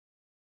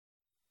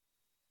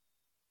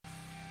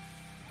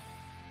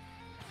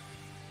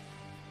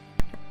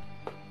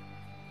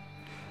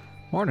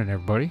Morning,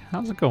 everybody.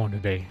 How's it going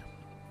today?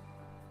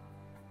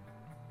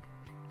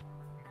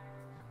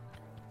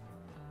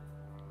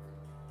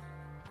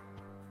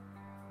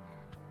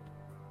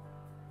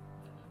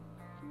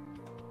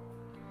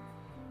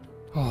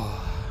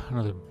 Oh,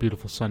 another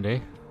beautiful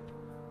Sunday.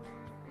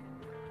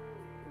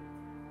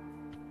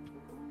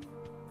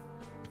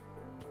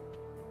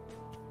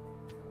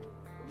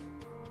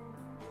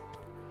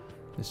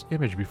 This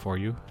image before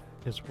you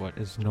is what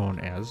is known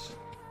as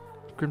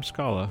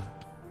Grimskala,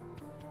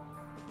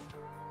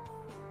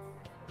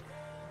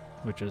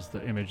 which is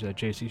the image that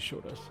JC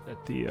showed us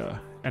at the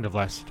end of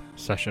last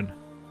session.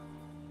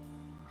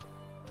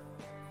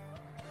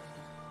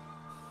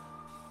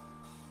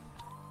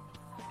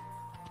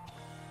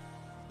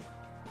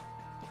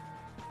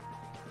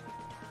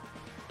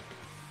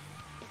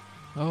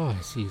 Oh,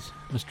 I see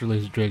Mr.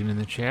 Lazy Dragon in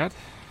the chat.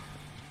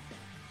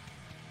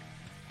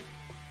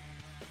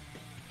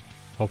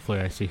 Hopefully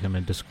I see him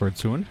in Discord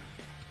soon.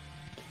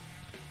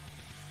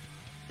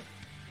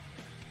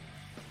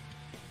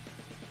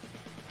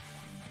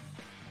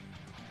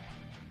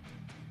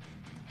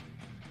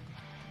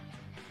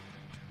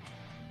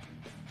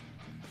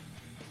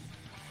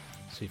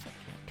 See if I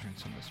can turn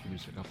some of this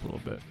music up a little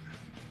bit.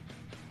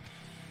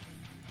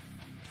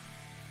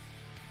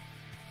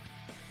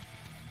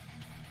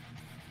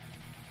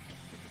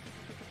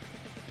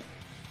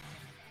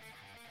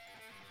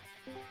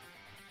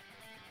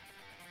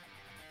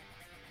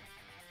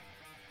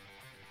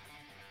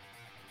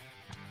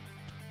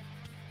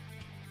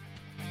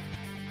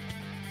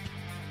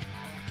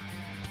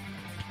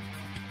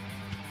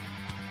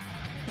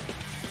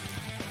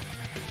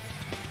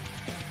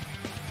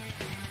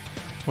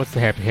 What's the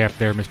happy half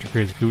there, Mr.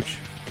 Crazy Cooch?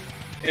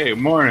 Hey,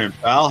 morning,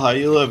 pal. How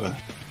you living?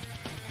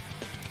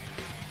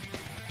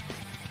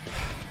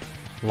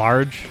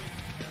 Large.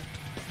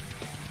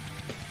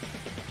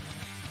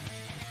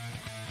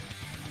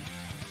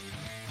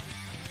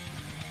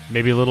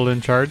 Maybe a little in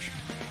charge.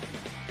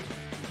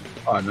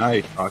 Oh, now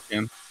you're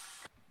talking.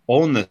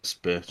 Own this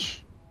bitch.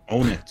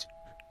 Own it.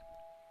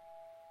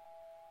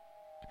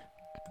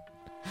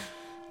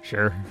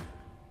 Sure.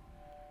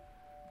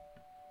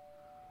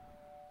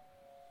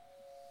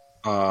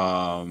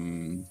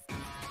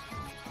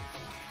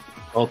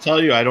 I'll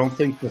tell you, I don't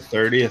think the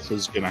 30th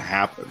is going to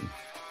happen.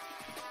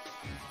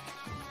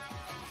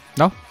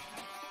 No?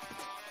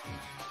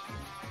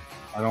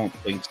 I don't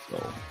think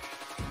so.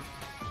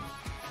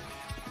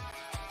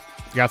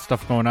 You got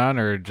stuff going on,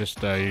 or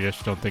just you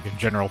just don't think in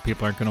general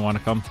people aren't going to want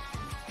to come?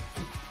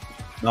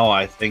 No,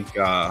 I think,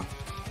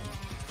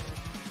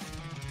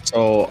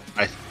 so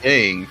I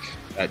think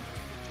that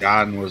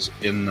John was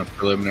in the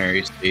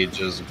preliminary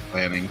stages of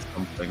planning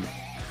something.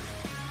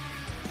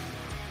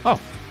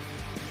 Oh.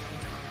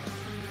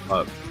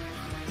 But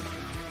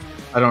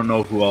I don't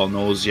know who all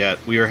knows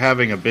yet. We are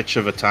having a bitch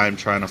of a time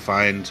trying to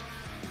find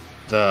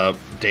the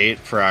date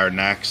for our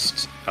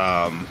next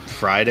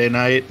Friday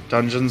night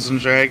Dungeons and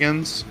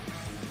Dragons.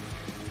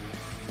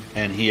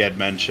 And he had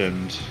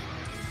mentioned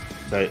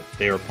that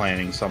they were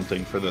planning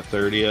something for the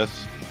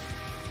 30th.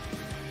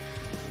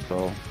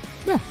 So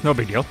Yeah, no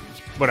big deal.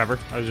 Whatever.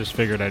 I just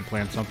figured I'd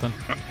plan something.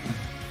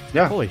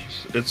 yeah, Holy.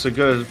 it's a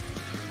good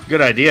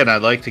idea, and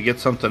I'd like to get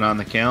something on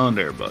the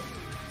calendar, but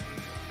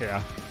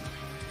Yeah,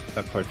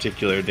 that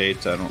particular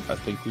date, I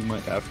think we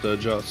might have to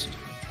adjust.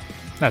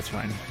 that's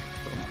fine.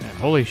 And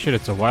holy shit,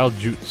 it's a wild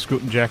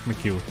Scootin' Jack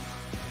McHugh.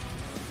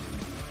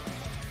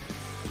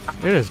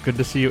 It is good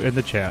to see you in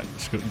the chat,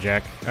 Scootin'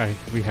 Jack.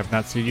 We have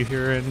not seen you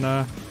here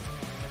in,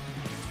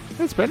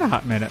 it's been a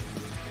hot minute.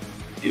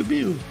 Pew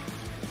pew.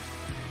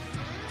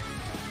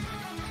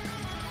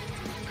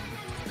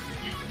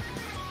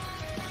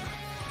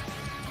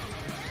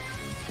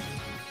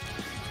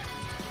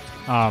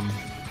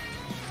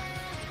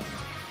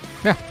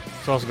 Yeah,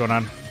 so what's going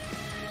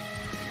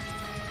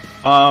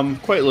on?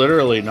 Quite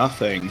literally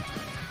nothing.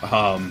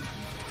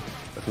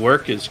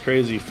 Work is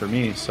crazy for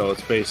me, so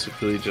it's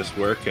basically just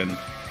work and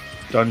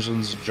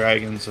Dungeons and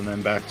Dragons and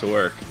then back to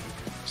work.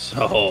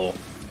 So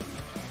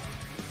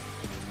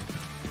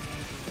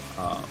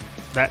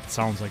That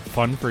sounds like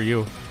fun for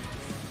you.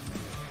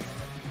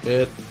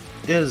 it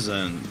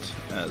isn't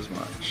as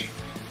much.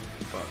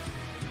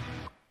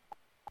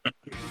 But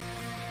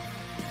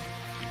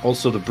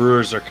also, the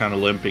Brewers are kind of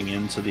limping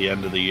into the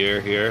end of the year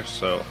here,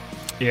 so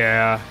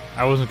Yeah,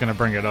 I wasn't going to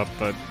bring it up,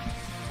 but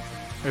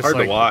it's hard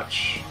like, to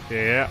watch.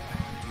 Yeah,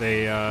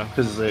 they,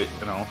 Because they,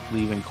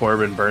 leaving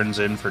Corbin Burns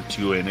in for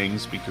 2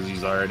 innings because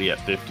he's already at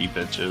 50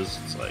 pitches.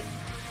 It's like,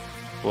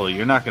 well,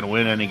 you're not going to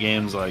win any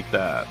games like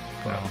that.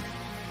 well,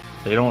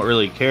 They don't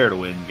really care to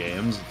win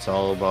games. It's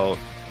all about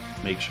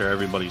make sure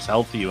everybody's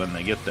healthy when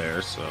they get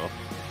there. So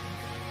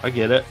I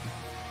get it.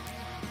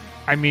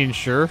 I mean,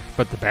 sure,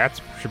 but the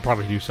bats should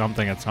probably do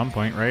something at some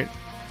point, right?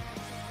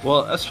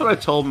 Well, that's what I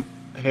told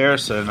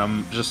Harrison.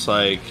 I'm just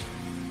like,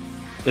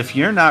 if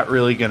you're not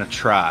really going to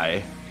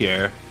try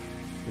here,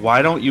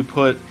 why don't you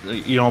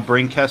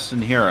bring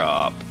Keston Hira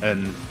up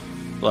and,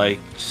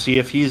 see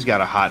if he's got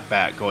a hot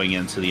bat going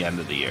into the end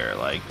of the year.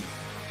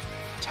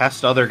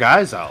 Test other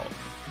guys out,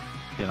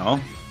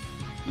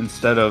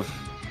 instead of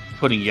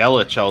putting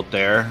Yelich out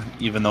there,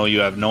 even though you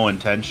have no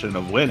intention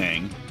of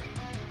winning,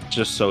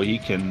 just so he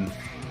can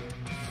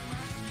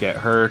get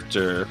hurt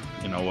or,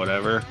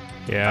 whatever.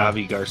 Yeah.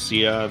 Javi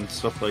Garcia and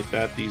stuff like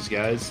that, these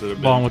guys that have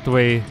been... Well, and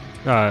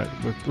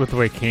with the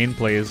way Kane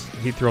plays,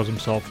 he throws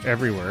himself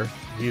everywhere.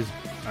 He's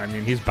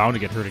bound to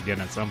get hurt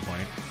again at some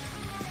point.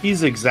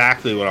 He's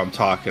exactly what I'm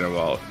talking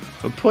about.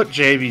 But put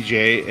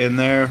JBJ in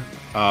there,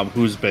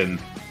 who's been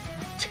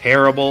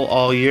terrible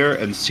all year,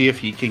 and see if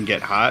he can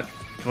get hot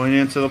going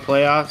into the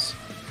playoffs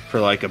for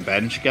like a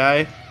bench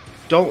guy.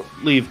 Don't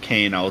leave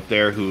Kane out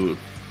there who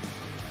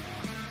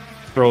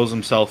throws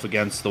himself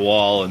against the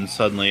wall and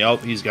suddenly,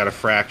 he's got a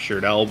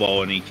fractured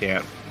elbow and he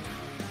can't.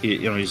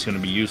 He's going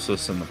to be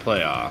useless in the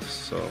playoffs.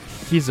 So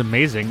he's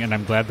amazing, and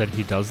I'm glad that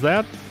he does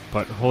that.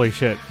 But holy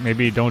shit,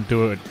 maybe don't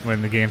do it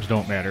when the games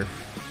don't matter.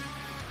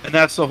 And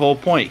that's the whole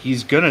point.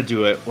 He's going to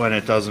do it when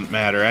it doesn't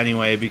matter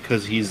anyway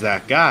because he's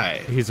that guy.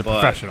 He's a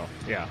professional,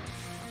 yeah.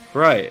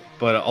 Right,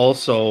 but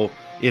also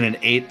in an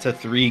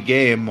 8-3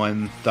 game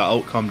when the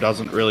outcome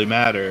doesn't really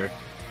matter,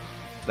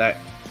 that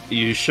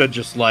you should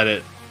just let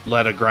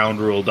a ground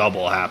rule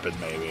double happen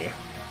maybe.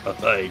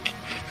 But like,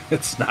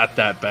 it's not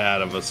that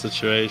bad of a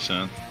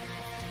situation.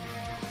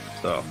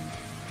 So,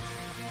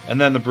 and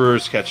then the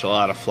Brewers catch a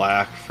lot of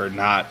flack for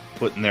not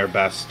putting their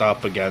best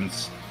up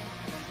against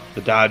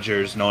the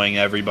Dodgers, knowing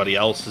everybody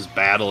else is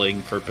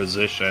battling for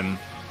position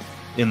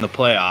in the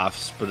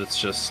playoffs, but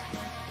it's just,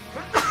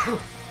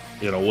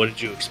 what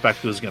did you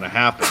expect was going to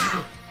happen?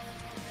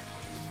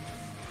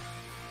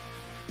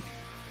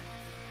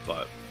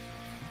 But,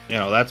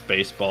 that's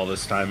baseball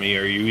this time of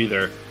year.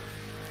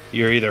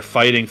 You're either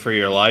fighting for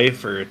your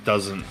life or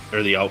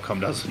the outcome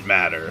doesn't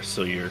matter,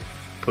 so you're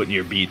putting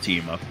your B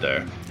team up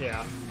there.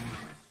 Yeah.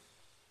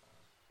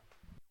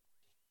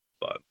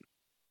 But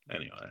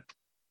anyway.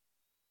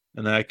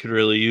 And then I could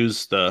really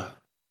use the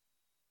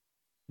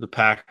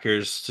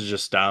Packers to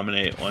just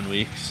dominate 1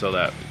 week so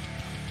that we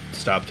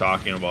stop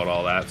talking about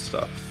all that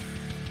stuff.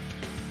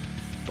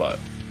 But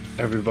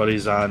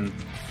everybody's on,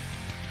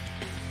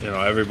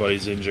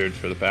 everybody's injured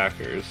for the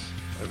Packers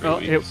every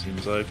week, it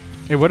seems like.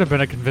 It would have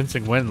been a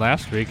convincing win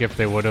last week if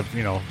they would have,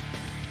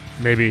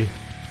 maybe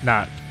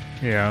not,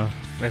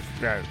 if,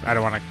 I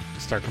don't want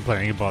to start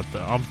complaining about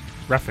the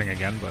reffing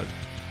again, but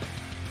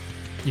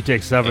you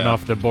take 7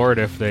 off the board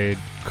if they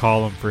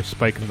call them for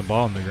spiking the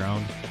ball in the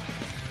ground.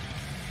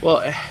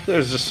 Well,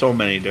 there's just so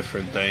many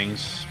different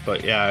things,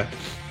 but yeah,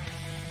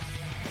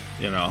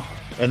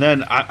 and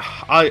then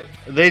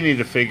they need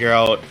to figure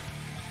out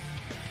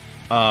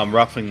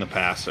roughing the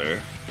passer.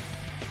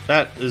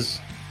 That is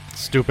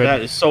stupid.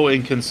 That is so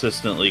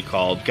inconsistently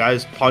called.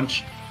 Guys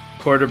punch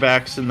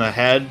quarterbacks in the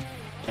head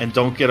and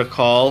don't get a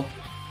call.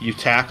 You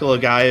tackle a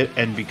guy,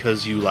 and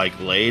because you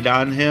laid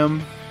on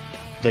him,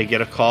 they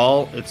get a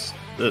call. This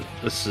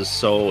is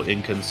so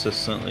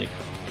inconsistently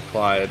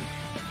applied.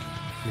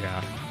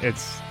 Yeah,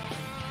 it's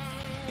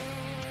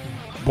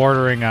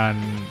bordering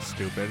on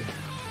stupid.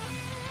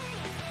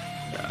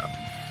 Yeah,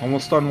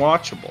 almost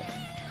unwatchable.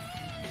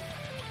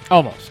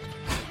 Almost.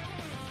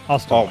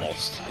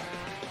 Almost.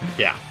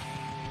 Yeah.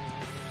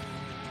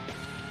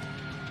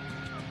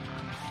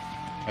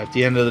 At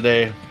the end of the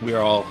day, we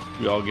all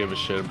give a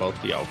shit about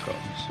the outcomes.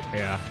 So.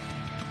 Yeah.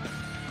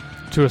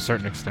 To a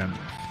certain extent.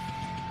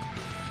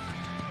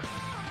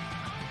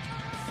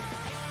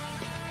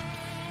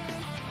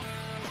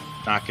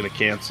 Not going to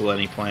cancel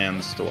any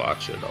plans to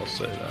watch it, I'll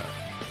say that.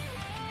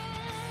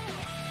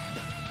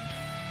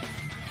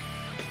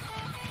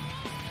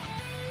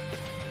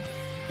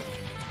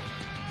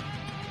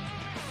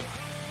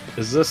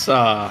 Is this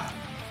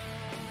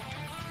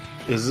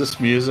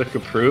music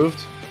approved?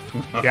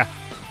 Yeah.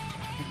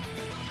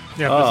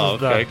 Yeah. Oh,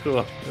 okay,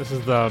 cool. This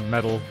is the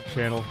metal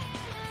channel.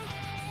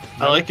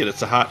 I like it.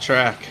 It's a hot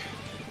track.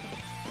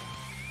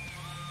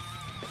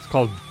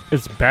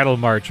 It's Battle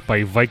March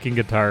by Viking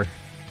Guitar.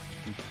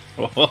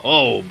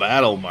 Oh,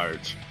 Battle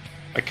March.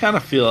 I kind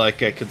of feel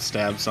like I could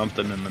stab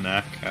something in the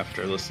neck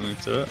after listening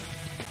to it.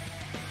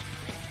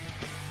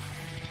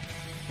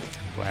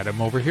 Glad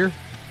I'm over here.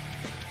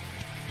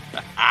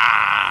 Yeah.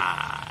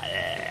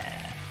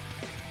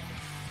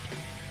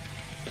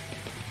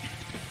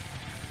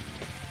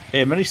 Hey,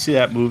 anybody see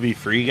that movie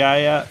Free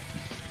Guy yet?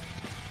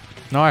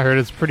 No, I heard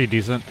it's pretty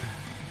decent.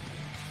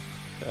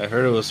 I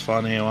heard it was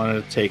funny. I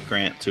wanted to take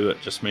Grant to it,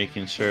 just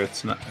making sure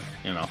it's not,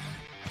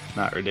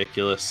 not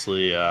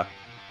ridiculously, I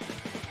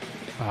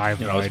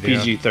have no it's idea.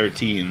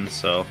 PG-13,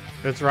 so.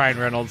 It's Ryan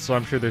Reynolds, so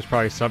I'm sure there's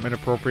probably some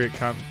inappropriate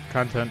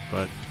content,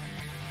 but.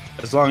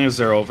 As long as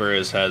they're over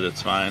his head,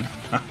 it's fine.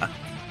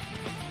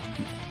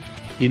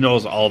 He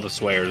knows all the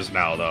swears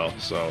now, though,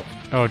 so.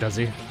 Oh, does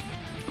he?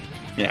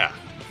 Yeah.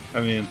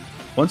 I mean,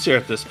 once you're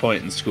at this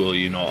point in school,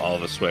 you know all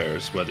the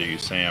swears, whether you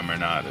say them or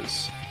not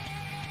is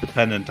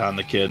dependent on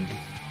the kid.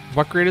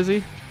 What grade is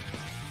he?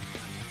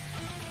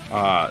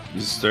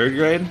 He's 3rd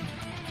grade.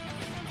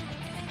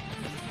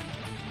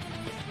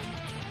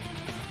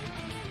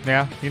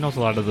 Yeah, he knows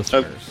a lot of the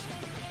swears.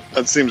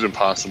 That seems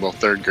impossible.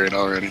 3rd grade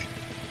already.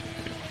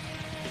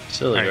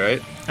 Silly,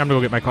 right? I'm gonna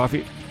go get my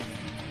coffee.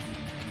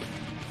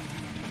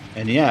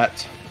 And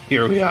yet,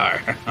 here we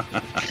are.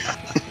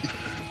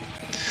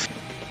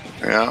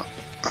 Yeah.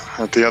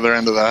 At the other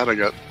end of that, I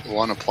got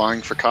one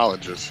applying for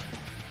colleges.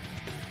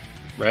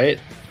 Right?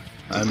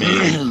 I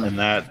mean, and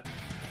that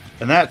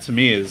to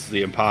me is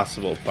the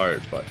impossible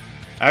part. But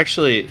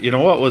actually, you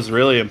know what was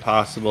really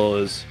impossible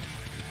is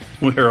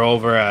we were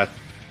over at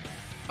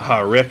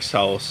Rick's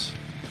house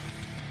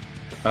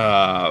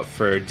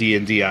for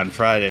D&D on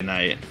Friday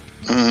night,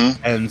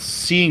 and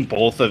seeing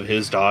both of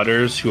his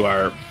daughters, who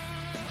are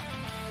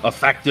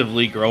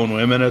effectively grown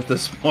women at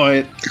this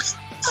point,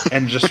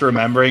 and just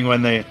remembering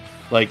when they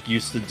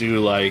used to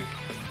do a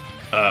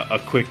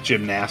quick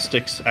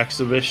gymnastics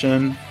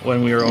exhibition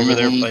when we were over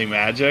there playing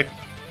Magic.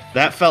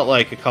 That felt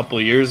like a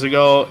couple years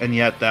ago, and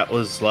yet that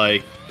was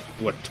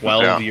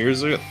 12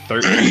 years ago,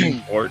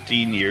 13,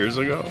 14 years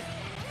ago.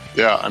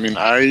 Yeah, I mean,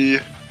 I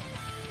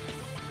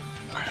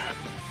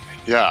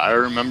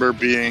remember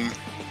being,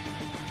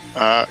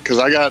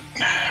 because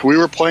we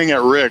were playing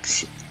at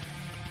Rick's,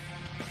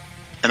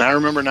 and I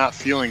remember not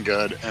feeling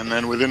good, and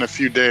then within a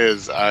few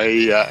days,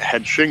 I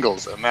had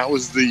shingles, and that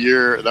was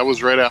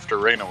right after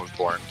Raina was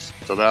born,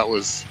 so that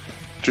was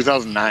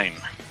 2009.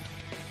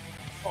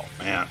 Oh,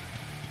 man.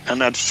 And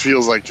that just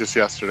feels like just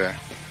yesterday.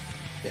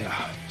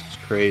 Yeah, it's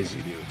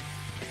crazy, dude.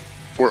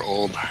 We're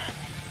old.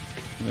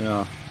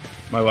 Yeah,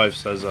 my wife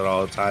says that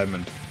all the time,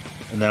 and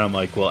then I'm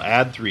like, well,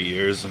 add 3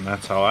 years, and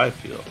that's how I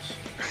feel.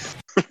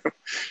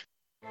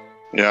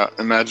 Yeah,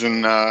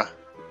 imagine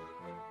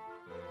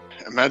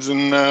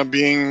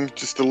being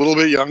just a little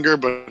bit younger,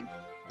 but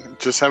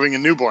just having a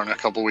newborn a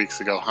couple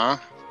weeks ago, huh?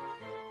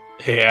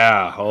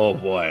 Yeah, oh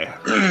boy.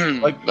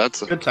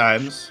 That's good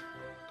times.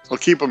 We'll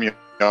keep them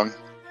young.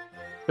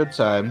 Good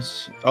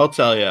times. I'll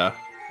tell you.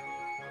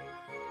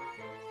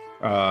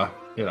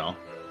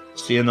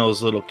 Seeing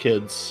those little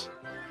kids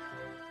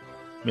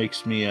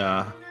makes me,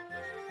 I'm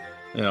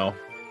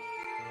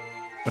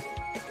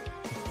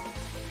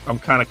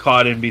kind of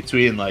caught in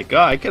between, I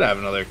could have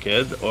another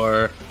kid,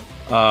 or,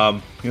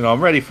 I'm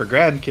ready for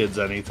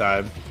grandkids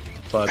anytime.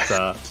 But,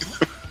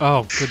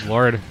 oh, good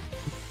lord.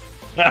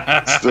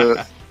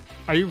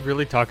 Are you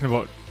really talking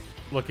about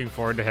looking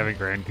forward to having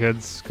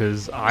grandkids?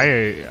 Because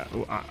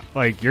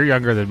you're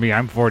younger than me.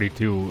 I'm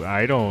 42.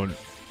 I don't.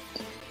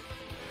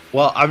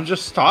 Well, I'm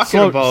just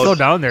talking about. Slow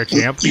down there,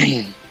 champ.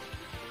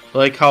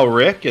 How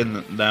Rick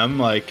and them,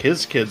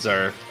 his kids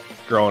are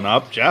growing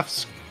up.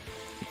 Jeff's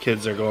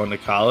kids are going to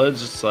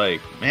college. It's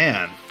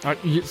man.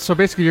 So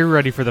basically, you're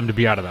ready for them to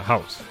be out of the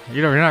house.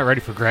 You're not ready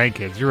for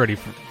grandkids. You're ready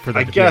for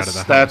them to be out of the house. I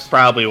guess that's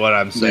probably what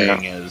I'm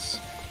saying is,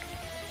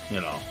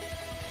 I'm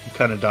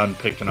kind of done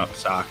picking up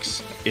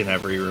socks in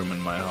every room in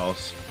my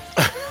house.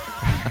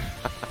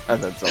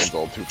 That sounds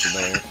all too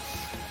familiar.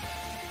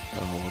 Oh,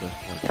 what a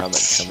comment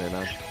to come in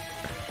on.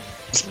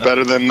 It's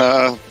better than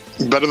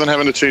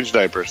having to change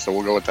diapers, so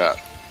we'll go with that.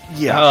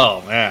 Yeah.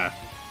 Oh, man.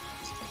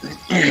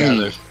 Yeah,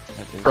 there's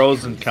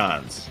pros and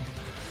cons.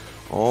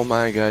 Oh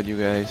my god, you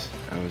guys.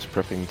 I was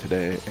prepping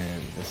today,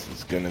 and this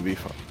is going to be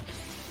fun.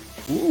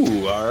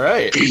 Ooh,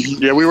 alright.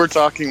 Yeah, we were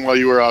talking while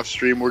you were off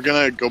stream. We're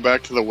going to go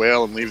back to the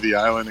whale and leave the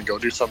island and go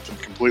do something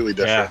completely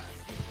different.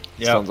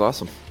 Yeah. Sounds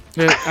awesome.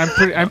 Yeah,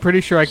 I'm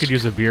pretty sure I could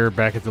use a beer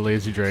back at the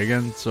Lazy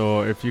Dragon,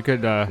 so if you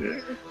could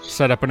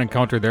set up an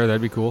encounter there,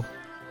 that'd be cool.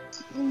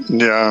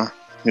 Yeah.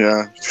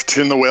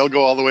 Can the whale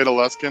go all the way to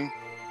Luskin?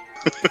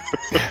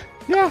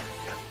 Yeah.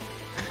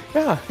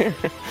 Yeah. It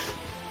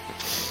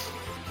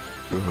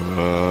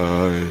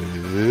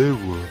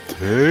will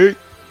take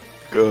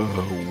a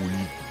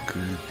week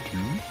or two.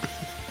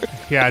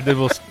 Yeah, then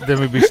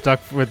we'd be stuck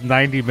with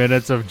 90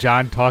 minutes of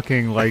John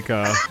talking like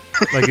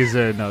he's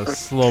in a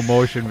slow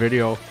motion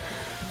video.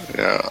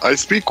 Yeah, I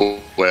speak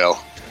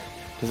whale.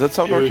 Does that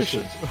sound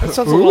orchestral? That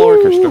sounds a little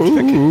orchestral.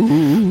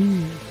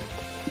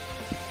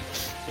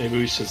 Maybe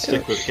we should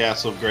stick with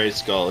Castle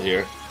Grayskull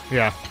here.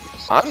 Yeah.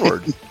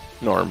 Onward,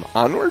 Norm.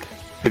 Onward?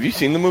 Have you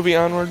seen the movie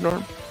Onward,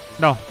 Norm?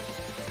 No.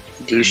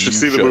 You should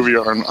see the movie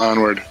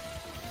Onward.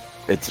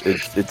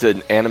 It's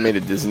an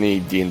animated Disney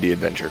D&D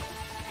adventure.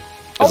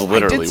 It's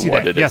literally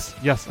what it is.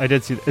 Yes, I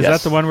did see that. Is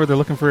that the one where they're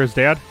looking for his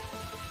dad?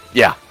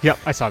 Yeah. Yep,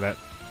 I saw that.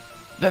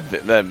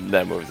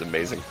 That movie's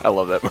amazing. I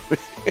love that movie.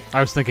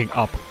 I was thinking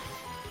Up.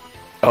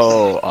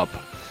 Oh, Up.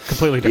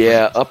 Completely different.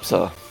 Yeah,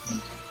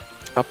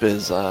 Up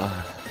is,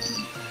 I'm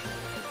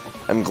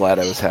glad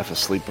I was half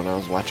asleep when I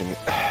was watching it.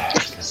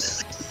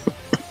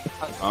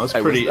 It's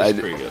pretty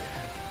good.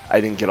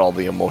 I didn't get all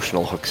the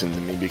emotional hooks into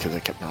me because I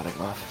kept nodding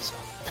off. So.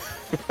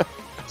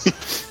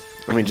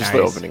 I mean, just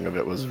the opening of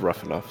it was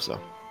rough enough. So.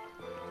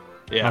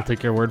 Yeah, I'll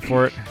take your word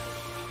for it.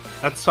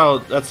 That's how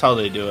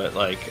they do it.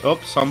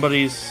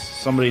 Somebody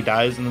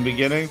dies in the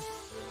beginning.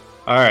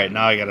 All right,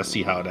 now I got to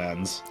see how it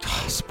ends.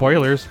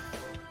 Spoilers.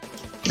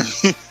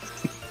 It's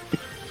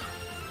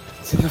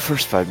in the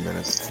first 5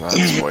 minutes. It's not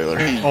a spoiler.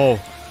 Oh,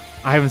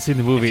 I haven't seen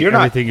the movie.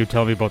 Everything you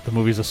tell me about the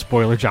movie is a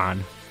spoiler,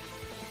 John.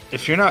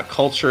 If you're not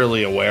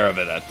culturally aware of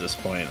it at this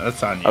point,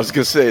 that's on you. I was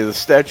going to say, the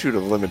statute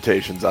of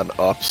limitations on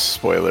Up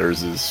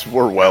spoilers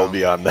we're well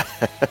beyond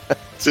that.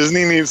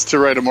 Disney needs to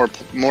write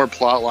more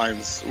plot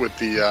lines with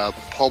the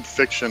Pulp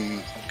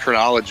Fiction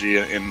chronology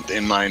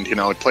in mind. You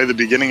know, play the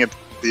beginning at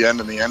the end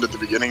and the end at the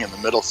beginning and the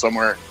middle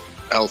somewhere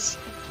else.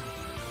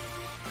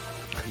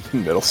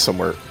 Middle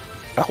somewhere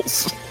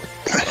else.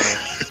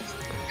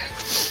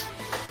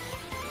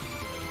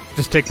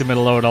 Just take the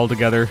middle out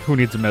altogether. Who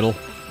needs a middle?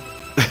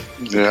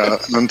 Yeah,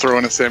 and then throw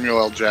in a Samuel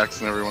L.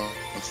 Jackson every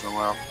once in a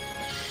while.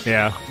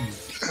 Yeah.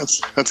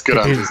 That's good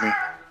on Disney.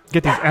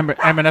 Get these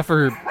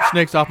MNFer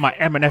snakes off my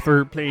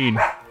MNFer plane.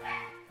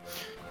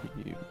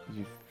 You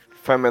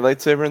find my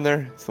lightsaber in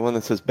there? It's the one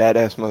that says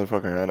badass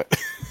motherfucker on it.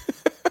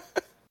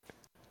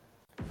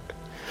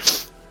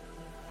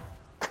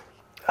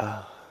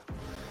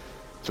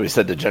 That's what he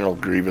said to General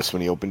Grievous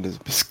when he opened his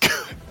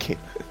biscuit.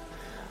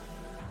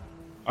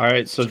 All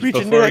right, so Reach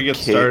into before I that get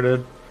cake.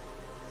 started,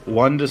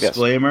 one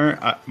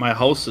disclaimer: my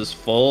house is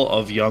full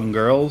of young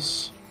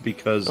girls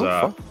because,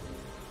 fun.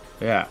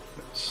 yeah,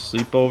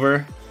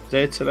 sleepover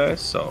day today.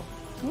 So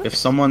if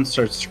someone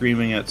starts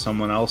screaming at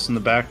someone else in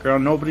the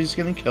background, nobody's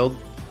getting killed.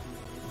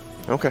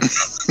 Okay.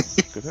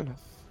 Good enough.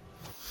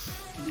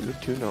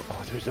 Good to know.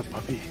 Oh, there's a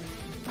puppy.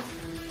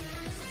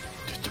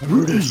 Just a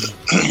Brutus.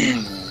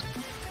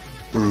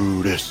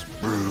 Brutus.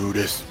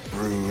 Brutus.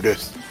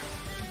 Brutus.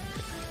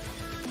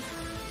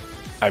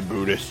 Hi,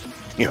 Brutus.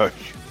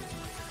 Yosh.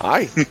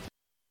 Hi.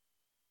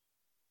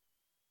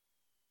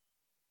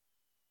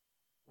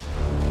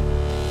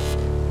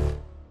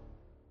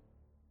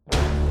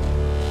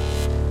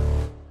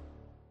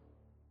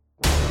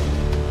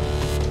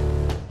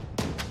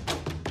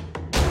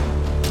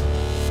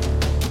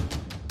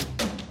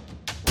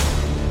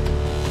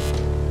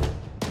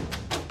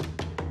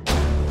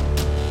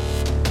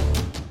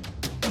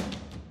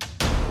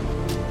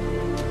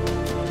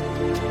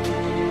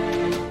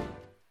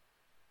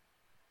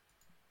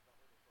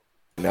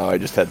 Now I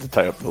just had to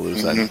tie up the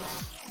loose end.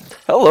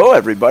 Hello,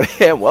 everybody,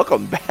 and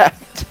welcome back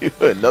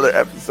to another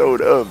episode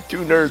of Two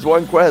Nerds,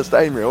 One Quest.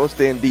 I'm your host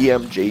and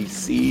DM,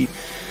 JC,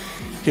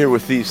 here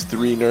with these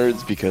three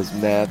nerds because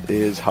math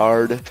is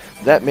hard.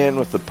 That man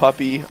with the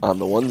puppy on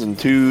the ones and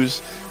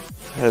twos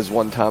has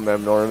one Tom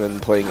M. Norman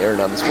playing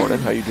Aaron on this morning.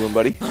 How you doing,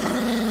 buddy?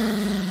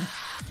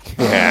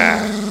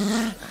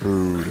 Yeah.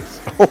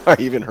 Oh, I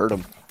even heard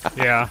him.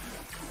 Yeah.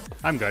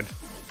 I'm good.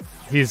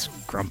 He's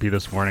grumpy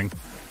this morning.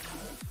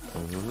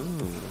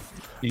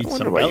 Need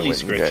wonder some why you belly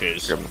went and got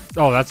scritches. grim.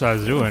 Oh, that's what I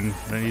was doing.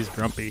 And he's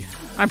grumpy.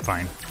 I'm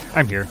fine.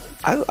 I'm here.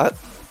 I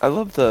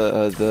love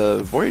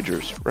the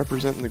Voyagers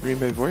representing the Green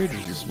Bay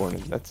Voyagers this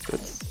morning. That's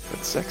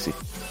sexy.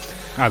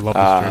 I love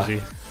this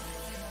jersey.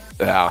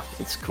 Yeah,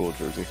 it's a cool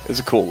jersey. It's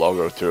a cool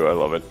logo too. I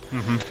love it.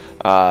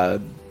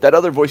 Mm-hmm. That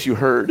other voice you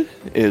heard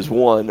is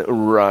one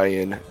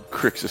Ryan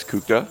Crixus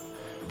Kukta,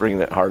 bringing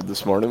it hard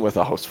this morning with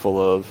a house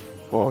full of.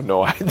 Oh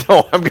no, I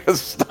know. I'm gonna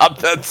stop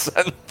that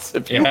sentence.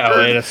 If you heard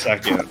Wait a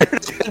second.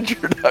 the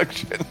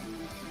introduction.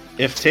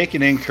 If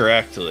taken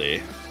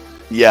incorrectly,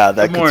 Yeah,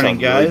 that good could morning,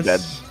 sound really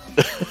guys.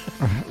 dead.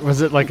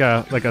 Was it like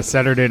a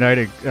Saturday night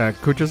at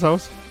Kucha's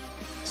house?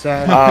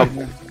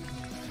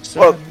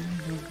 Well,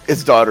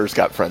 his daughter's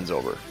got friends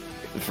over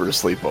for a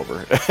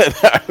sleepover.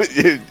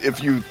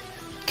 If you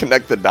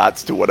connect the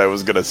dots to what I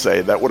was gonna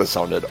say, that would have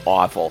sounded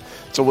awful.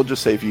 So we'll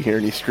just say if you hear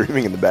any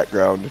screaming in the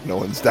background, no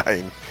one's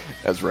dying,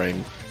 as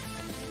Ryan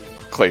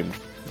claimed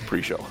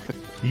pre-show.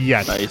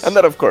 Yes. Nice. And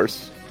then, of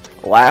course,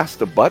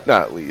 last but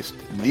not least,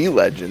 the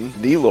legend,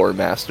 the lore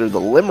master, the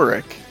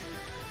limerick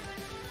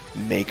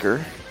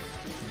maker,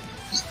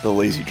 the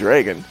lazy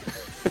dragon,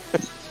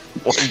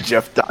 one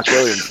Jeff Doc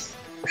Williams.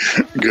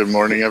 Good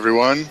morning,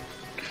 everyone.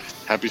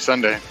 Happy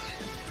Sunday.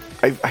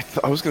 I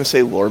was going to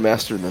say lore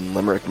master and then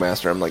limerick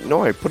master. I'm like,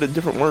 no, I put a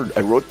different word.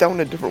 I wrote down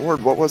a different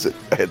word. What was it?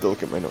 I had to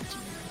look at my notes.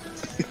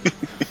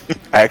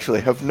 I actually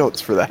have notes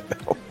for that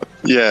now.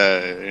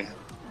 Yay.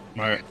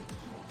 All right.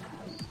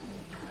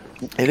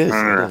 It is.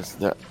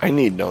 I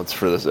need notes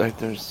for this.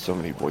 There's so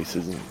many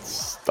voices and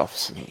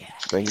stuffs and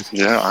things.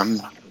 Yeah, I'm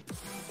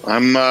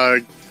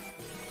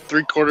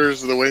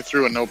 3/4 of the way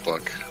through a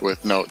notebook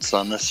with notes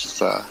on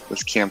this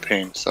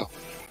campaign. So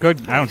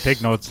Good. I don't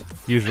take notes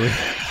usually.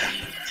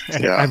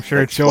 Yeah. I'm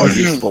sure it Well, shows.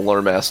 he's the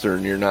lore master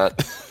and you're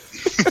not.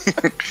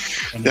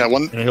 yeah,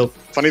 one And he'll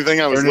funny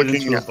thing I was turn it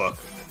looking into a at. book.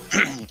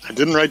 I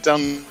didn't write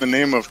down the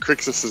name of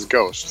Crixus's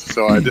ghost,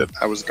 so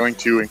I was going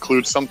to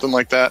include something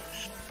like that.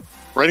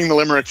 Writing the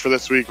limerick for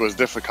this week was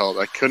difficult.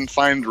 I couldn't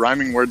find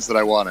rhyming words that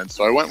I wanted,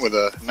 so I went with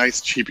a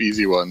nice, cheap,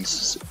 easy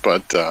ones.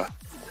 But do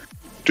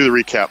the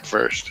recap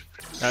first.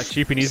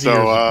 Cheap and easy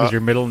So, is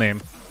your middle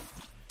name.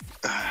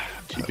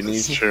 Cheap and That's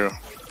easy. true.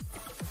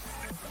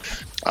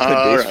 I All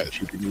had days right, for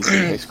cheap and easy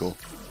in high school.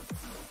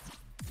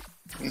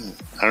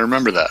 I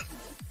remember that.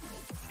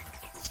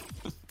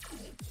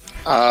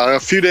 A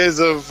few days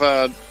of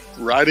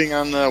riding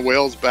on the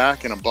whale's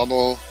back in a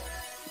bubble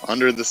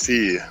under the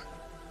sea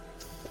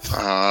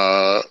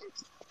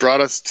brought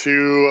us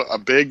to a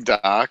big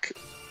dock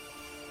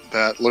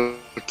that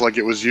looked like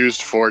it was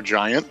used for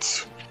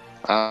giants.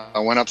 I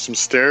went up some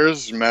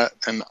stairs, met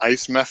an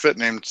ice mephit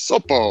named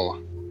Sopo.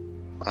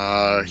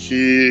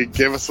 He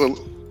gave us a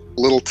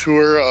little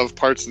tour of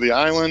parts of the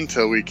island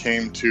till we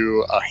came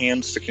to a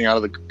hand sticking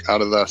out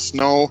of the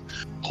snow,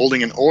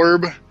 holding an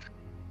orb.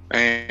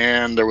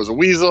 And there was a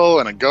weasel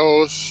and a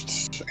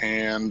ghost,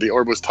 and the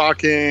orb was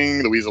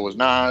talking. The weasel was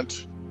not.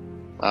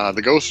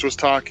 The ghost was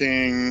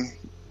talking.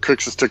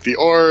 Crixus took the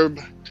orb.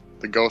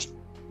 The ghost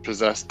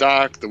possessed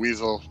Doc. The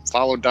weasel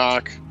followed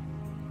Doc.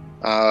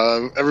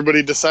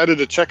 Everybody decided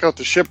to check out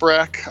the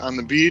shipwreck on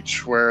the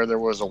beach where there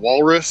was a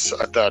walrus,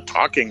 a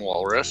talking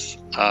walrus,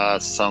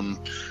 some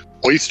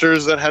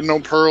oysters that had no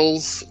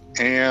pearls,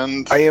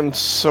 and... I am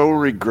so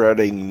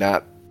regretting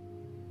not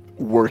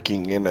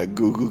working in a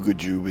Goo Goo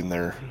Gajoob in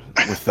there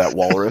with that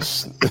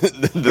walrus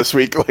this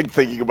week, like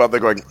thinking about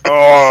that, going,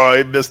 oh,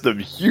 I missed a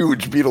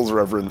huge Beatles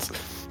reference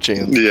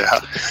chance. Yeah.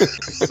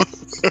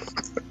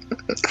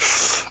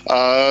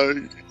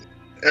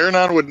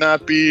 Aranon would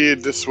not be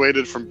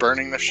dissuaded from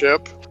burning the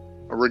ship,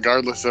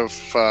 regardless of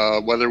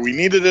whether we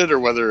needed it or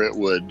whether it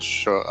would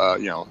show,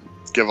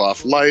 give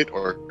off light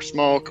or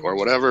smoke or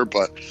whatever.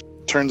 But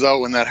turns out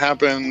when that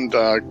happened,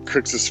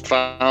 Crixus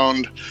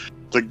found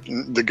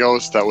the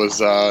ghost that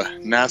was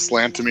Nas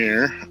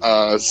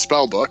Lantamir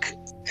spell book,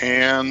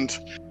 and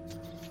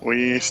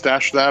we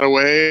stashed that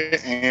away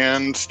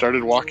and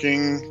started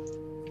walking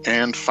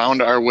and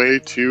found our way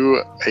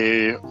to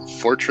a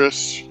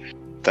fortress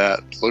that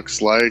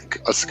looks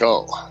like a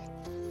skull.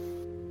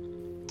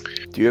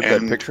 Do you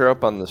have that picture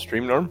up on the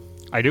stream, Norm?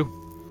 I do.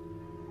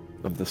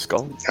 Of the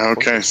skull?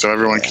 Okay, so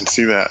everyone can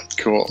see that.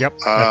 Cool. Yep.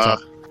 That's up.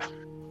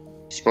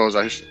 Suppose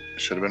I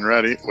should have been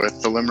ready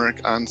with the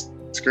limerick on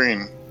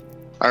screen.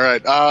 All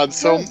right.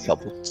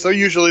 So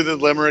usually the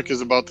limerick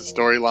is about the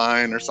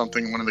storyline or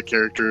something one of the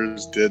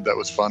characters did that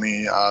was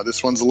funny.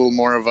 This one's a little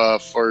more of a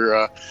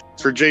for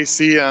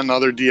JC and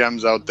other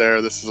DMs out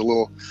there. This is a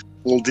little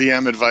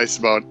DM advice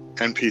about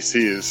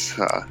NPCs.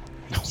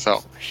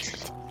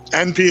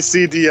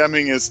 NPC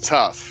DMing is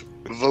tough.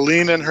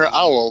 Valine and her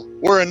owl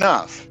were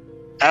enough.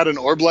 Add an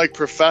orb-like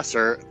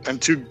professor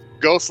and 2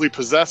 ghostly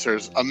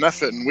possessors, a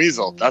Mephit and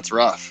Weasel. That's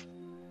rough.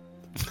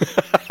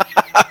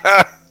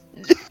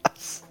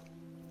 Yes.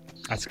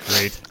 That's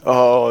great.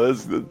 Oh,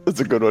 that's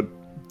a good one.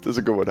 That's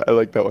a good one. I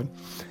like that one.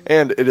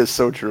 And it is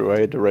so true. I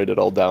had to write it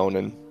all down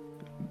and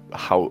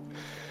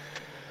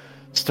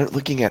start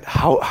looking at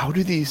how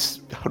do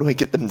I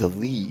get them to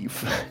leave?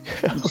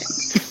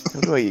 How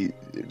do I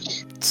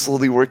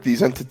slowly work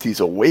these entities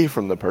away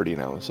from the party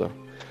now? So,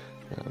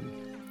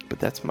 but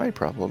that's my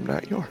problem,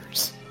 not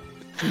yours.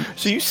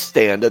 So you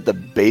stand at the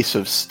base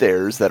of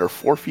stairs that are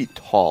 4 feet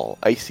tall,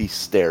 icy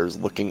stairs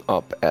looking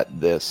up at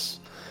this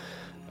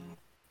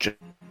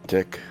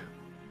gigantic,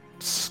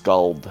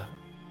 skulled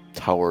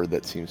tower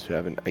that seems to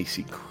have an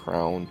icy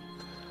crown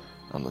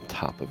on the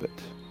top of it.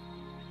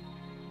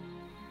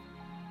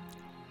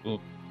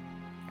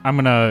 I'm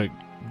gonna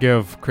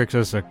give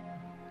Crixus a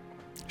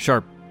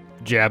sharp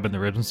jab in the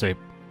ribs and say,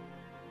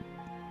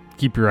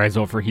 keep your eyes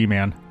out for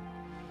He-Man.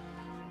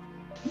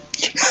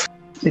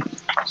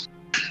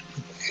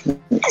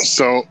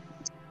 So,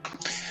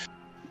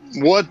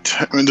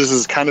 this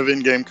is kind of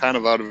in-game, kind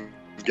of out of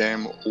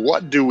game.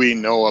 What do we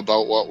know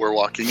about what we're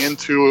walking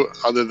into,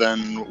 other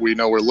than we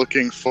know we're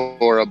looking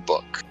for a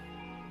book?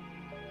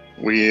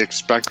 We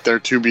expect there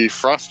to be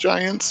frost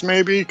giants,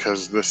 maybe,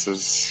 because this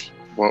is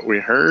what we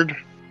heard.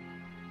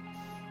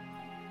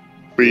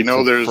 We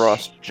know there's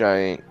frost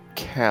giant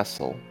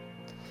castle.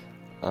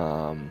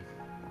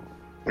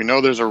 We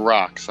know there's a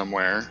rock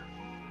somewhere,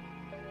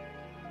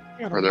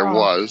 or there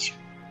was.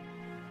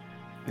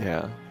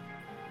 Yeah.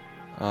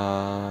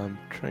 I'm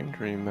trying to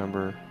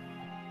remember.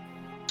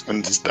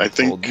 And I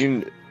think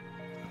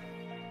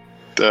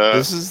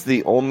this is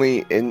the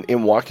only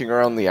in walking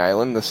around the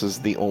island. This is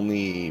the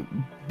only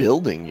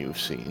building you've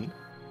seen.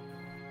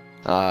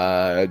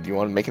 Do you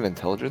want to make an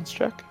intelligence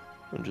check?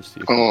 Or just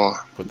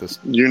put this.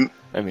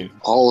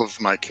 All of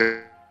my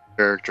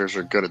characters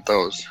are good at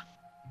those.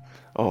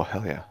 Oh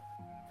hell yeah!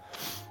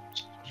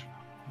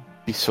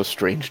 Be so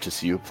strange to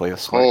see you play a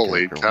smart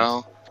Holy character.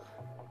 cow!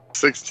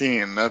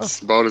 16.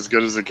 That's about as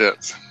good as it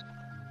gets.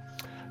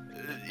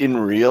 In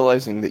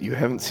realizing that you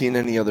haven't seen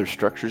any other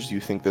structures, do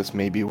you think this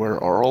may be where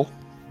Aurel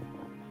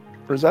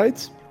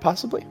resides?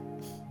 Possibly.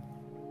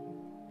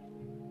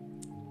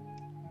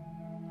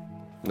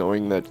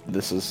 Knowing that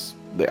this is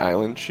the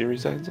island she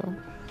resides on?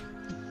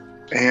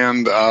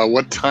 And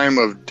what time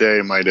of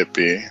day might it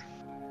be?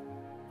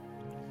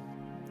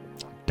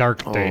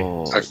 Dark day.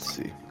 Oh, let's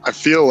see. I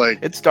feel like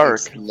it's dark.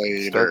 It's later.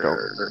 It's dark out.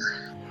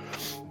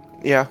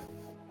 Yeah.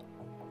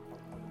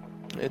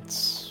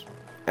 It's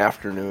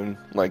afternoon.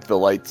 Like the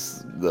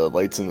lights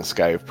in the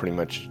sky have pretty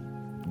much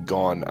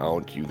gone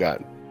out. You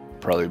got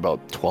probably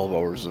about 12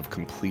 hours of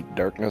complete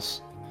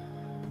darkness.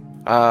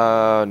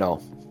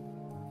 No.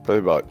 Probably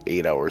about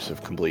 8 hours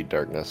of complete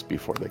darkness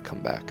before they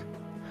come back.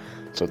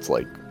 So it's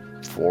like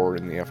 4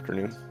 in the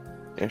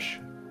afternoon-ish.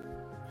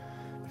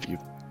 If you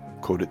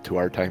code it to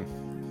our time.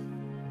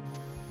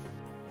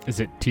 Is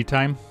it tea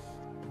time?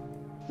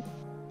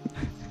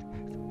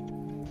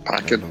 I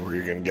don't know where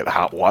you're going to get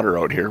hot water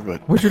out here,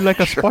 but... Would you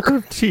like a spot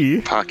of tea?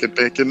 Pocket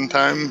bacon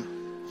time?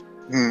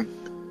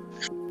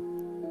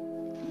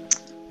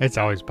 It's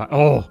always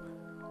oh.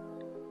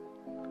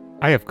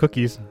 I have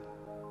cookies.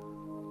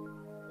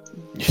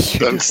 Yes, you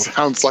That do.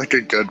 sounds like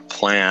a good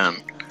plan.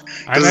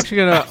 I'm actually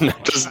gonna.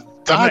 Does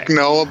Doc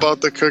know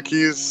about the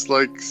cookies?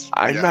 Like,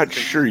 I'm yeah, I not think-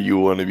 sure you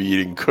want to be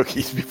eating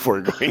cookies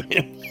before going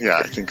in. Yeah,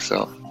 I think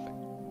so.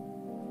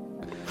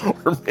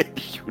 Or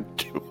maybe you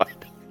do. I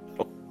don't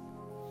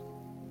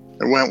know.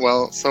 It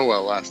went so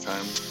well last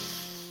time.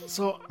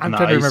 So I'm The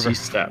trying to icy remember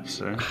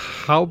steps. Eh?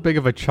 how big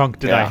of a chunk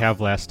did I Yeah. have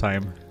last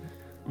time.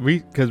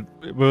 Because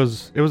it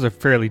was a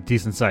fairly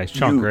decent sized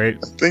chunk, You- right?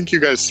 I think you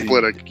guys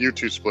you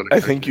two split a I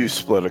cookie. think you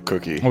split a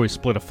cookie. Oh, we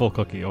split a full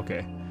cookie.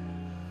 Okay.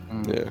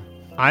 Yeah.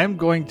 I'm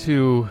going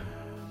to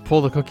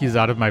pull the cookies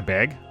out of my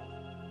bag.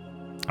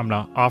 I'm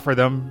gonna offer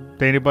them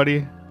to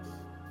anybody,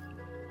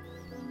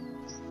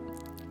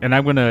 and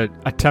I'm gonna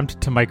attempt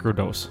to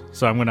microdose.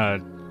 So I'm gonna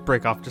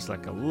break off just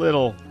like a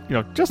little,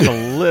 just a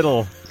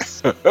little,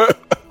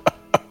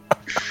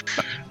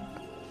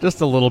 just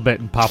a little bit,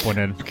 and pop one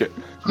in. Okay.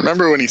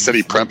 Remember when he said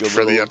he Just like prepped a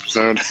for the little-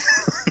 episode?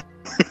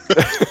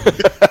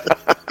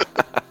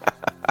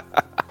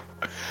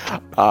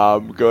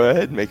 Go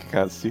ahead and make a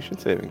Constitution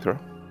saving throw.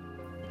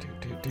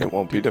 It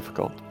won't be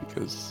difficult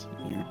because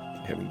you're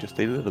having just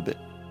a little bit.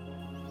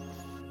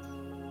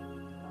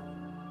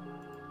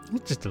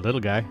 It's just a little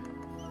guy.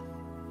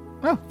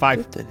 Oh, 5.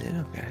 Just a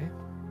little guy.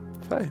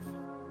 5.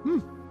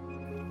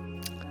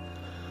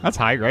 That's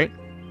high, right?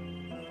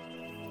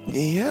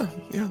 Yeah,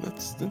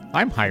 that's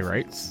I'm high,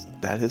 right?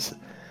 that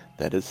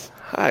is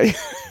high.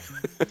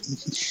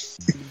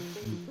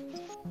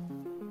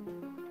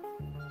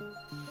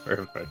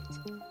 Perfect.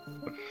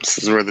 This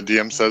is where the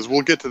DM says,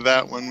 we'll get to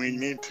that when we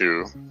need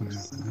to.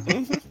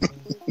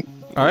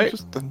 All right,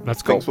 Just,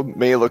 let's go. things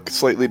may look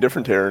slightly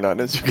different here or not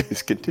as you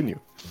guys continue.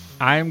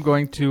 I'm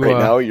going to. Right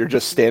now, you're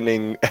just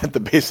standing at the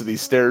base of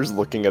these stairs,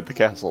 looking at the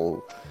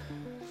castle.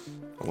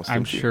 Almost I'm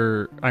empty.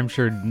 sure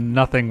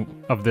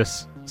nothing of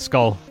this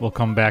skull will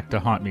come back to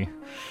haunt me.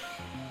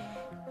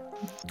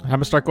 I'm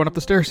gonna start going up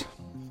the stairs.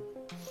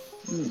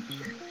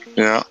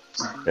 Yeah.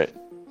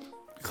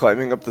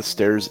 Climbing up the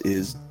stairs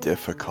is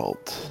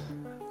difficult.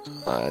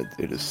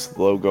 It is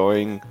slow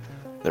going.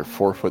 They're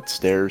 4-foot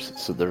stairs,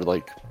 so they're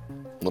like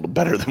a little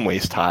better than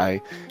waist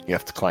high. You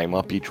have to climb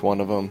up each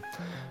one of them.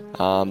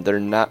 They're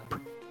not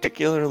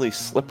particularly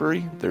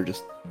slippery. They're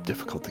just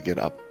difficult to get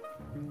up.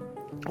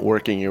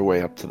 Working your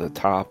way up to the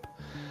top.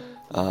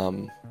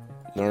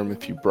 Norm,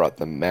 if you brought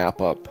the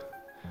map up,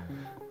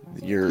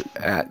 you're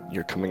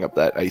coming up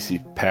that icy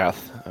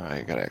path.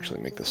 I gotta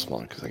actually make this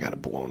smaller because I got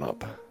it blown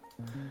up.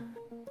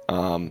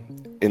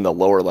 In the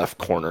lower left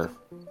corner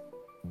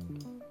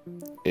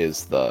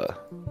is the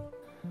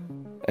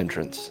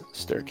entrance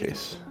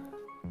staircase,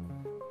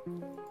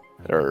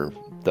 or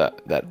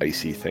that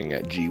icy thing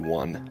at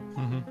G1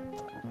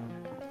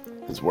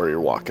 is where you're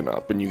walking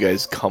up, and you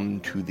guys come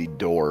to the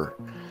door.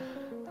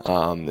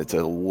 It's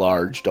a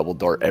large double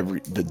door.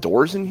 The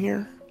doors in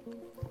here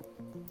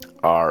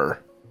are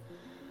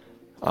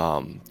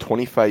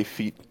 25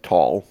 feet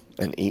tall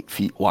and 8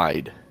 feet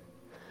wide.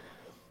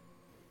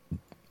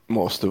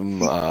 Most of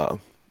them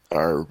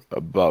are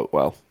about,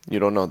 well, you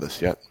don't know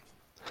this yet,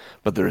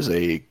 but there's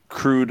a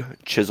crude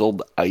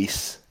chiseled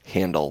ice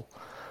handle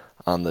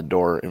on the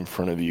door in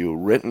front of you.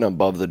 Written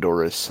above the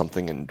door is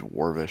something in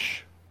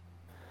Dwarvish.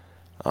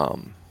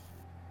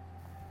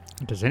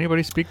 Does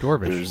anybody speak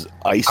Dwarvish? There's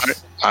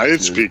ice. I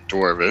speak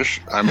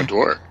Dwarvish. I'm a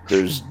dwarf.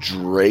 There's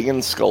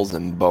dragon skulls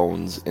and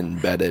bones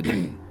embedded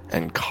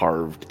and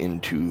carved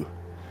into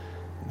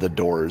the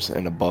doors,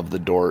 and above the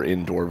door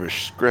in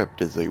Dwarvish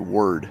script is a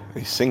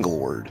single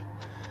word,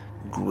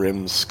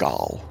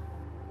 Grimskalle.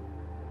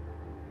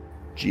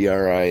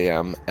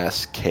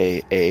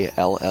 Grimskalle,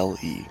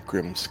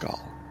 Grimskalle.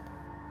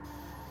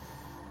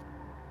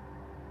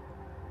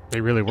 They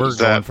really were Does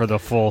going that- for the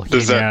full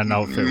Does that He-Man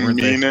outfit, weren't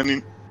they? mean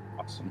any?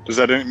 Awesome. Does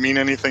that mean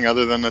anything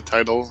other than the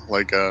title?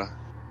 Like, does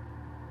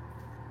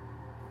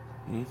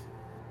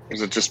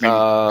it just mean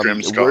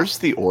Grimskull? Where's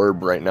the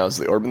orb right now? Is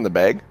the orb in the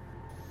bag?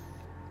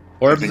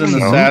 Orbs think in the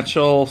so.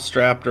 satchel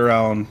strapped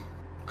around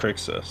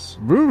Crixus.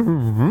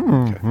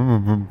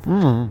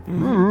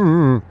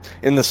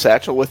 In the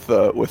satchel with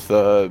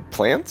the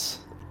plants,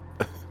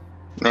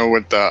 No,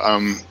 with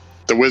the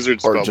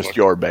wizard's or spell just book.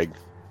 your bag?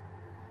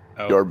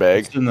 Oh, Your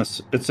bag?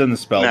 It's in the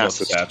spell book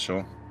Massive.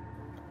 satchel.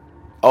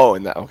 Oh,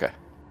 in that, okay.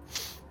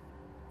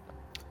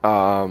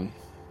 All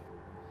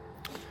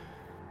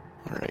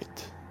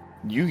right.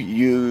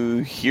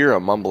 You hear a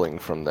mumbling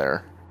from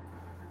there.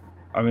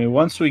 I mean,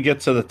 once we get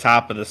to the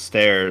top of the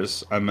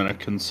stairs, I'm gonna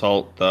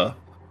consult the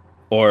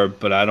orb,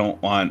 but I don't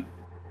want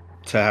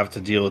to have to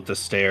deal with the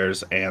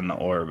stairs and the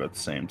orb at the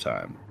same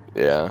time.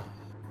 Yeah.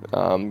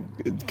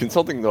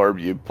 Consulting the orb,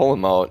 you pull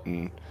him out,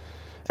 and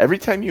every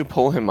time you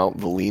pull him out,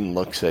 Valine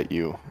looks at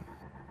you.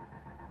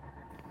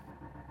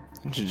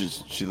 And she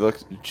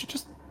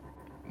just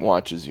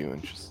watches you,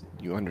 and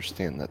you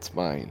understand that's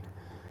mine.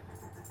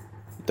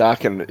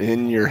 Doc, and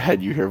in your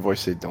head, you hear a voice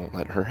say, "Don't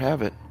let her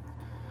have it."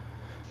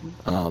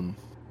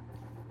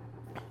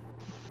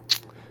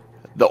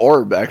 The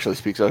orb actually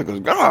speaks out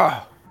and goes,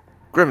 "Ah!"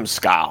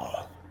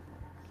 Grimskow.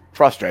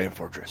 Frost Giant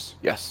Fortress,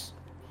 yes.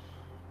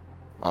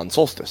 On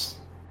Solstice.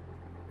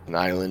 An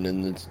island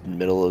in the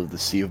middle of the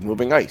Sea of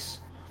Moving Ice.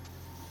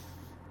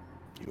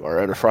 You are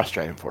at a Frost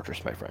Giant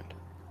Fortress, my friend.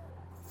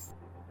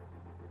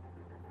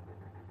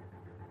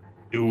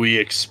 Do we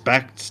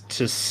expect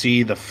to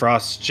see the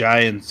Frost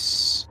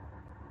Giants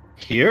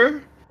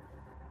here?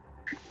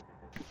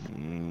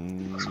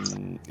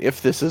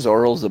 If this is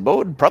Oral's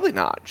abode, probably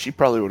not. She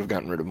probably would have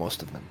gotten rid of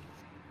most of them.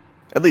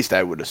 At least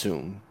I would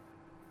assume.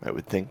 I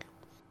would think.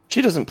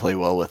 She doesn't play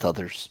well with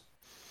others.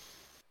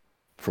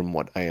 From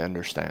what I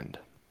understand.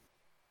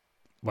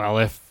 Well,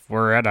 if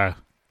we're at a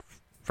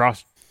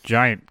Frost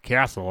Giant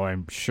castle,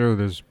 I'm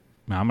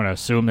going to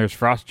assume there's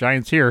Frost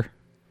Giants here.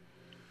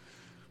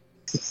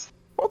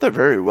 Well, there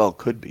very well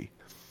could be.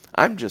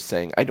 I'm just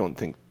saying, I don't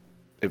think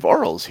if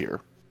Oral's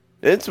here,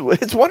 it's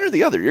one or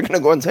the other. You're going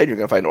to go inside, you're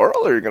going to find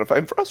Oral, or you're going to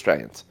find Frost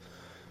Giants.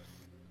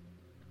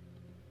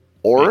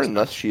 Or,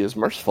 unless she is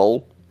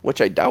merciful,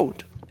 which I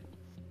doubt,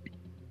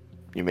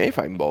 you may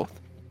find both.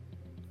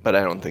 But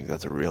I don't think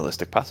that's a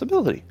realistic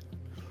possibility.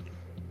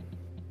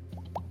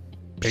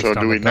 Based So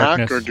on do we the knock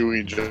darkness. or do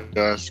we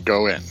just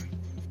go in?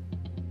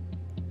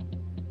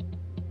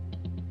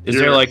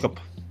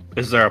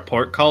 Is there a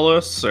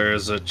portcullis, or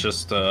is it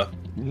just a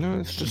No,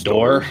 it's just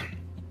door? doors.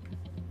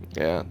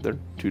 Yeah, they're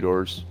 2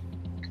 doors.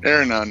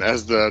 Aranon,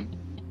 as the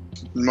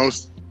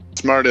most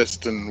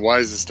smartest and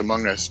wisest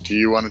among us, do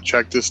you want to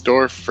check this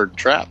door for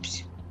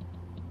traps?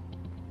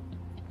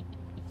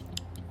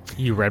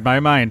 You read my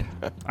mind.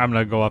 I'm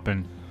going to go up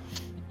and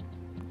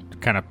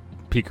kind of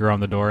peek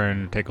around the door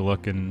and take a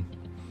look and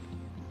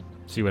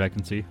see what I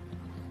can see.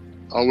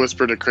 I'll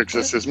whisper to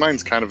Crixus. His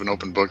mind's kind of an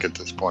open book at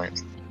this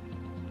point.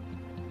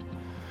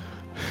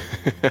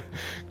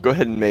 Go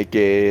ahead and make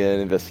an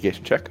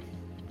investigation check.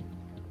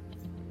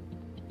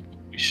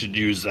 We should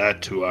use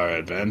that to our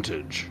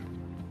advantage.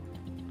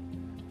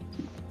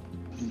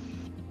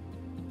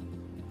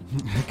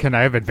 Can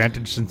I have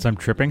advantage since I'm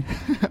tripping?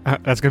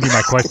 That's gonna be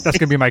my question. That's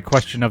gonna be my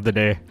question of the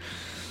day.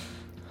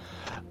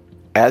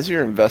 As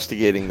you're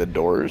investigating the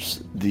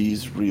doors,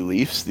 these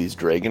reliefs, these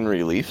dragon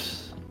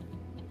reliefs,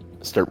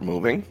 start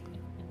moving.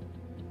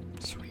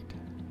 Sweet.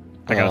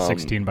 I got a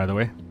 16, by the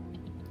way.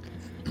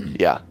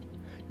 Yeah.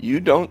 You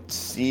don't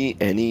see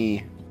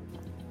any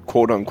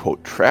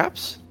quote-unquote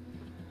traps,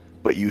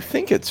 but you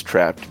think it's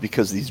trapped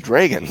because these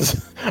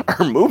dragons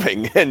are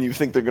moving and you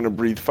think they're going to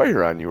breathe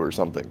fire on you or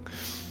something.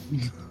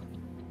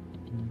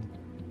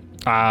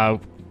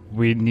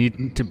 We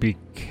need to be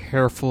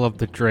careful of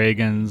the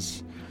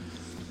dragons.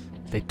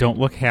 They don't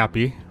look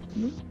happy.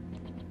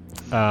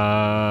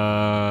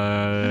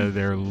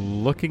 They're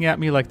looking at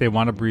me like they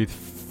want to breathe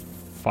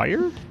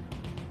fire?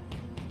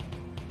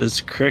 Does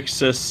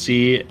Crixus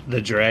see the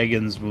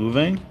dragons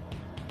moving?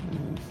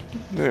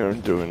 They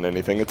aren't doing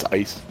anything. It's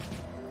ice.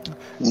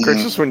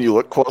 Crixus, when you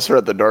look closer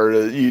at the door,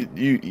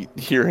 you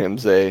hear him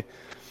say,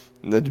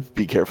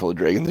 "Be careful of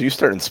dragons." You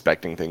start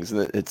inspecting things,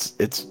 and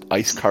it's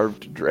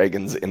ice-carved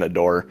dragons in a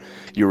door.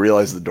 You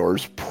realize the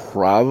door's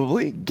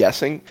probably,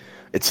 guessing,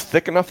 it's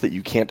thick enough that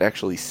you can't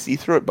actually see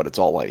through it, but it's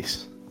all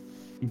ice.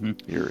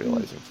 Mm-hmm. You're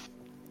realizing.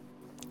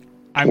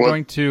 I'm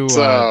going to...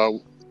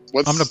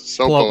 what's I'm gonna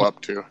Sopo pull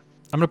up to?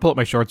 I'm going to pull up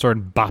my short sword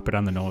and bop it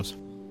on the nose.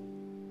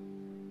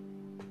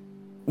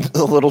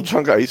 A little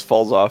chunk of ice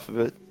falls off of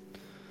it.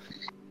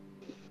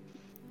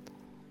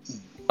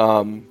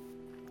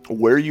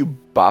 Where you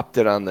bopped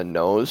it on the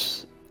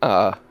nose,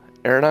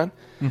 Aranon,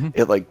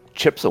 it like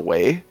chips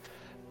away,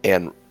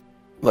 and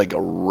like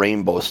a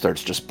rainbow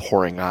starts just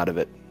pouring out of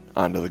it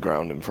onto the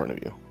ground in front of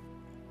you.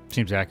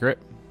 Seems accurate.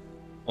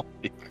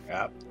 Holy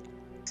crap.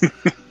 I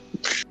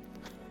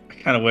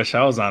kind of wish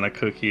I was on a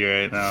cookie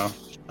right now.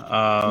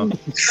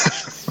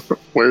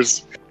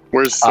 Where's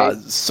Sopo?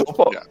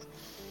 Sopo? Yeah.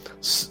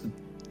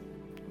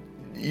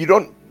 You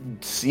don't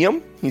see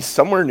him. He's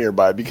somewhere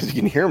nearby because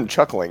you can hear him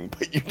chuckling,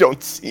 but you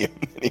don't see him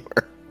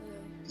anywhere.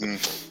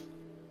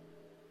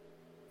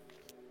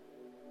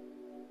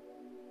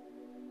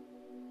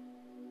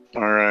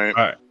 All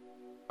right.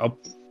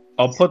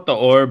 I'll put the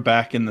orb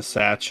back in the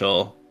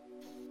satchel,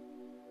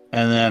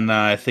 and then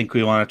I think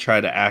we want to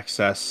try to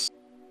access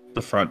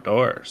the front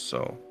door.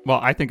 So, Well,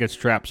 I think it's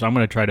trapped, so I'm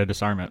going to try to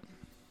disarm it.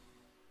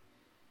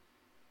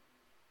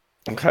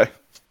 Okay.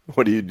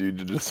 What do you do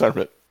to disarm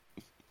it?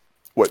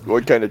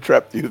 What kind of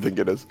trap do you think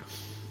it is?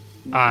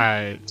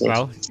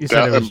 Well, you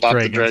said it was Bop the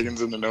dragons.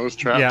 dragons in the nose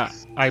trap? Yeah,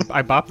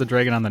 I bopped the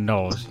dragon on the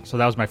nose, so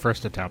that was my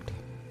first attempt.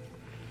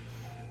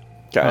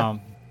 Okay.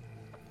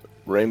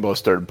 Rainbow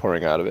started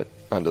pouring out of it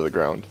onto the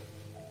ground.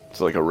 It's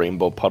like a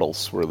rainbow puddle,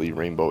 swirly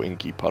rainbow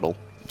inky puddle.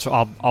 So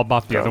I'll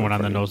bop the Down other in one on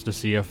the front of you. nose to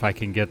see if I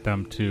can get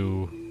them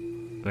to,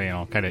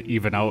 kind of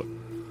even out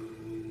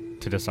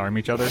to disarm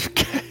each other.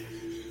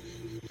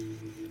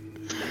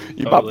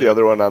 You pop the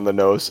other one on the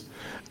nose,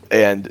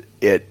 and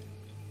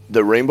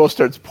the rainbow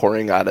starts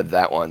pouring out of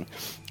that one,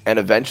 and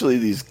eventually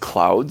these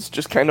clouds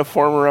just kind of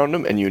form around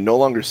them, and you no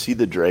longer see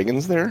the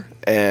dragons there,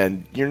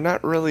 and you're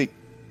not really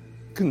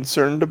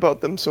concerned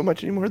about them so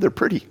much anymore. They're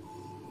pretty.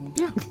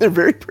 Yeah. They're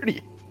very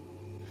pretty.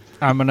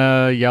 I'm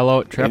gonna yell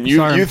out, trap And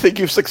disarmed. you think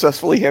you've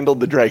successfully handled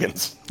the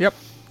dragons? Yep,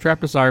 trap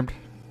disarmed.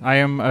 I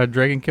am a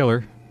dragon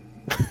killer.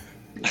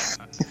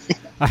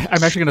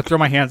 I'm actually gonna throw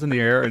my hands in the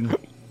air and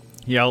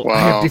yell, I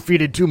have Wow.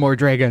 defeated 2 more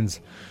dragons,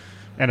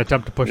 and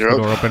attempt to push the Yep.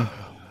 door open.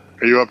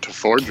 Are you up to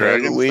 4 Can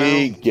dragons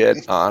we now?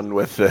 get on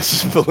with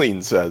this?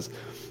 Valine says.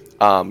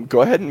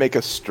 Go ahead and make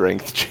a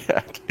strength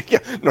check. Yeah,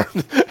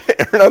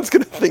 Aaron's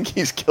gonna think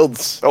he's killed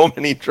so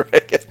many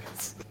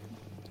dragons.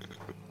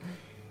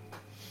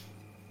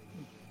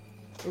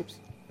 Oops,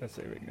 that's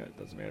saving. It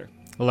doesn't matter.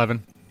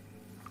 11.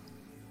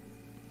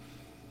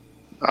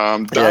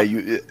 Doc,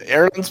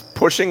 Aaron's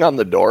pushing on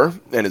the door,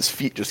 and his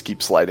feet just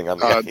keep sliding on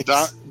the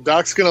ice.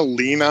 Doc's gonna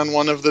lean on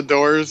one of the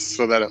doors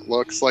so that it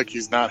looks like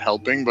he's not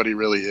helping, but he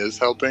really is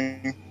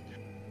helping.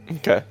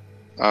 Okay.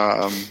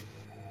 Oh,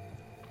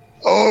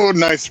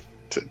 nice.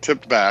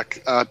 Tipped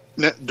back.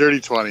 Dirty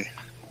 20.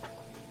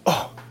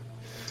 Oh.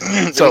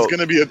 It So, was going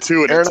to be a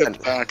 2 and Aaron- it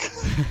tipped back.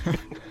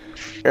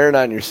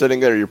 Aaron, you're sitting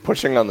there, you're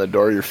pushing on the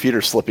door, your feet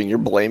are slipping, you're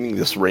blaming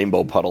this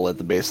rainbow puddle at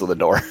the base of the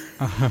door,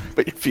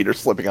 but your feet are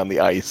slipping on the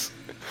ice.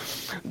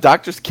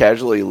 Doc just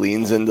casually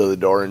leans into the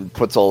door and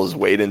puts all his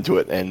weight into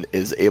it and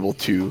is able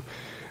to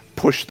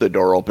push the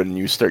door open, and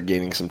you start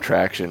gaining some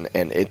traction,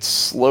 and it's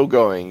slow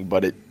going,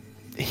 but it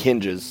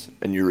hinges,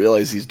 and you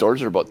realize these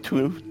doors are about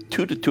 2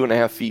 to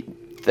 2.5 feet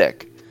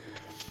thick,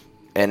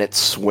 and it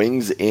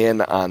swings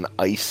in on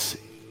ice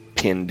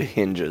pinned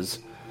hinges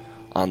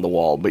on the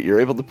wall, but you're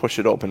able to push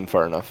it open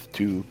far enough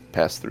to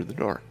pass through the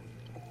door.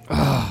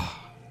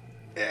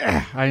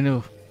 Yeah, I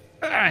knew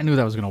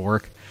that was gonna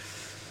work.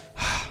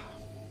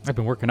 I've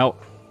been working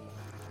out.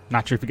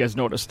 Not sure if you guys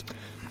noticed.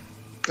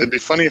 It'd be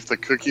funny if the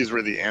cookies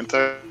were the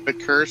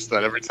anti-curse,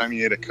 that every time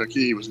he ate a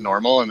cookie, he was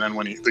normal, and then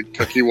when the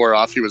cookie wore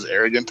off, he was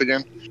arrogant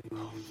again.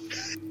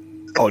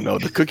 Oh no,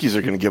 the cookies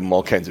are going to give him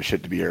all kinds of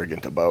shit to be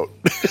arrogant about.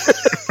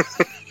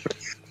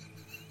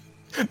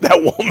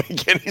 That won't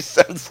make any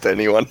sense to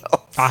anyone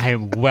else. I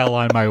am well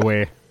on my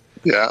way.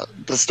 Yeah,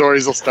 the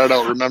stories will start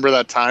out, remember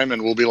that time,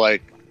 and we'll be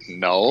like,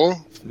 no?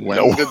 When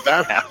No. did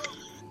that happen?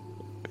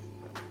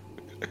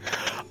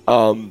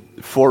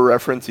 For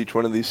reference, each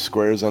one of these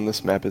squares on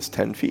this map is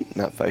 10 feet,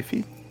 not 5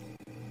 feet.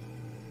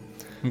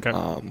 Okay.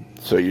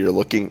 So you're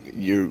looking,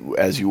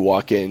 as you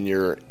walk in,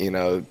 you're in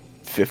a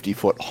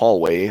 50-foot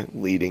hallway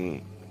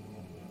leading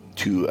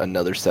to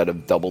another set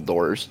of double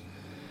doors,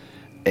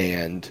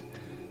 and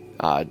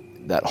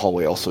that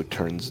hallway also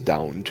turns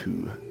down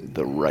to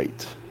the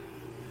right.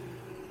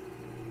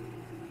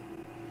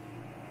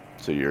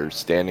 So you're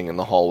standing in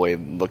the hallway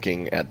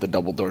looking at the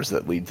double doors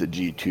that lead to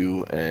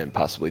G2 and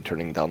possibly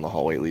turning down the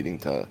hallway leading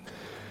to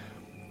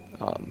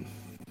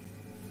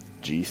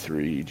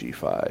G3,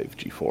 G5,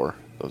 G4,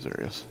 those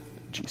areas,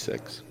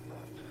 G6.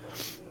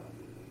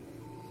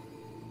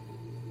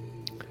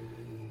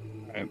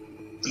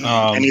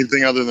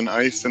 Anything other than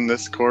ice in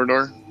this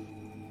corridor?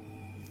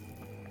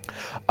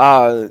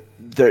 There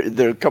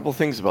are a couple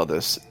things about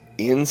this.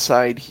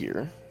 Inside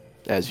here,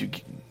 as you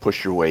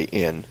push your way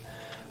in,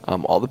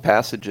 all the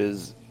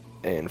passages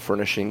and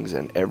furnishings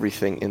and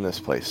everything in this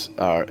place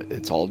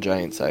it's all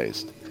giant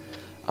sized.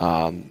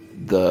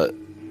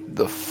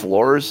 The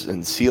floors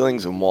and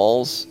ceilings and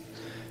walls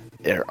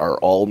are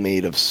all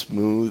made of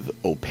smooth,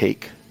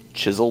 opaque,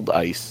 chiseled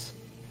ice.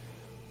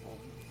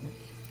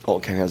 All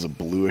kind of has a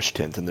bluish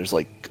tint, and there's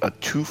like a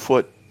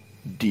 2-foot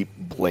deep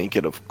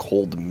blanket of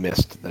cold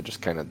mist that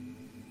just kind of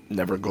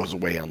never goes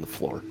away on the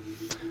floor.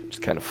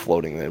 Just kind of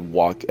floating.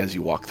 As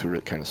you walk through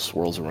it, kind of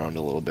swirls around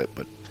a little bit,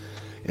 but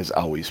is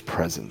always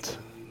present.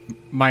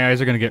 My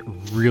eyes are gonna get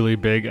really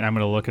big, and I'm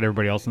gonna look at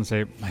everybody else and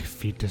say, "My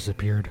feet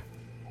disappeared."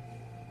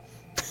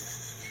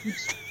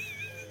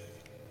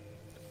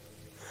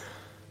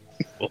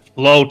 Well,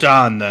 float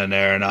on then,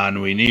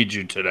 Aaron. We need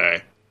you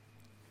today.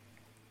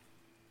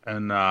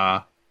 And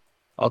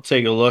I'll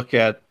take a look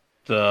at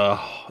the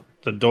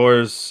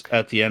doors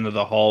at the end of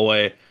the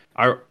hallway.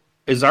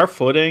 Is our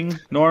footing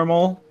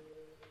normal?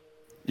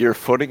 Your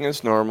footing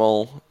is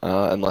normal,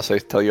 unless I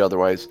tell you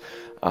otherwise.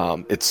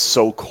 It's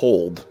so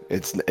cold.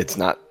 It's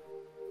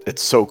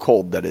so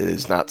cold that it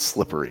is not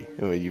slippery.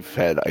 You've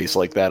had ice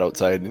like that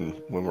outside, and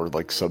when we're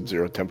like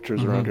sub-zero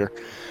temperatures around here.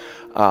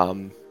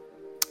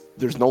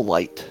 There's no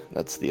light.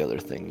 That's the other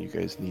thing. You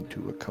guys need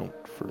to account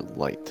for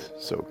light.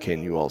 So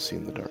can you all see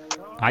in the dark?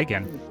 I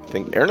can. I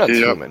think Aaron's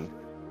Yep. human.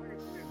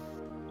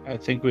 I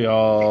think we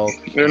all...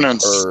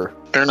 Ernon's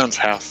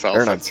half elf.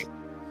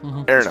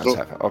 Aaron's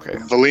half. Okay.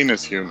 Valine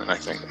is human, I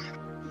think.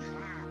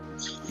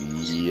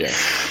 Yeah.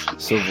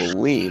 So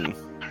Valine,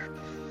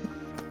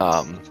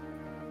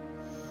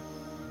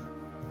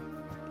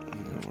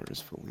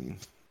 where's Valine?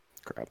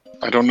 Crap.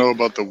 I don't know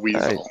about the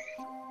weasel.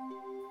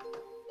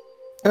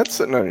 That's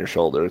sitting on your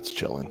shoulder. It's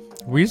chilling.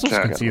 Weasels Yeah,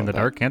 I can see in the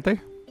dark, can't they?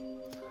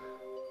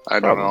 I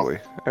don't Probably.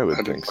 know. I would I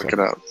think didn't so. look it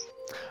up.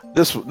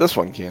 This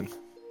one can.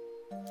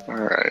 All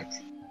right.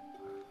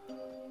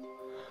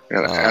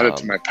 Gotta add it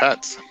to my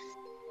pets.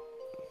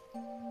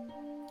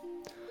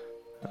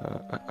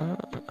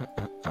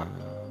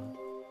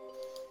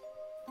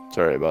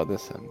 Sorry about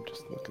this. I'm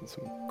just looking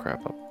some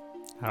crap up.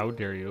 How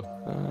dare you?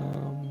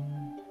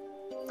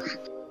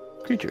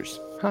 Creatures.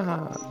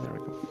 Haha. There we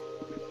go.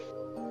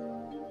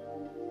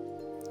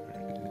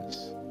 There it is.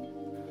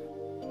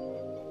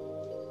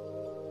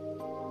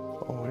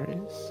 Oh, where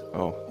is?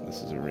 Oh,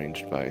 this is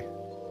arranged by.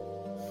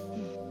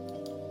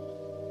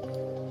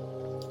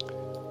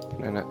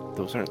 Can I not?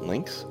 Those aren't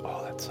links.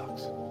 Oh, that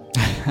sucks.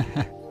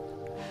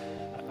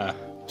 I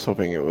was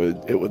hoping it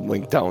would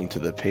link down to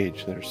the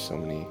page. There's so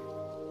many.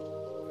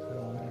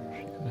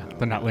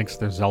 They're not links,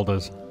 they're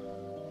Zeldas.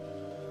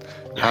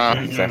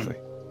 Exactly.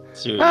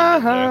 See what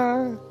you did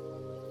there.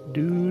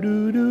 Do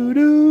do do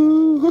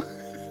do.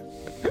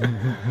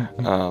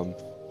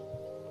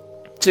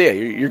 So yeah,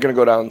 you're gonna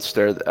go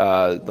downstairs.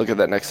 Look at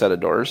that next set of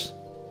doors.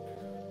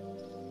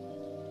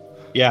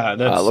 Yeah,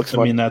 looks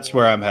I mean, that's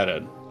where I'm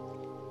headed.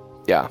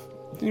 Yeah,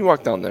 you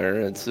walk down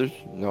there. There's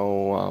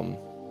no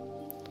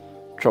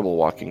trouble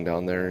walking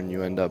down there, and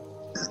you end up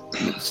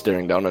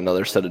staring down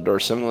another set of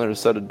doors, similar to the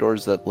set of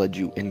doors that led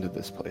you into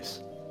this place.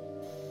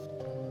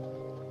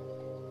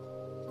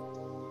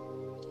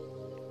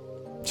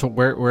 So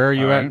where are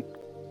you All at,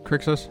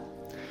 Crixus?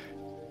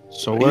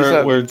 So He's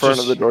at we're in front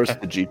just of the doors to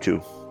the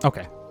G2.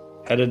 Okay.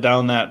 headed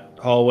down that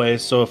hallway.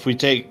 So if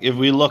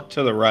we look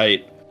to the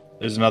right,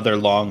 there's another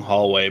long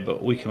hallway,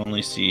 but we can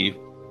only see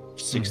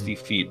 60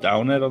 feet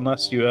down it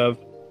unless you have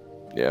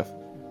Yeah.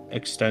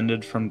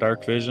 extended from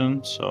dark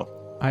vision. So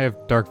I have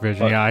dark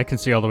vision. But- Yeah, I can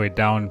see all the way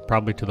down,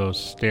 probably to those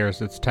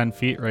stairs. It's 10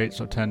 feet, right?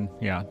 So 10,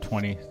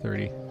 20,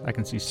 30. I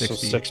can see 60.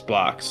 So 6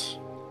 blocks.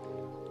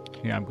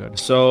 Yeah, I'm good.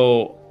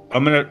 So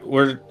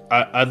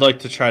I'd like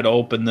to try to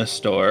open this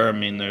door. I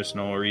mean, there's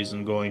no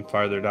reason going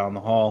farther down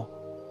the hall.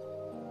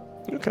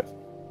 Okay.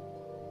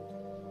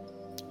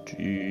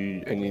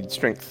 I need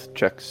strength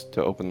checks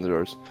to open the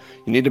doors.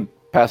 You need to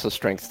pass a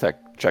strength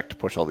check to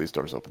push all these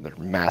doors open. They're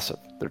massive.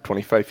 They're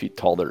 25 feet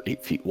tall. They're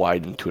 8 feet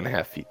wide and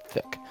 2.5 feet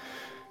thick.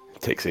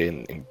 It takes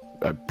a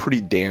pretty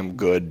damn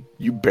good.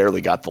 You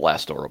barely got the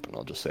last door open.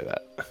 I'll just say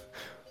that.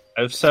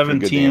 I have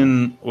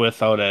 17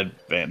 without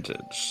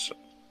advantage.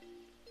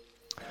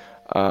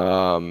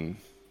 Do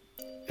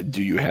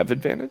you have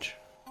advantage?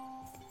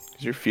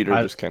 Because your feet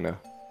are just kind of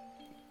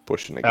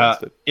pushing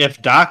against it.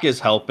 If Doc is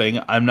helping,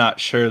 I'm not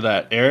sure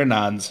that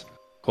Aaronon's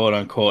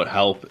quote-unquote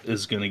help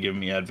is going to give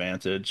me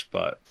advantage,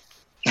 but...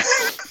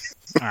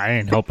 I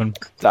ain't helping.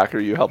 Doc, are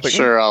you helping?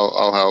 Sure,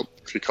 I'll help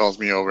if he calls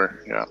me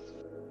over. Yeah.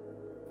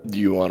 Do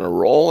you want to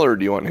roll, or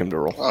do you want him to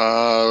roll?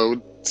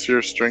 What's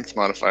your strength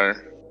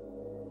modifier?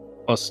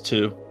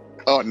 +2.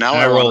 Oh, now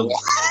I I rolled. roll.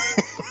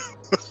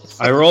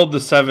 I rolled the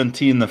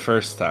 17 the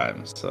first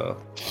time, so...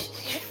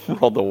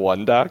 Roll the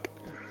 1, Doc?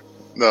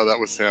 No, that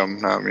was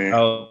him, not me.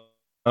 That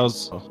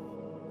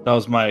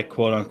was my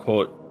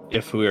quote-unquote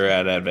if we were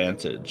at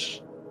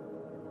advantage.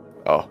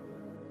 Oh.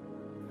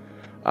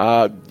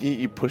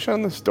 You push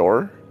on this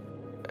door,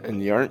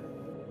 and you aren't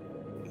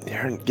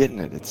getting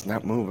it. It's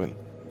not moving.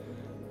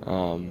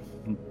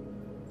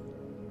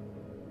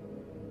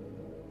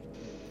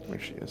 Where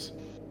she is.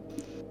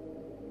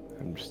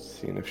 I'm just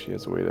seeing if she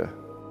has a way to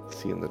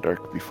see in the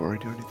dark before I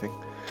do anything.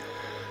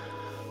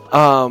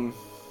 I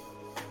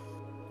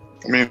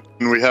mean,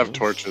 we have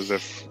torches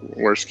if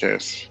worst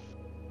case.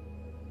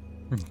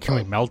 Can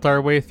we melt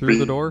our way through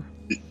the door?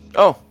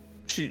 Oh,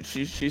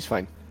 she's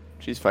fine.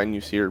 She's fine. You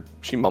see her.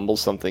 She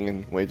mumbles something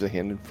and waves a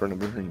hand in front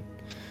of her, and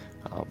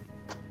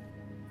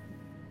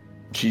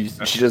she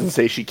doesn't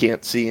say she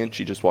can't see, and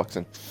she just walks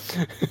in.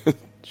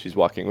 She's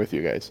walking with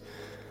you guys.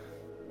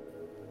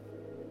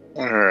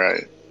 All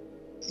right.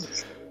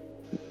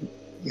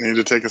 Need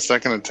to take a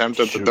second attempt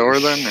at the door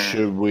then? Or?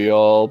 Should we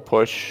all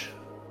push?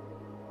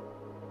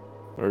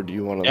 Or do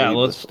you want to leave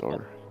let's this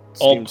door?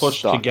 All Seems push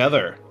stuck.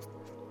 together.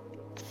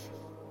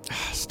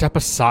 Step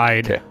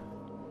aside. Okay.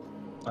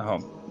 Oh.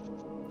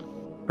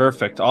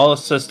 Perfect. I'll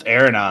assist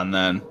Aaronon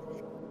then.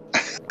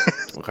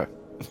 Okay.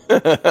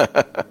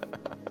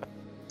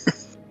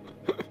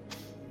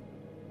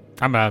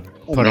 I'm gonna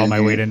put all my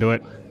weight into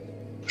it.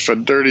 If a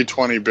dirty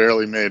 20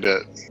 barely made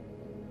it,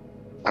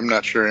 I'm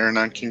not sure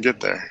Aaronon can get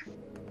there.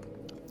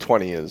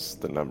 20 is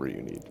the number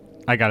you need.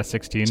 I got a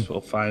 16. We'll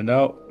find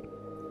out.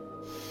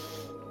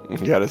 You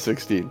got a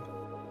 16.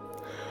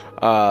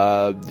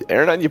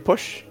 Aaron, you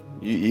push.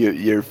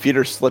 Your feet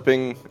are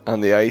slipping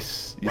on the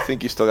ice. You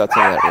think you still got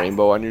some of that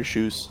rainbow on your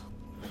shoes?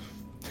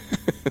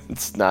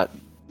 It's not.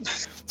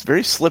 It's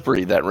very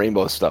slippery, that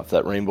rainbow stuff,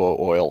 that rainbow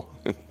oil.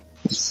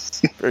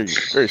 Very,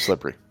 very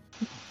slippery.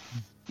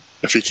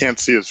 If he can't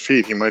see his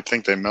feet, he might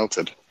think they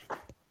melted.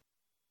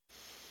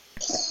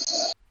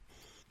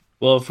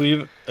 Well, if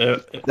we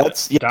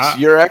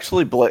You're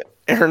actually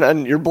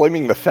Aaron, you're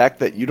blaming the fact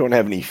that you don't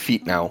have any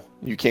feet now.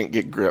 You can't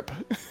get grip.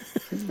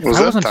 Was I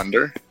that wasn't-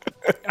 thunder?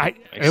 That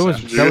Did you was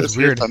guys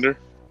hear weird. thunder?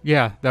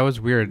 Yeah, that was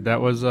weird.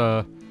 That was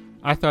I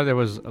thought it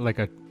was like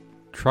a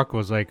truck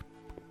was like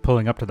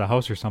pulling up to the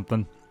house or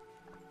something.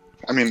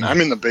 I mean,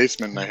 I'm in the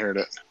basement and I heard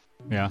it.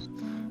 Yeah.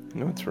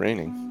 No, it's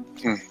raining.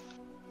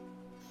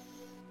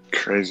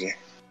 Crazy.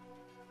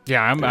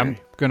 Yeah, I'm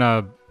Okay.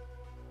 gonna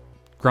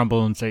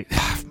grumble and say,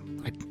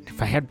 if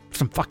If I had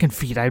some fucking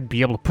feet, I'd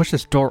be able to push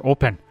this door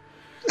open.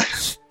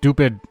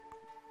 Stupid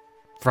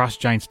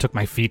frost giants took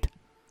my feet.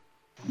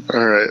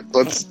 All right,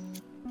 let's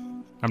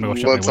I'm gonna go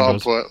shut my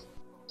windows.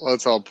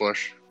 Let's all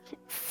push.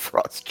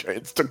 Frost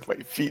giants took my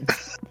feet.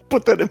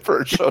 Put that in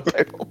for a show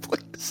title,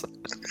 please.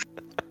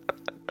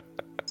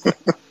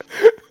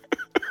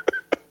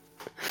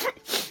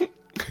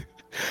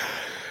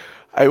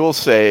 I will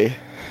say,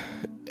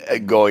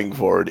 going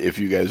forward, if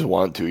you guys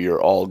want to,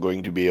 you're all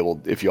going to be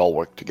able, if you all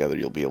work together,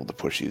 you'll be able to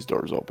push these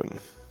doors open.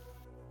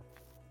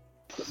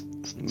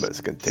 But it's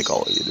going to take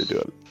all of you to do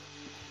it.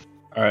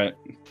 All right.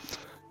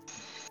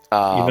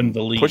 Even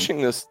Valine.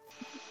 Pushing this...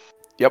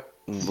 Yep,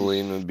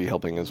 Valine would be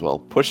helping as well.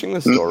 Pushing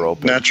this door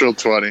open. Natural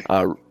 20.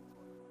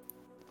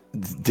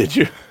 Did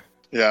you?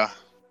 Yeah.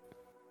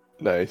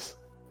 Nice.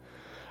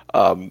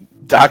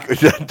 Doc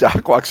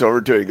walks over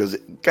to it and goes,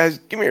 guys,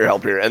 give me your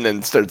help here, and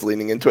then starts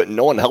leaning into it, and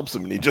no one helps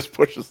him, and he just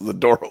pushes the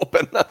door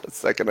open on the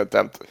second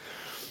attempt.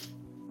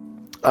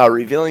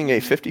 Revealing a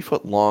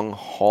 50-foot long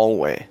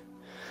hallway.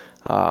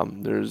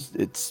 There's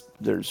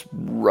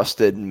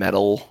rusted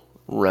metal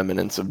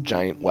remnants of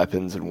giant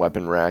weapons and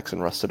weapon racks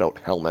and rusted out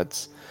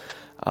helmets.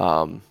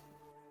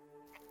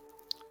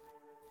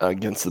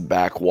 Against the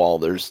back wall,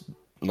 there's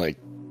like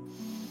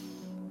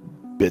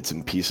bits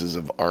and pieces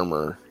of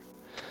armor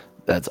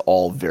that's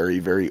all very,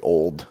 very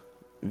old,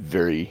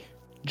 very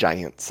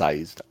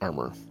giant-sized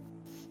armor.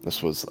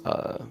 This was,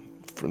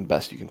 from the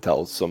best you can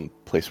tell, some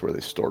place where they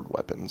stored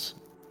weapons,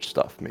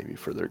 stuff maybe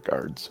for their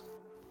guards.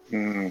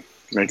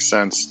 Makes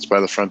sense. It's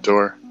by the front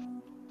door.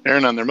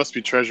 Aranon, there must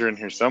be treasure in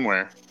here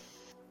somewhere.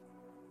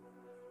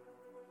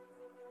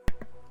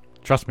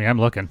 Trust me, I'm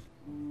looking.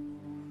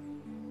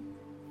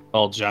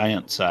 All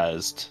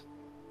giant-sized.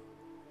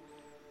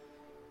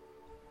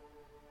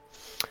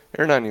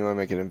 Aranon, you want to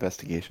make an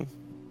investigation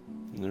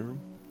in the room?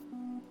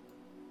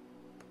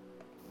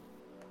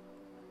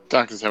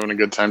 Doc is having a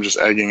good time just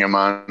egging him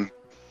on.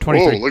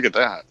 23. Whoa, look at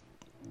that.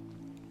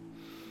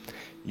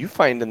 You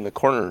find in the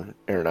corner,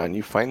 Aranon,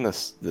 you find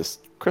this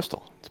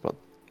crystal. It's about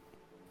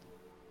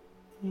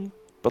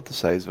the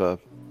size of a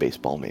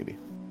baseball, maybe.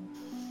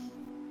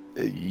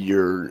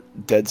 You're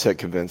dead set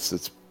convinced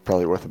it's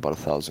probably worth about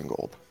 1,000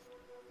 gold.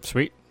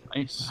 Sweet.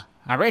 Nice.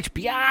 I'm rich,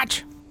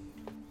 biatch.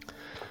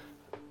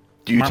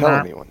 Do you tell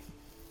anyone?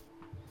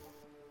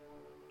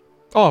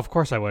 Oh, of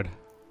course I would.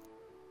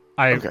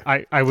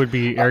 Okay. I would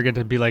be arrogant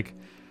and be like...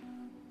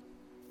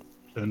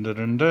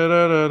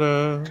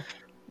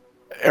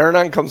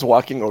 Aranon comes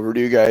walking over to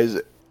you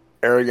guys,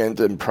 arrogant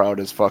and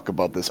proud as fuck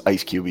about this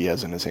ice cube he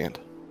has in his hand.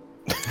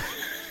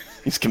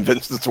 He's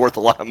convinced it's worth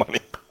a lot of money.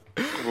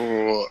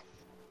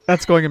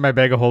 That's going in my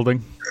bag of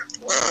holding.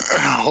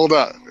 Hold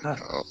on.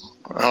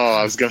 Oh,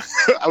 I was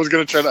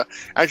gonna try to.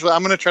 Actually,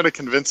 I'm gonna try to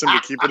convince him to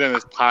keep it in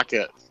his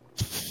pocket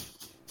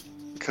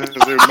because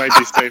it might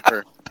be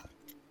safer.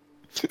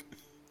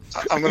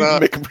 I'm gonna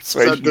make a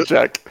persuasion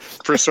check.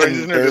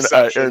 Persuasion or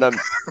deception?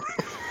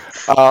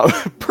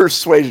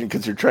 Persuasion,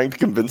 because you're trying to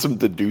convince him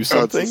to do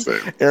something.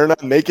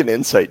 Aranon, make an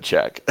insight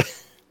check.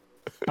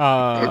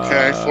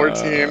 Okay,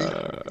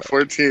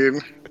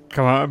 14.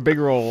 Come on, big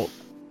roll.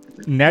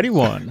 Natty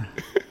 1.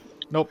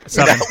 Nope,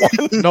 7.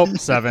 Nope,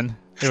 7.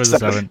 It was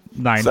 7.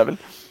 9. 7.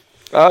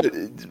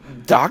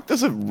 Doc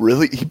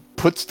he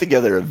puts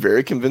together a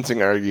very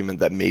convincing argument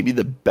that maybe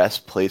the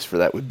best place for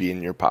that would be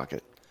in your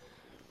pocket.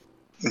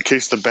 In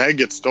case the bag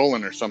gets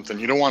stolen or something.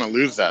 You don't want to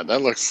lose that.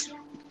 That looks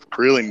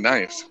really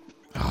nice.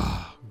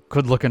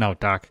 Good looking out,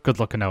 Doc. Good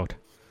looking out.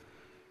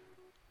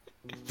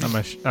 I'm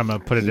gonna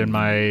put it in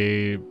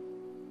my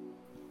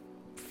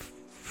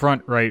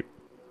front right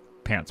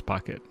pants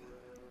pocket.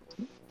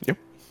 Yep.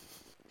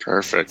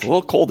 Perfect. It's a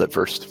little cold at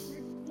first.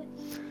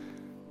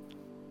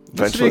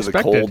 Eventually the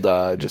cold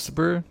just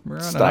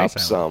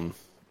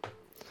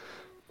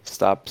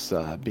stops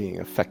being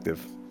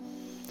effective.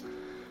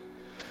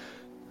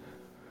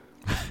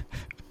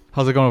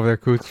 How's it going over there,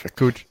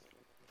 Cooch?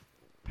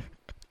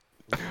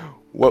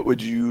 What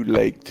would you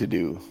like to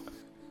do?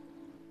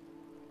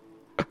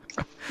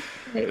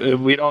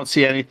 We don't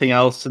see anything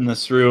else in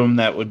this room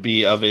that would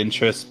be of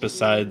interest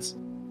besides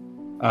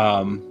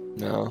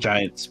no.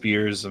 Giant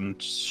spears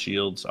and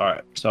shields. All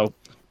right, so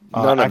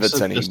none of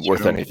it's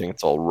worth anything.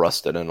 It's all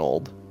rusted and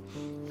old.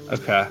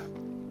 Okay.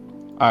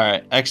 All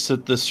right,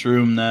 exit this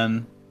room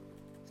then,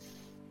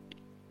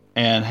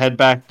 and head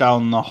back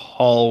down the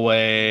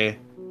hallway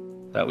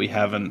that we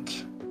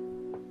haven't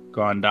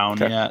gone down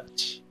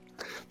yet.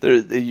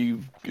 You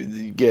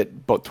get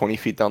about 20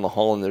 feet down the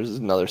hall, and there's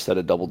another set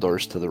of double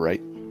doors to the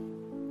right.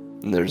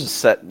 And there's a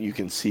set you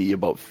can see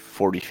about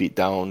 40 feet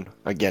down,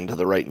 again to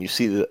the right, and you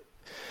see that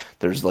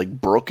there's like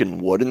broken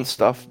wood and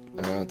stuff.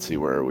 Let's see,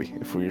 where are we?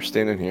 If we were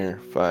standing here,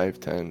 5,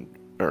 10,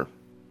 or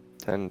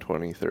 10,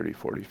 20, 30,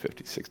 40,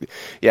 50, 60.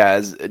 Yeah,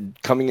 as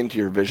coming into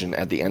your vision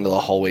at the end of the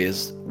hallway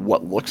is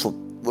what looks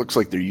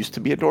like there used to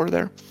be a door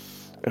there.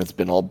 And it's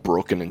been all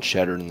broken and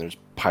shattered, and there's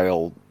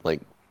piled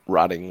like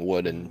rotting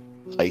wood and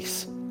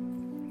ice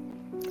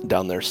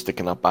down there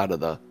sticking up out of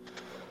the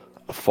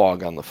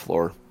fog on the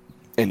floor.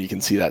 And you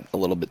can see that a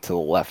little bit to the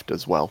left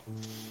as well.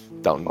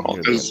 down Well,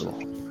 near the as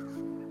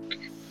end.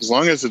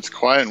 long as it's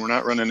quiet and we're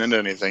not running into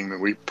anything,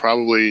 we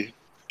probably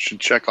should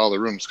check all the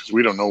rooms because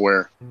we don't know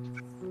where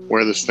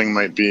this thing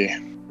might be.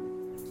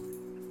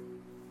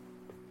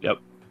 Yep.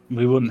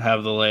 We wouldn't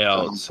have the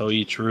layout, Um, so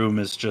each room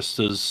is just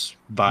as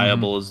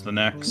viable as the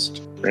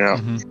next. Yeah.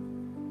 Mhm.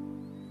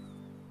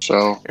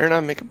 So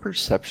Aaron, make a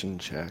perception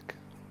check.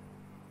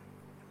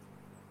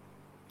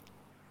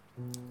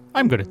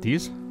 I'm good at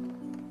these,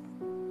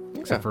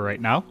 except for right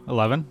now.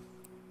 11.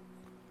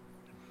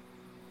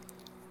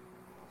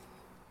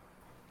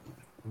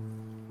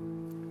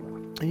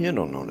 You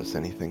don't notice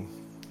anything.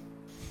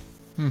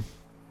 Hmm.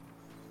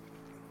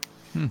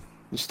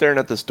 You're staring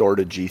at this door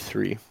to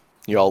G3.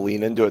 You all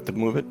lean into it to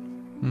move it.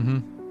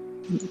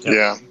 Mm-hmm.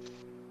 yeah,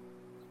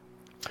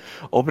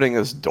 Opening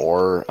this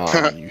door,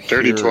 you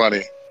dirty hear...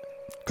 20.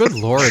 Good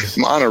lord.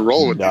 I'm on a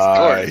roll with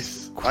Nice.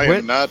 these toys. I Quit.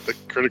 am not the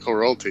critical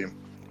role team.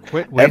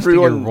 Quit wasting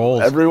your Everyone,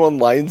 rolls. everyone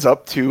lines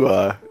up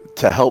to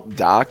help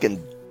Doc, and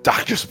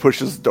Doc just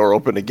pushes the door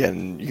open again.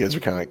 And you guys are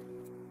kind of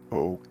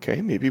like,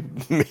 okay, maybe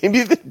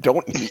they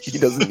don't. He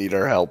doesn't need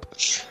our help.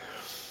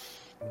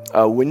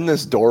 When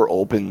this door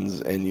opens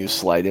and you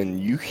slide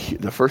in,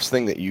 the first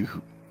thing that you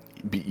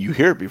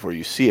hear before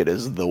you see it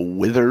is the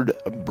withered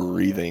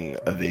breathing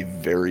of a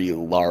very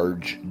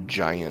large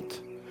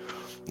giant.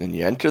 And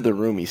you enter the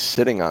room. He's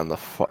sitting on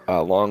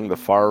along the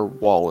far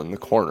wall in the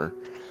corner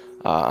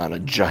on a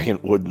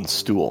giant wooden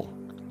stool.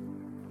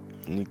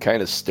 And he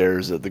kind of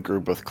stares at the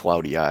group with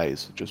cloudy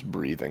eyes, just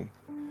breathing.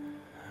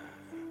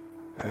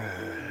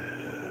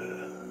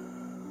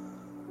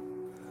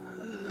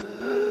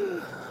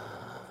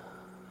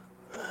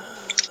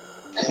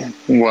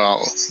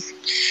 Well,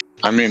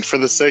 I mean, for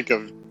the sake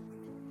of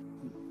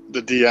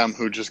the DM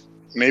who just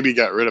maybe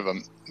got rid of a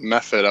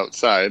method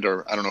outside,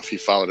 or I don't know if he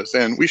followed us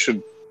in, we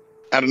should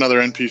add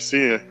another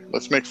NPC.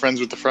 Let's make friends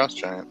with the Frost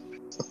Giant.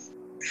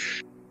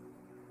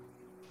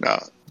 No.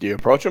 Do you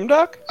approach him,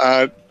 Doc?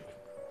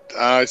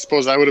 I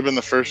suppose I would have been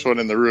the first one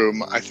in the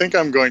room. I think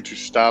I'm going to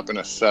stop and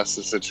assess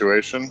the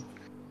situation,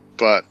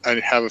 but I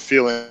have a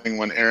feeling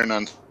when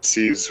Aaron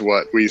sees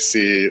what we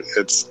see,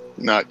 it's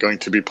not going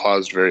to be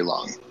paused very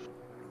long.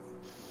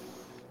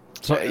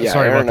 So, Yeah,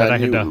 sorry Aaron, about that. I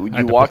you- had you to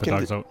put walk the into-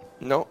 dogs out.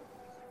 No,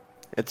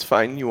 it's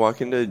fine. You walk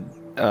into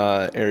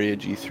area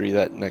G3,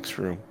 that next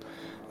room,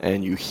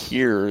 and you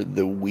hear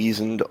the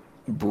wheezed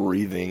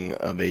breathing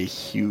of a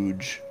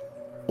huge,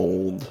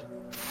 old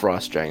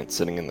frost giant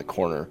sitting in the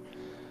corner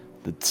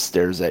that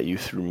stares at you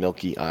through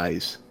milky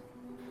eyes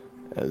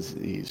as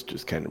he's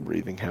just kind of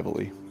breathing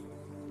heavily.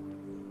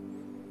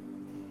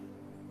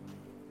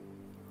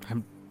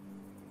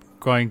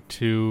 Going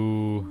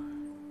to...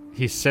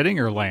 He's sitting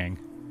or laying?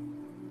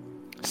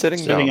 Sitting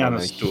Sitting down on on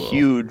a a stool.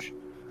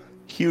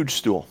 huge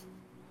stool.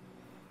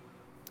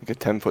 Like a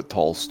 10-foot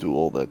tall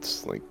stool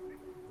that's like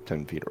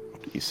 10 feet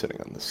around. He's sitting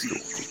on this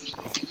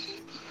stool.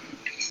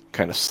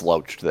 Kind of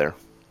slouched there.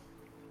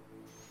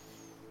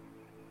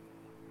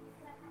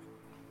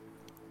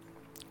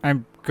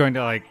 I'm going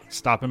to, like,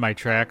 stop in my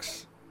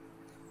tracks.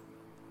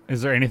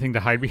 Is there anything to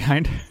hide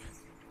behind?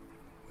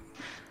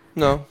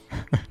 No.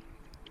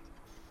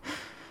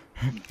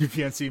 You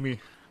can't see me.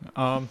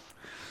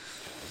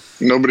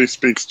 Nobody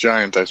speaks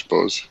giant, I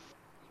suppose.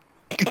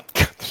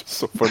 It's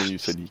so funny you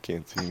said you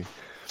can't see me.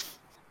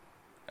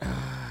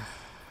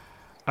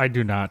 I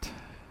do not.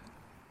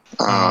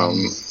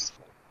 Mm.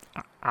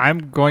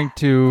 I'm going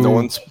to... No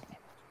one's.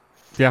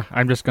 Yeah,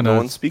 I'm just going to No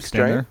one speaks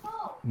stand giant?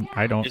 there.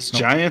 I don't. Is no.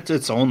 giant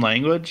its own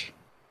language?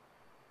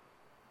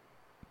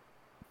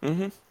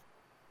 Mm-hmm.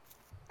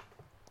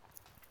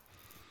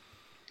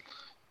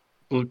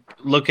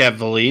 Look at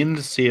Valine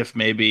to see if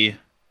maybe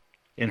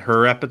in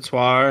her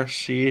repertoire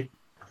she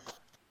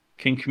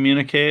can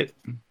communicate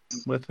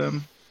with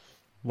him.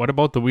 What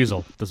about the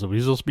weasel? Does the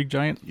weasel speak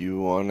giant? You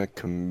want to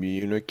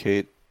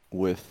communicate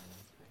with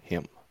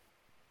him?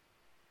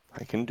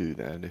 I can do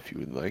that if you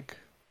would like.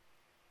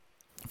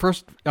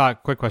 First,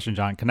 quick question,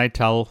 John. Can I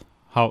tell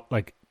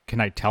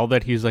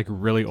that he's, like,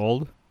 really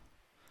old?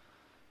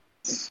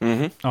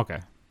 Mm-hmm. Okay.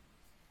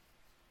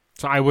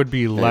 So I would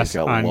be less He's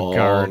got on long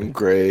guard.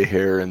 gray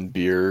hair and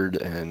beard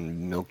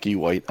and milky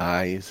white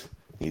eyes.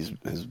 His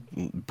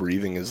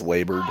breathing is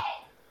labored.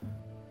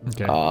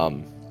 Okay.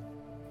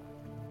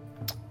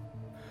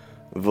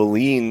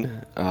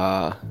 Valine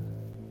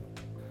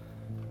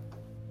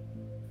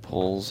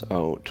pulls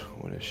out.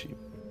 What is she?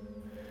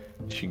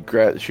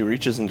 She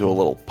reaches into a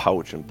little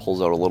pouch and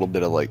pulls out a little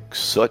bit of like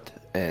soot,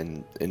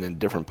 and in a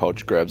different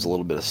pouch grabs a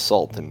little bit of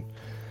salt and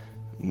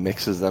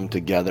mixes them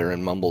together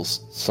and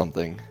mumbles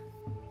something.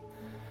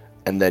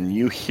 And then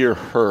you hear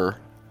her.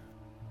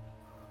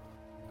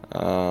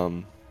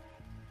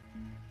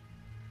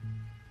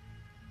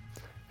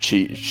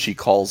 She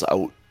calls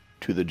out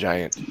to the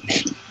giant.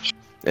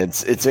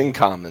 It's in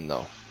common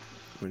though.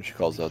 When she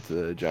calls out to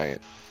the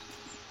giant,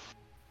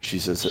 she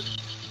says,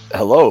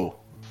 "Hello."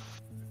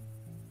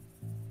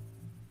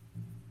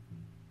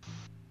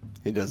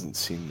 He doesn't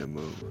seem to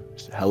move.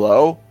 She says,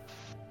 "Hello."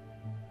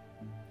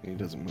 He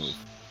doesn't move.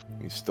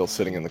 He's still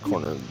sitting in the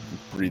corner,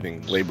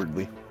 breathing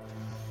laboredly.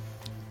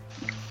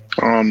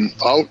 Can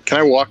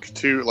I walk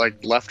to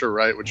like left or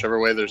right, whichever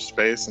way there's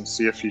space, and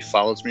see if he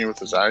follows me with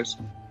his eyes?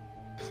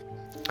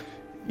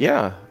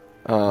 Yeah.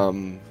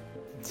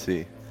 Let's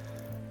see.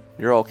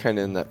 You're all kind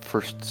of in that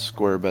first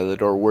square by the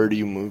door. Where do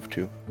you move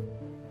to?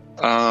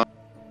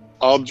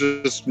 I'll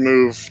just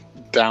move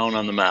down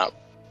on the map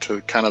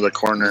to kind of the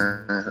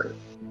corner.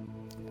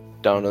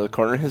 Down to the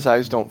corner. His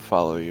eyes don't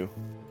follow you.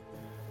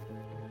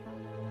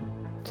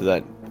 To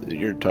that,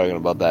 you're talking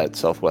about that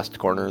southwest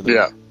corner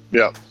there?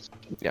 Yeah.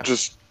 Yeah.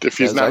 Just if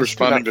he's His not eyes do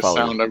responding not to follow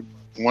sound, I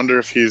wonder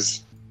if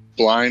he's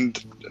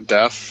blind,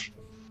 deaf,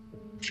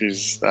 if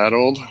he's that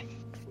old,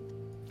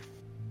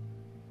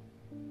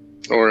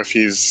 or if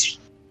he's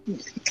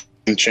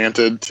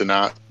enchanted to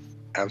not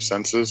have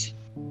senses.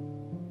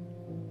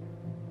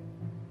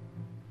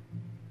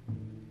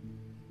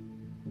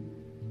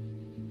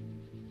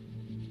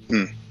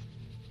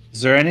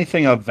 Is there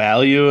anything of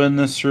value in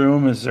this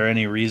room? Is there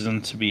any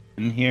reason to be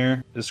in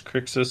here? As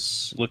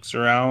Crixus looks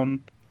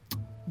around.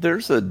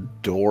 There's a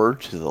door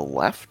to the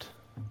left.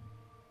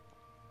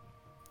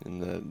 In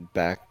the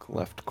back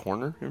left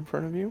corner in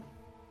front of you.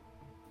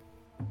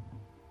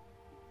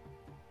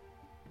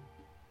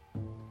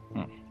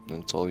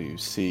 That's all you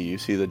see. You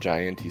see the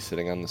giant, he's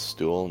sitting on the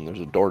stool, and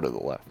there's a door to the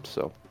left.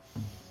 So,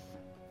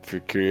 if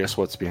you're curious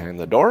what's behind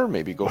the door,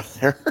 maybe go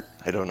there.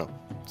 I don't know.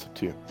 It's up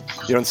to you.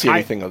 You don't see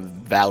anything of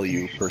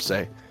value, per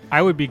se.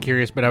 I would be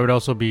curious, but I would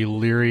also be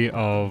leery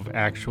of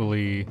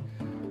actually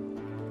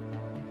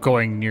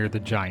going near the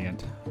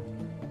giant.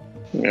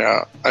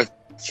 Yeah, I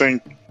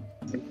think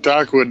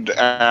Doc would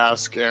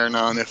ask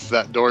Aranon if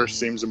that door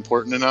seems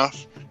important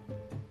enough,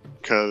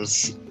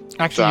 because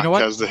Actually, Doc you know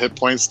what? has the hit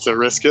points to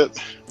risk it.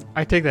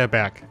 I take that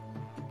back.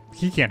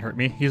 He can't hurt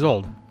me. He's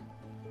old.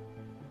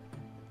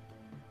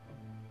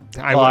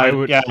 I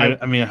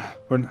mean,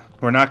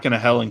 we're not going to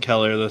Helen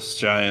Keller this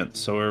giant,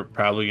 so we're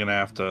probably going to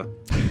have to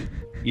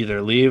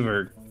either leave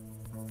or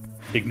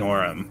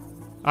ignore him.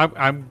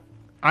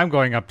 I'm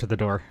going up to the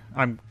door.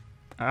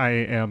 I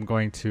am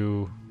going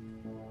to,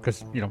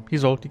 because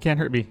he's old. He can't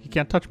hurt me. He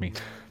can't touch me.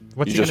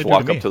 What's You he just gonna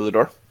walk do to up me? to the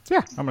door?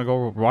 Yeah, I'm gonna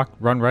go walk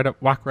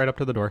right up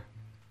to the door.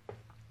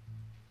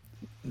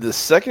 The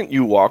second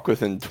you walk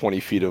within 20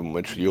 feet of him,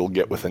 which you'll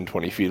get within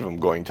 20 feet of him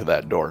going to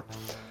that door,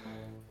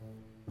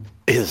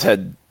 his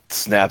head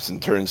snaps and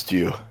turns to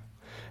you,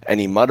 and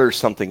he mutters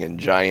something in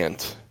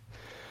giant,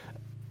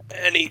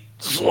 and he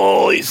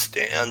slowly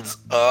stands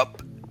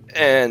up,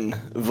 and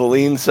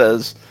Valine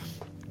says,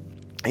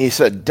 he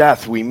said,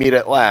 "Death, we meet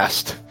at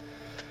last."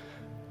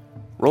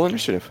 Roll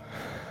initiative.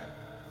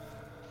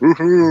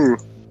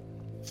 Woohoo!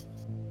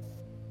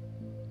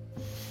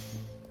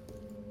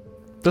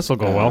 This'll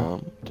go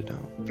well.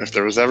 If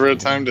there was ever a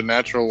time to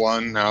natural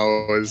one, now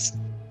is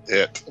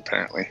it,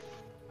 apparently.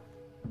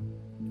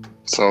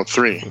 So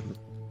 3.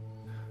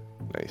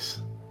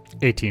 Nice.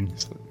 18.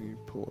 So let me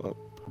pull up.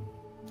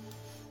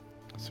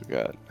 So we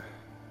got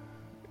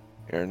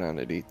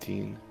Aranon at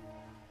 18.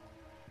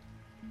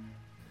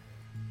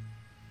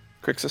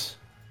 Crixus?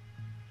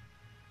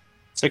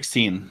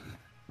 16.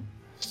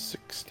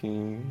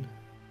 16.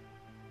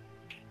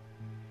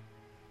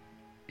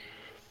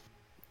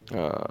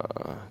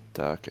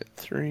 Doc at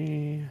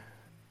 3.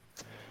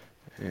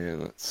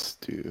 And let's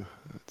hit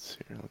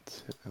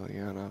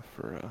Eliana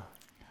for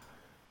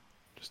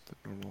just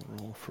a normal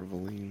roll for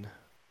Valine.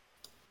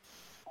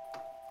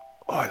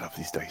 Oh, I love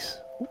these dice.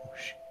 Ooh,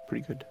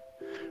 pretty good.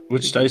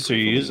 Which dice are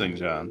you using,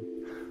 John?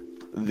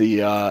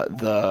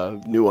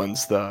 The new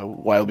ones, the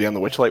Wild Beyond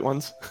the Witchlight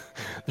ones.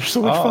 They're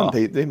so much fun.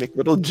 They make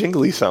little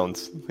jingly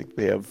sounds. Like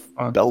they have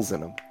bells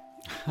in them.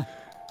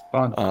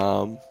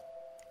 Fun.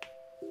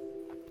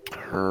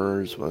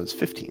 Hers was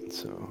 15,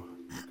 so...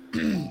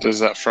 Is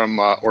that from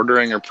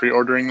ordering or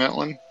pre-ordering that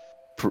one?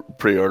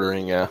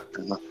 Pre-ordering, yeah.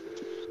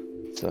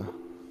 So,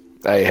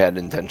 I had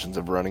intentions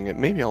of running it.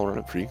 Maybe I'll run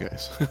it for you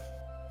guys.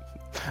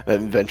 That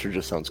adventure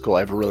just sounds cool. I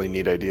have a really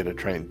neat idea to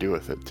try and do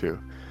with it, too.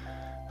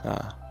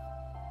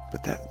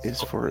 But that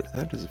is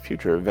a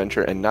future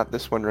adventure, and not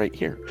this one right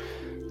here.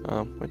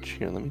 Which,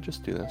 here, let me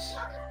just do this.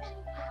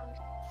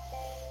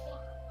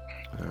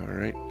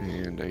 Alright,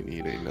 and I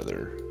need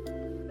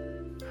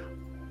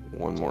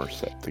one more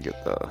set to get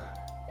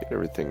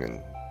everything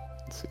in.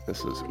 Let's see, this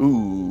is,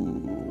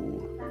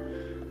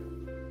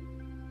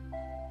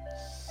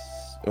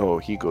 oh,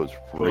 he goes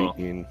right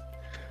in.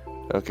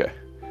 Okay.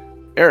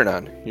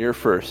 Aranon, you're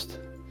first.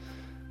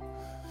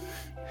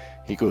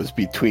 He goes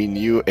between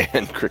you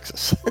and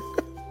Crixus.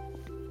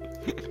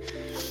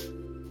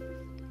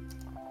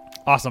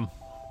 Awesome.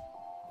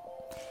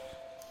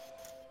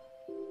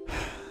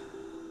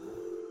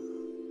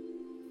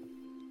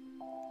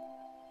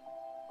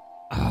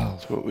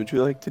 So what would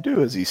you like to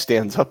do? As he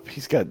stands up,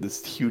 he's got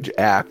this huge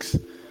axe.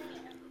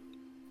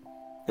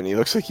 And he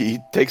looks like he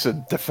takes a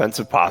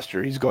defensive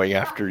posture. He's going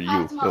after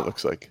you, it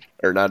looks like.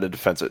 Or not a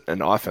defensive,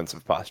 an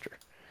offensive posture.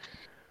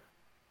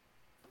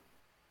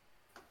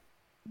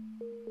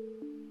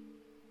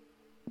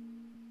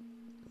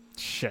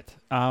 Shit.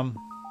 I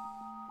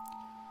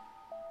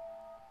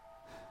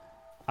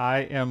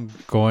am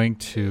going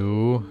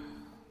to...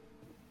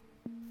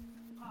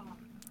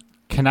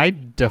 Can I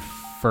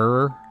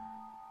defer?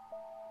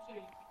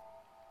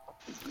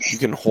 You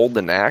can hold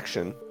an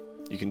action.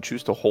 You can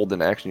choose to hold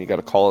an action. You got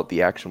to call out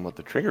the action what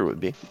the trigger would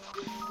be.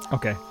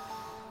 Okay.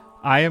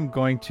 I am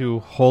going to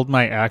hold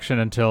my action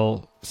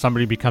until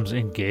somebody becomes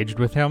engaged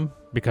with him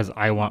because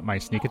I want my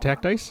sneak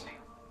attack dice.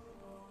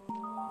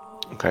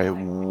 Okay,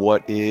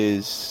 what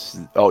is...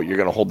 Oh, you're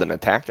going to hold an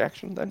attack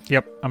action then?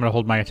 Yep, I'm going to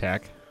hold my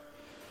attack.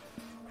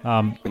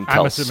 Until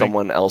I'm assuming...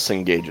 someone else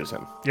engages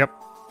him. Yep.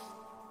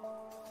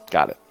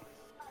 Got it.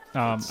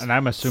 And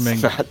I'm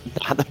assuming... Not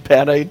a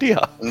bad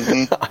idea.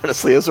 Mm-hmm.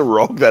 Honestly, as a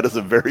rogue, that is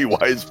a very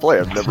wise play.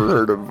 I've never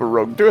heard of a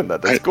rogue doing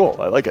that. That's cool.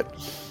 I like it.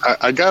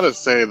 I gotta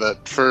say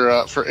that for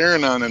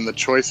Aranon and the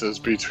choices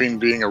between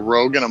being a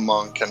rogue and a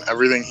monk and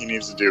everything he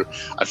needs to do,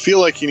 I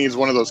feel like he needs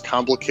one of those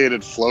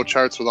complicated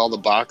flowcharts with all the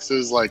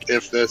boxes, like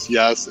if this,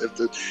 yes, if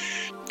this,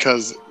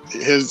 because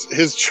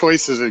his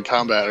choices in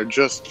combat are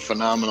just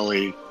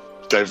phenomenally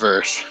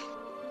diverse.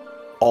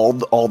 All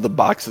the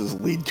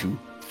boxes lead to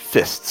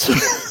fists.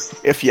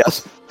 If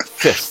yes,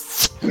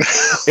 fists.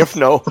 If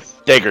no,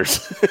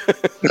 daggers.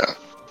 Yeah.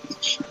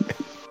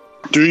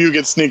 Do you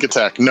get sneak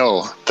attack?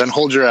 No. Then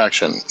hold your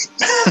action.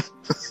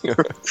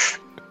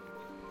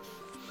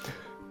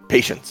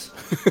 Patience.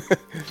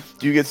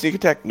 Do you get sneak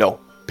attack? No.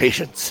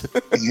 Patience.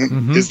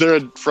 Mhm. Is there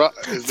a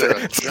It's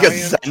like a giant?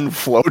 Zen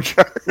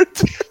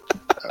flowchart.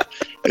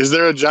 Is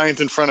there a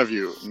giant in front of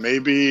you?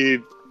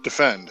 Maybe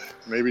defend.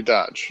 Maybe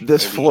dodge.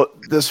 This Maybe-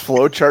 this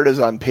flowchart is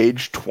on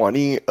page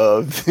 20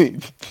 of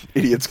the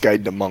Idiot's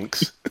Guide to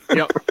Monks.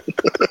 Yep.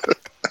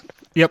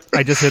 Yep,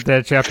 I just hit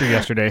that chapter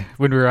yesterday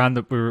when we were on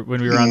the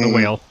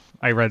whale.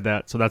 I read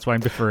that, so that's why I'm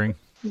deferring.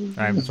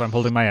 So I'm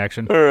holding my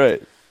action. All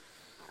right.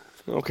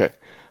 Okay.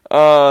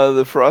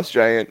 The frost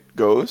giant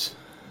goes.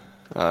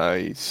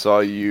 He saw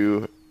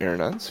you,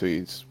 Aranon, so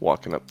he's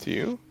walking up to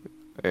you,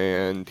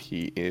 and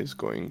he is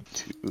going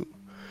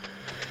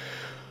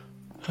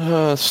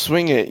to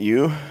swing at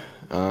you.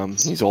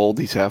 He's old.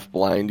 He's half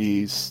blind.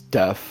 He's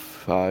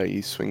deaf.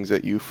 He swings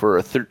at you for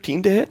a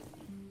 13 to hit.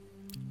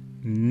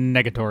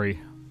 Negatory.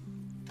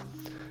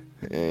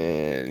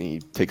 And he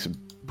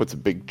puts a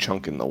big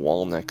chunk in the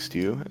wall next to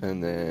you,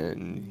 and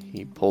then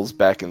he pulls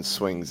back and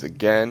swings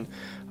again.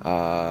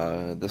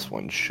 This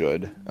one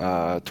should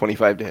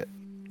 25 to hit.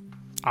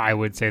 I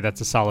would say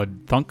that's a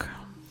solid thunk.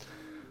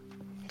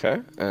 Okay,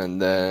 and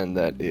then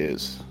that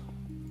is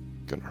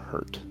gonna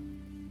hurt.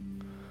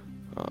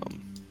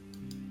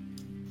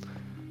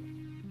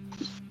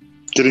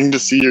 Getting to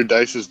see your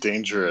dice is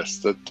dangerous.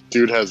 That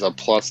dude has a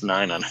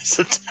 +9 on his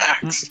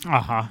attacks.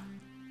 Uh-huh.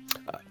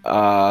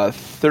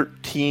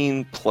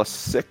 13 plus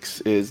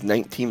 6 is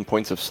 19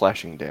 points of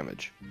slashing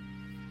damage.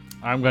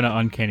 I'm going to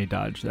uncanny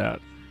dodge that,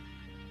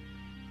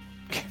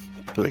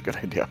 Really good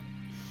idea.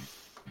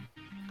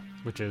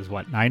 which is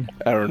what, 9?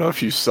 I don't know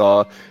if you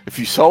saw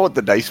what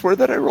the dice were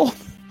that I rolled,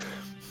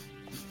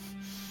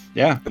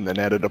 Yeah. and then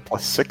added a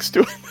 +6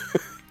 to it.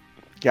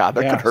 Yeah,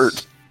 that could Yes.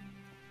 hurt.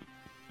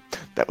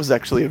 That was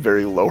actually a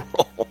very low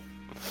roll.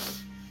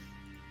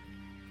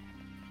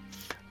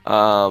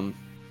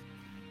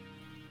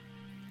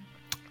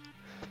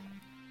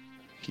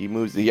 He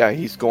moves. Yeah,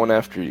 he's going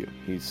after you.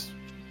 He's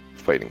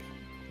fighting.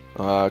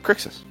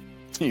 Crixus.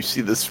 You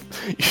see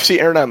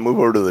Aranon move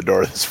over to the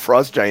door. This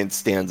frost giant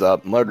stands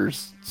up,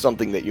 mutters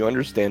something that you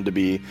understand to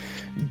be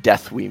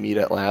 "Death we meet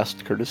at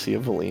last," courtesy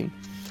of Valine,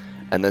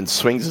 and then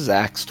swings his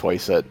axe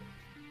twice at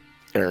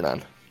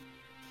Aranon.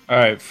 All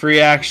right,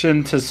 free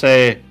action to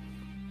say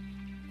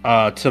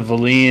to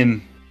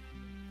Valine,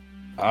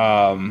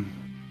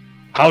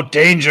 how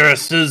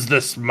dangerous is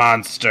this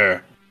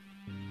monster?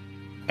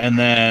 And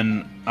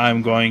then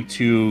I'm going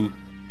to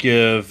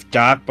give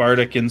Doc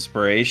Bardic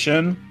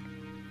inspiration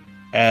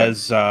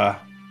as,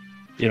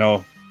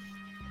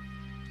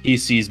 he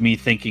sees me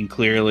thinking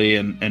clearly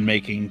and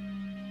making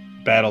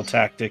battle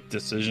tactic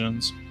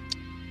decisions.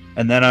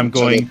 And then I'm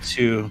going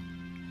to...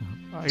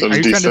 So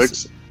it's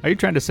D6. Are you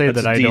trying to say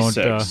That's that a I don't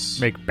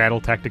D6. make battle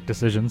tactic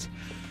decisions?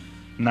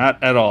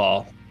 Not at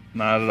all.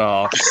 Not at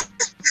all.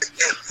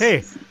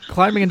 Hey,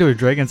 climbing into a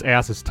dragon's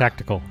ass is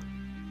tactical.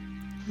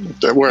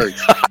 That worked.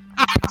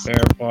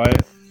 Fair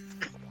point.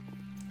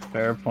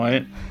 Fair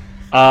point.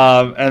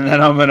 And then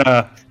I'm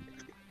gonna,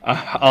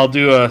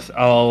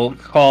 I'll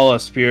call a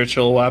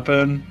spiritual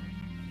weapon,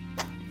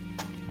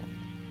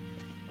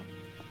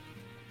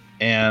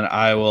 and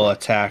I will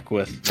attack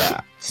with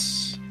that.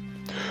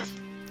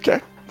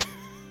 Okay.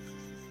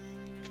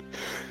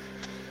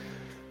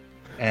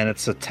 And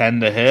it's a 10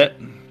 to hit.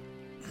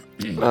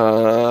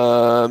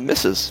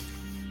 Misses.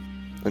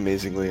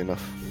 Amazingly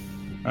enough.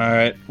 All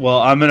right. Well,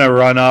 I'm gonna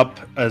run up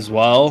as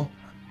well,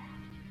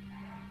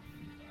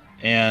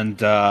 and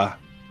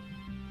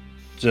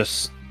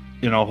just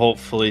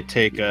hopefully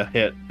take a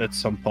hit at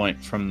some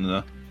point from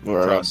the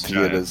Or frost to get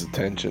giant. his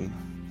attention.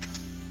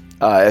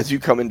 As you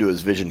come into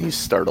his vision, he's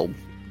startled.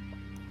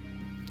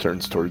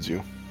 Turns towards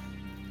you.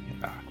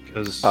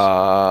 Because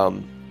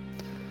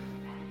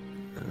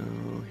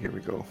Here we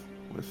go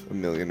with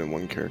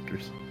 1,000,001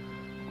 characters.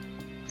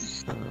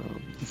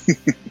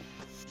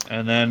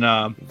 and then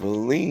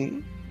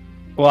Valine.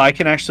 Well, I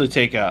can actually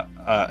take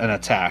an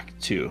attack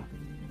too.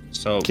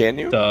 So Can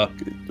you? The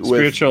With-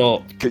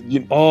 spiritual.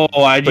 You,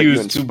 I'd but you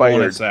use 2 inspired.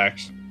 bonus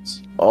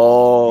actions.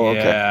 oh, okay.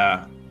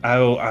 Yeah,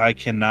 I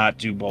cannot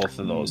do both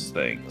of those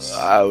things.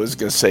 I was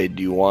gonna say,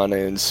 do you want to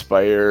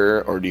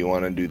inspire or do you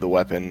want to do the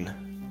weapon?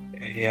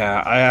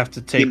 Yeah, I have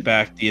to take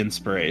back the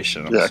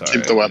inspiration. I'm sorry.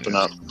 keep the weapon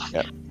up.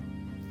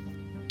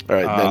 All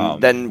right, Um,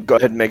 then go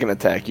ahead and make an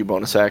attack. You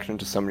bonus action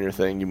to summon your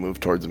thing. You move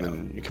towards him,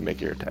 and you can make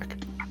your attack.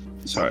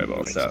 Sorry about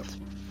Makes that. sense.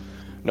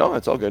 No,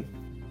 it's all good.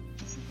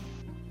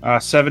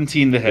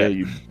 17 to Yeah, hit.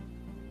 you.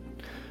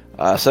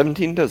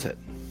 17 does hit.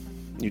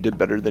 You did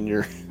better than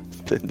your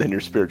than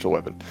your spiritual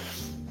weapon.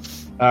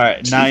 All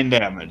right, 9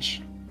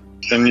 damage.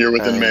 And you're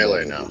within And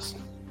melee now.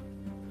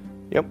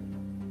 Yep.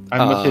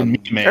 I'm within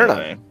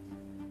melee.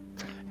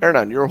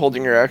 Aaron, you're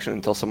holding your action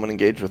until someone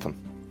engaged with him.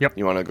 Yep.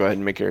 You want to go ahead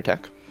and make your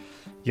attack?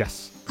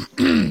 Yes.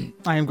 I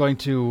am going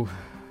to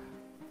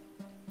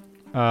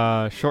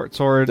short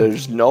sword.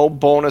 There's no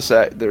bonus.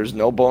 There's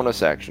no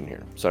bonus action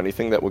here. So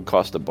anything that would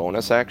cost a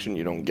bonus action,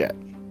 you don't get.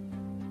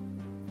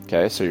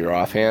 Okay, so your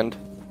offhand.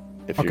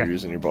 If Okay. you're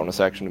using your bonus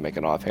action to make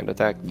an offhand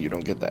attack, you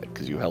don't get that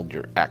because you held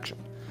your action.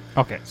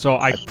 Okay, so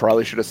I I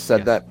probably should have said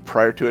Yes. that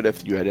prior to it.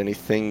 If you had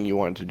anything you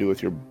wanted to do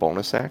with your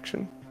bonus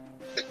action.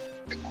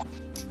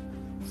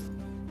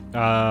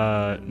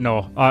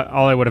 no.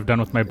 All I would have done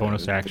with my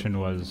bonus action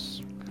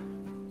was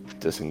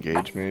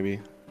Disengage, maybe.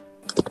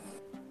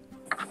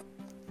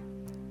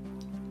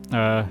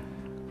 yeah.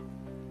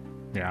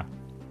 Yeah.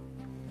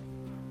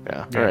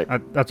 Yeah, All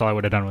right. that's all I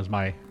would have done was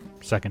my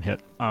second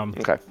hit.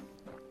 Okay.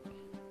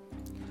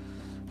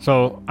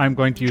 So I'm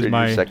going to use Trade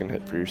my your second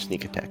hit for your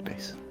sneak attack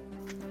dice.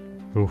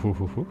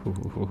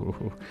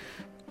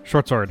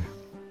 short sword.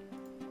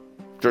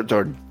 Short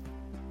sword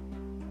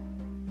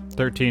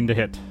 13 to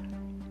hit.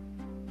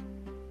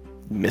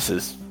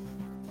 misses.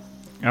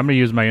 I'm gonna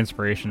use my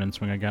inspiration and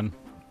swing again.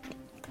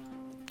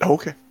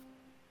 Okay.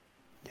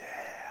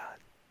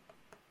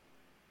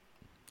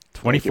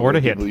 24 to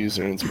hit. People use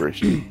their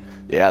inspiration.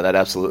 Yeah, that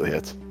absolutely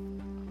hits.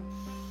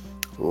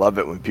 Love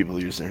it when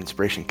people use their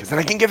inspiration because then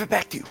I can give it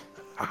back to you.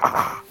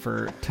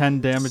 For 10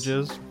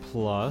 damages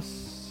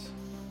plus.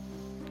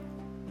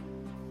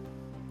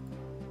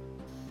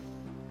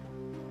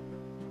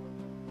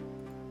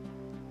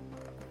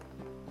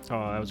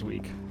 Oh, that was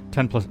weak.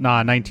 10 plus.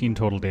 19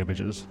 total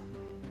damages.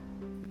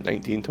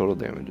 19 total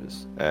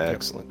damages.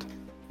 Excellent.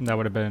 That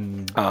would have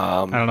been.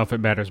 I don't know if it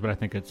matters, but I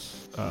think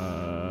it's.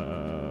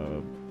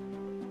 Oh,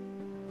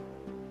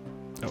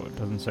 it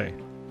doesn't say.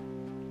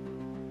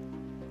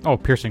 Oh,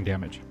 piercing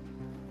damage.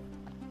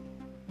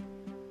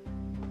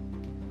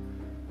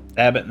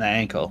 Stab it in the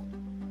ankle.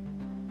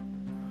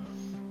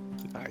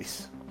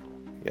 Nice.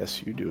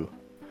 Yes, you do.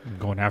 I'm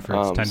going after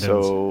its tendons.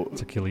 So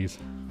It's Achilles.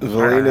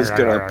 Zelina's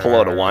gonna pull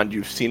out a wand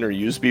you've seen her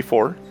use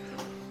before,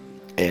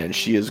 and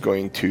she is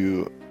going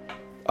to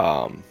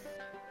pop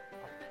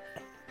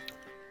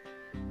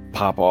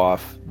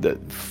off the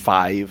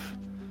 5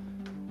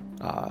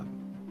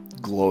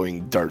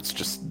 glowing darts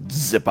just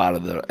zip out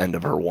of the end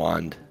of her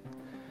wand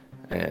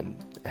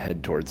and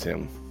head towards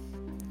him.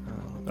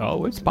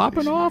 Oh, it's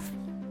popping off.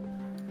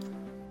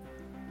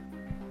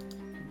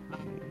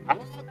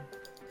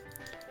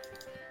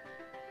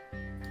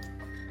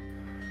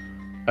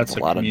 That's A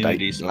a, lot of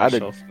community dice- lot of-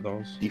 social for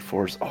those.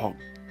 D4s. Oh,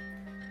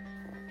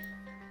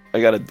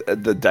 I got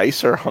the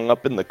dice are hung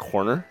up in the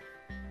corner.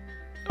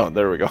 Oh,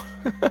 there we go.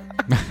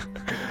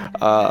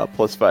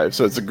 Plus 5,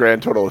 so it's a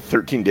grand total of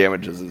 13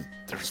 damages.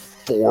 There's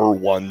 4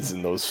 1s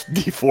in those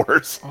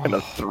D4s and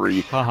a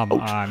 3. Come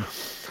Ouch. on.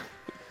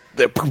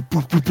 They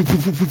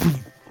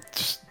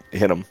just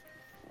hit him.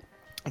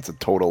 It's a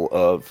total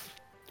of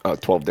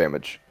 12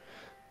 damage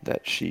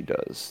that she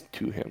does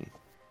to him.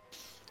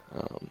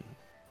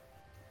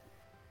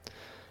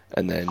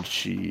 And then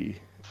she,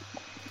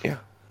 yeah,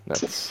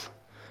 that's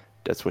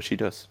what she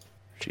does.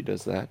 She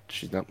does that.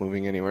 She's not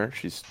moving anywhere.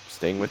 She's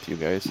staying with you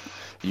guys.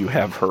 You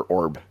have her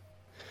orb.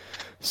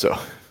 So,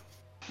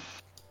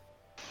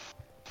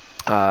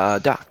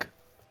 Doc.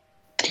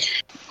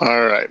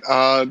 All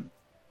right.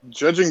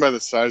 Judging by the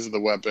size of the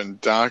weapon,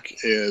 Doc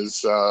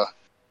is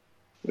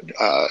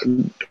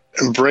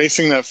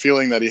embracing that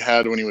feeling that he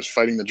had when he was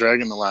fighting the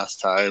dragon the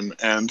last time,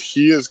 and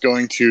he is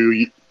going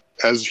to,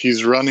 as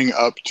he's running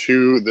up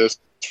to this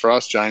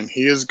frost giant,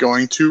 he is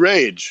going to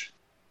rage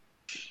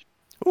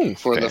Ooh,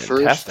 for the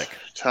fantastic.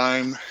 first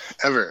time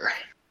ever.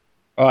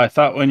 Oh, I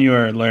thought when you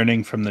were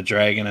learning from the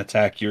dragon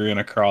attack, you were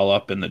gonna crawl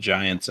up in the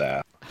giant's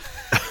ass.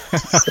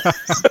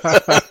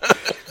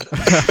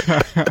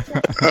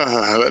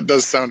 That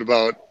does sound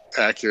about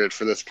accurate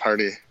for this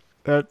party.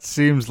 That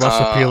seems less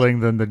appealing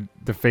than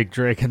the fake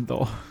dragon,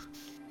 though.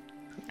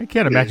 I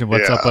can't imagine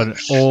what's up Yeah. an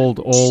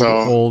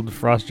old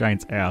frost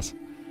giant's ass.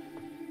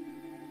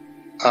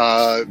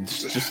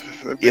 Just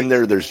in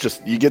there, there's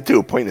just, you get to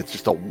a point, it's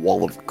just a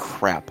wall of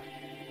crap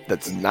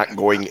that's not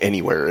going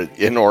anywhere,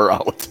 in or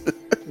out.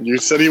 You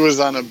said he was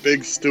on a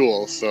big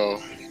stool,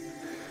 so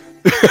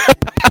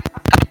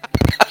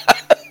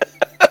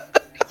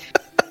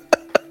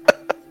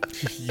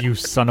You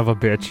son of a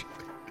bitch.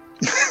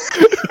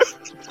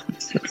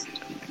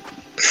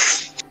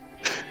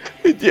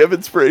 Do you have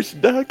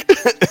inspiration, Doc?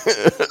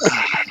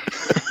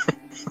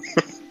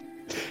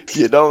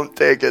 You don't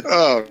take it.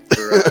 Oh,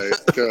 right.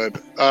 Good.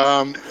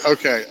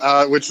 Okay.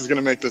 Which is going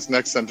to make this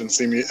next sentence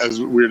seem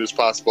as weird as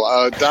possible.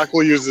 Doc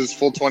will use his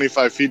full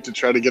 25 feet to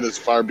try to get as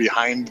far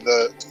behind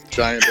the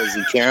giant as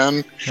he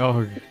can.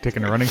 Oh,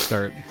 taking a running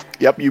start.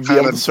 Yep, you'd be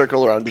able to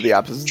circle around to the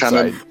opposite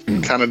side.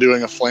 Kind of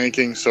doing a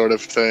flanking sort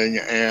of thing,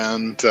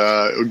 and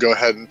go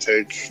ahead and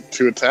take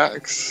 2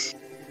 attacks.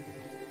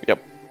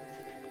 Yep.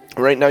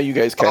 Right now, you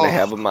guys kind of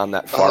have him on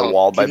that far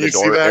wall by the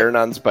door.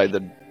 Aaronon's by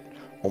the...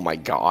 Oh, my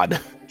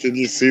God. Can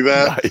you see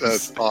that? Nice.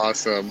 That's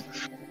awesome.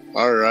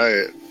 All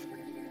right.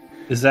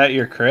 Is that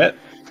your crit?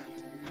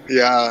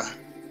 Yeah.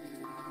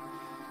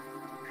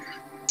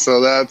 So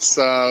that's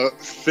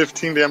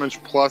 15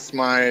 damage plus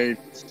my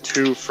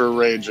 2 for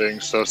raging,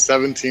 so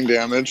 17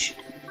 damage.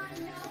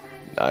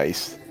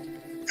 Nice.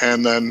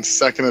 And then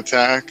second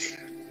attack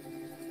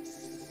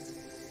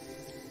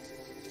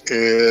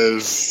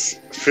is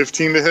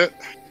 15 to hit.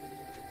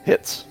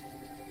 Hits.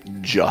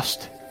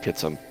 Just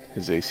hits him.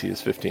 His AC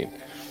is 15.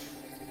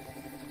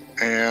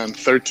 And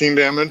 13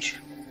 damage.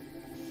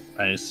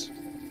 Nice.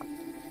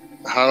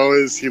 How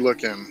is he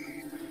looking?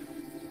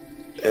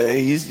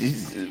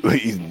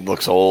 He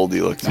looks old.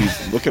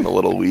 He's looking a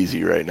little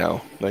wheezy right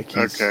now. Like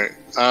Okay.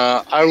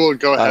 I will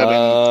go ahead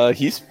and...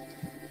 He's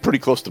pretty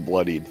close to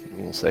bloodied,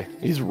 we'll say.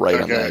 He's right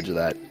on the edge of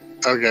that.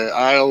 Okay,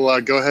 I'll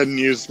go ahead and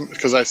use...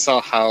 Because I saw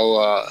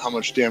how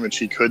much damage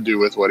he could do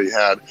with what he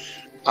had.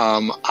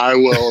 I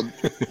will...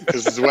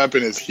 Because his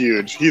weapon is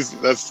huge.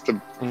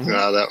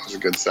 That was a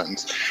good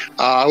sentence.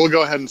 I will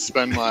go ahead and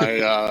spend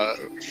my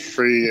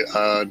free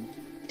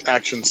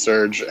action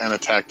surge and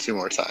attack 2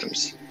 more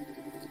times.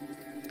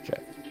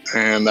 Okay.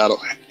 And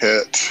that'll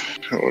hit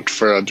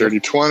for a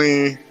dirty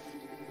 20.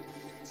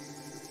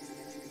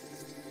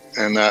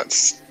 And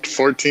that's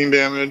 14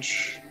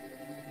 damage.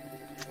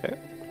 Okay.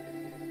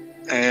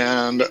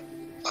 And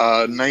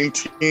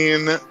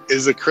 19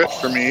 is a crit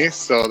for me,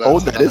 so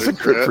that's that is a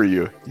crit for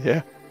you.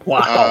 Yeah.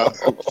 Wow.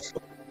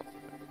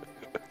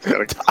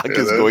 Doc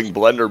is going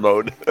blender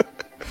mode.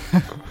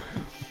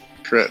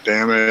 Crit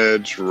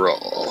damage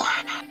roll.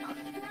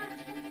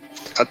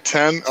 A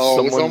 10. Oh,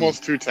 it was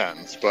almost 2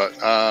 10s, but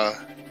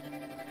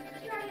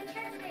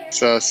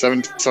so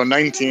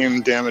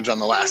 19 damage on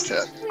the last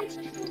hit.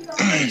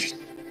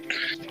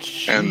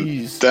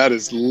 And that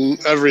is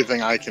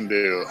everything I can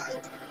do.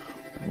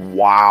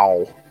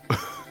 Wow.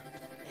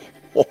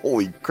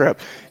 Holy crap.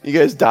 You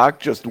guys,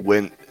 Doc just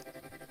went...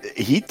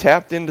 He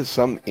tapped into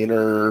some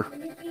inner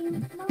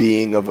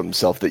being of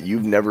himself that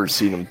you've never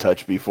seen him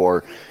touch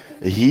before.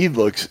 He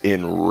looks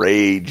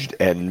enraged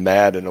and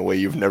mad in a way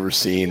you've never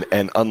seen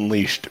and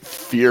unleashed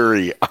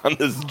fury on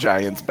this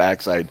giant's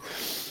backside.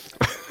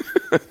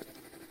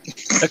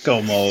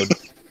 Echo mode.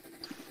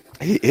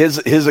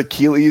 His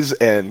Achilles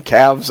and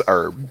calves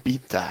are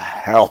beat to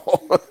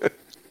hell.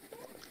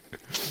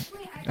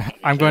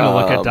 I'm going to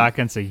look at Doc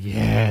and say,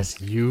 yes,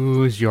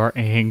 use your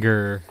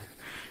anger.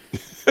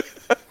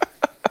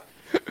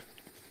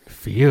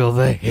 Feel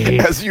the hate.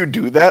 As you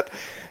do that,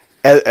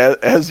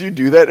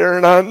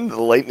 Aaron,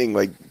 the lightning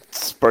like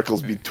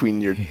sparkles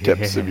between your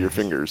tips of your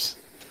fingers.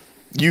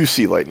 You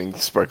see lightning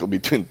sparkle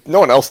between. No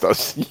one else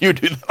does. You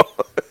do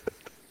though.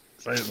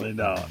 Certainly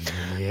not.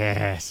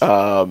 Yes.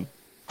 Aaron,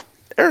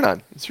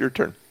 it's your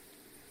turn.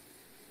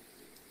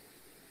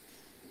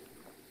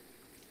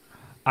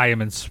 I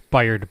am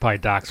inspired by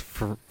Doc's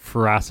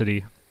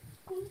ferocity.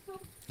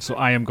 So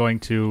I am going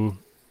to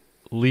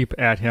leap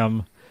at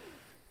him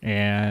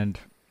and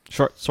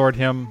short sword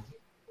him.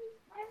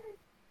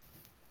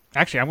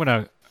 Actually, I'm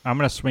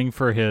gonna swing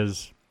for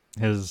his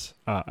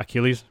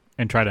Achilles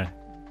and try to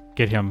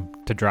get him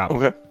to drop.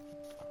 Okay.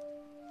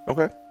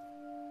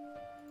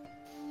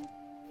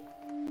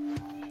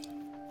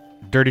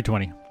 Dirty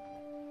 20.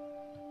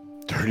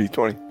 Dirty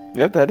 20.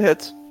 Yep, that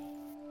hits.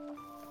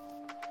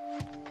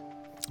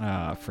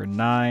 For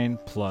 9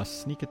 plus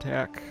sneak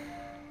attack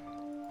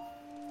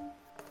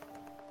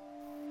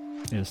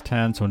is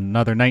 10, so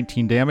another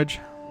 19 damage.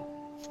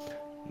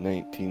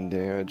 19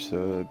 damage,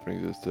 so it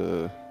brings us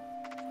to...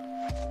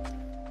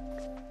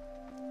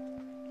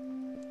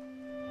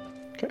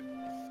 Okay.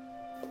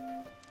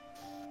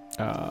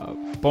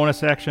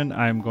 Bonus action,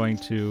 I'm going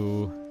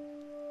to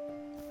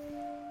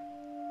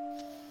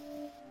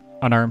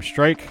unarmed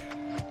strike.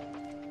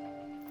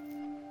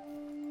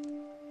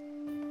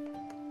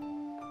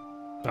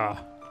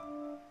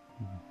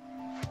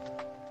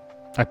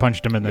 I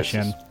punched him in the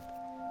shin.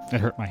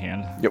 It hurt my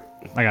hand. Yep.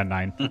 I got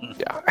 9.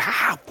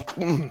 Yeah.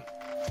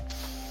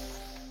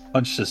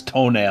 Punched his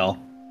toenail.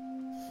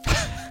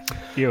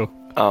 You.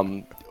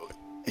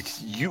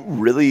 You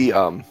really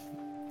are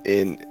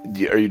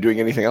you doing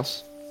anything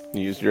else?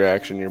 You used your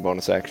action, your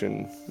bonus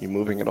action. You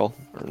moving at all,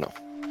 or no?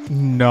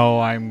 No,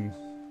 I'm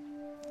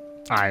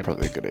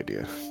probably a good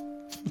idea.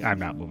 I'm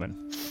not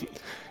moving.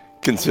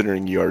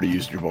 Considering you already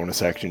used your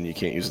bonus action, you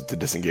can't use it to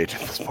disengage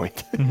at this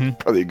point. Mm-hmm.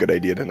 Probably a good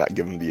idea to not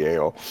give him the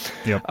AO.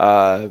 Yep.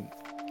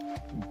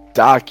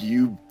 Doc,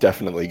 you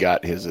definitely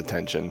got his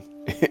attention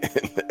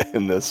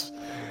in this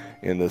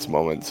in this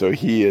moment. So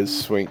he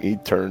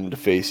turned to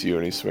face you,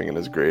 and he's swinging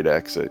his great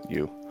axe at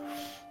you.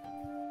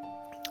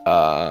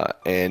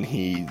 And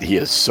he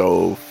is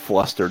so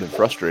flustered and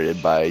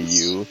frustrated by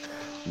you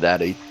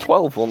that a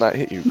 12 will not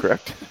hit you,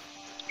 correct?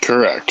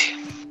 Correct.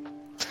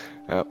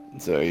 Yep.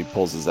 So he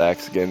pulls his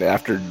axe again.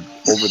 After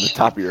over the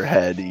top of your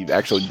head, he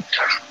actually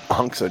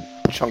hunks a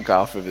chunk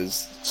off of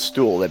his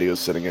stool that he was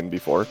sitting in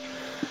before.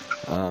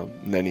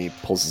 And then he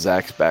pulls his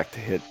axe back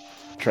to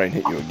try and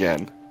hit you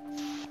again.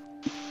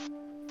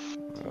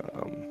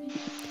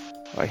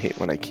 I hate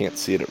when I can't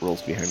see it. It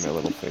rolls behind my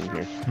little thing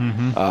here.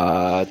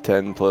 Mm-hmm.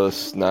 10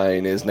 plus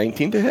 9 is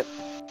 19 to hit.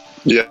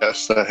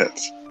 Yes, that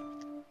hits.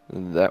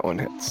 That one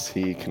hits.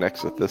 He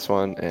connects with this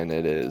one, and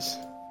it is...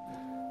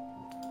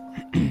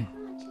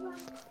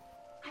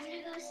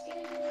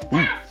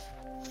 Ooh.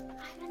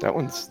 That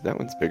one's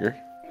bigger.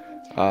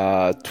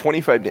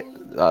 25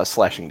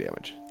 slashing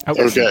damage.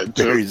 Okay.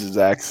 Buries his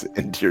axe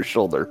into your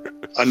shoulder.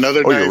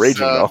 Another You're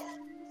raging though.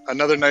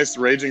 Another nice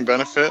raging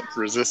benefit: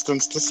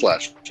 resistance to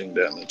slashing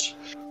damage.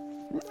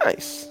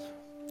 Nice.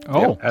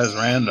 Oh, As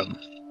random.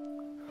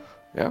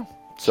 Yeah.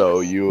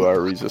 So you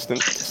are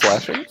resistant to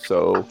slashing.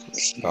 So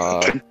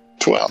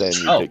 12. then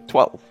you take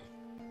 12.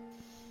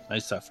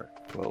 Nice effort.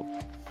 12.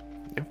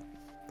 Yep.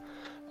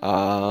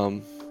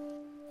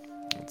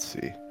 Let's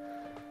see.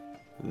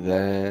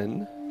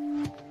 Then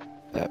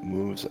that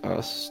moves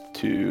us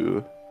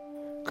to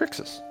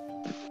Crixus.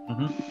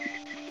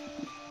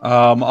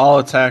 I'll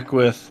attack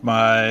with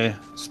my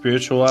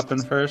spiritual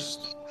weapon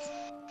first.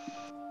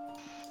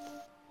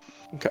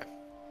 Okay.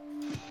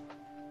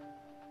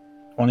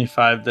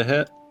 25 to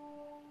hit.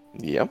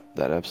 Yep,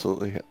 that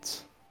absolutely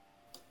hits.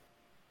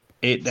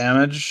 8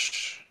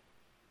 damage.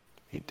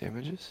 8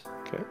 damages.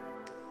 Okay.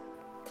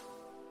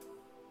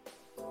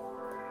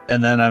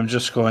 And then I'm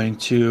just going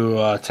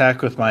to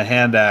attack with my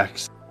hand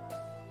axe.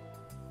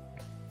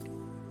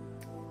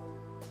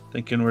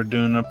 Thinking we're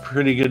doing a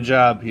pretty good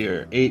job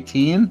here.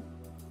 18.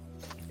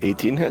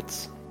 18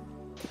 hits.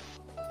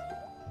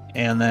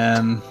 And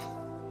then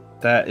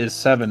that is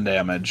 7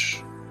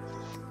 damage.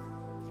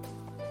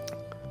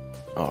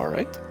 All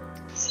right.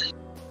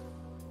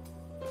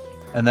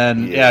 And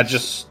then,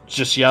 Yes.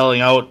 just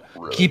yelling out,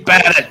 Really? keep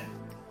at it!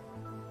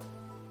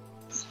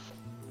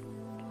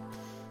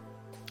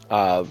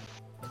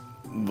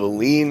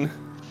 Valine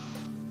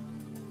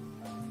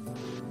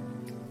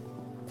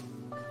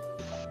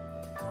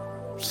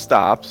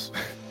stops.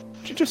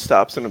 She just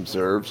stops and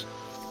observes.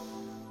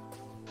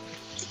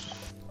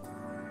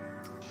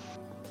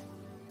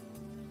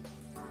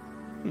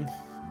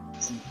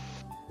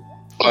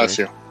 Bless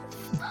you.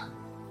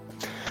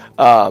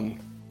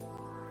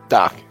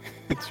 Doc,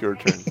 it's your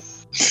turn.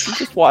 She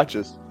just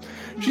watches.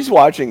 She's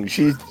watching.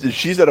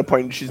 She's at a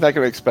point. She's not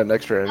going to expend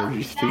extra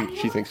energy.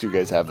 She thinks you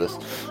guys have this.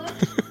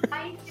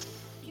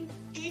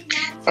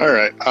 All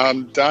right.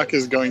 Doc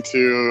is going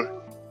to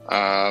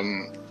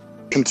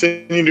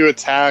continue to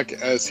attack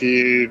as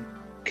he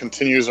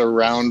continues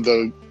around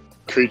the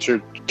creature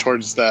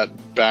towards that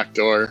back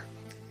door,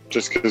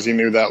 just because he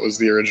knew that was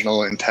the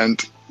original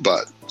intent.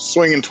 But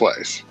swinging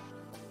twice.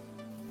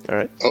 All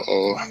right.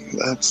 Uh-oh,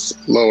 that's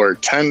lower.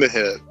 10 to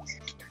hit.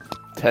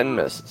 10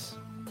 misses.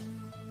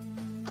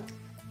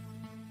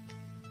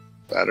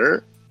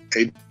 Better.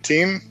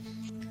 18.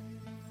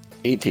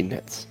 18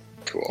 hits.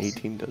 Cool.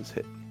 18 does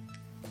hit.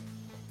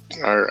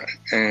 All right,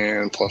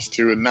 and plus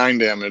 2 with 9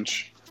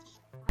 damage.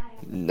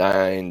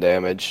 9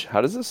 damage.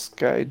 How does this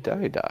guy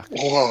die, Doc?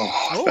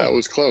 Whoa, that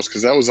was close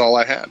because that was all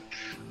I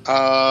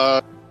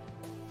had.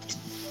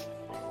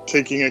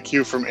 Taking a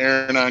cue from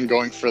Aaron on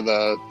going for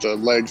the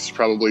legs,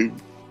 probably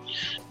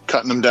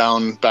cutting him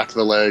down, back of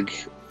the leg,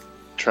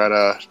 try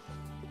to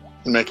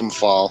make him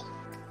fall.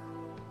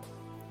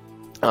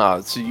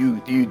 So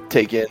you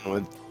take in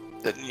with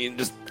you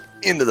just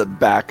into the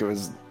back of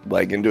his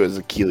leg, into his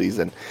Achilles,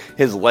 and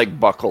his leg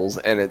buckles,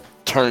 and it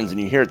turns, and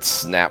you hear it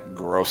snap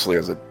grossly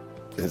as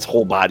his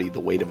whole body, the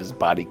weight of his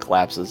body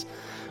collapses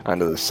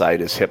onto the side.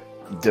 His hip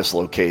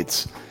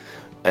dislocates,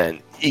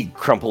 and he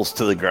crumples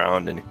to the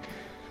ground, and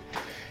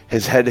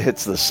his head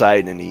hits the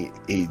side, and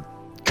he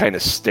kind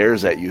of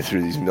stares at you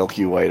through these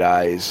milky white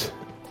eyes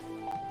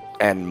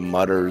and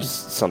mutters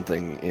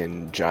something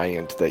in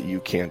Giant that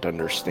you can't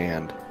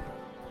understand.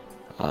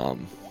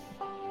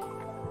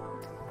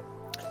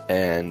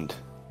 And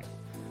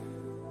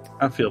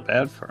I feel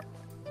bad for him.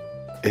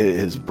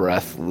 his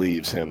breath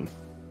leaves him.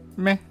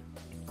 meh.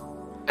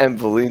 And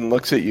Valine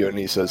looks at you and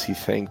he says he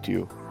thanked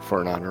you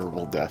for an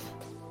honorable death.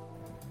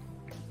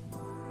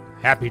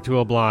 Happy to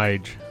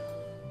oblige.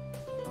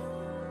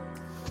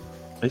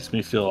 Makes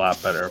me feel a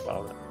lot better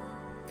about it.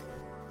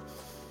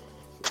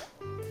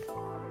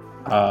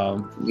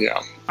 Yeah.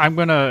 I'm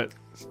gonna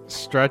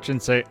stretch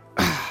and say,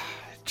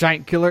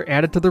 Giant Killer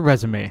added to the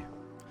resume.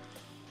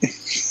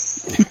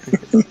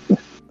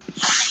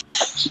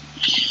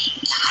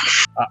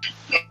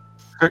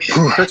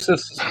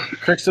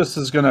 Crixus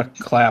is gonna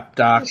clap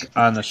Doc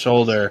on the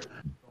shoulder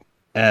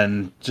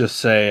and just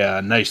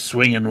say, "Nice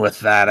swinging with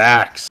that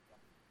axe."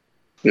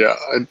 Yeah,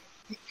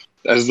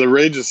 As the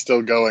rage is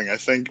still going, I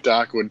think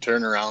Doc would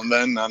turn around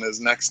then on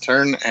his next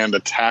turn and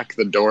attack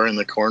the door in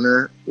the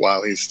corner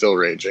while he's still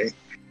raging.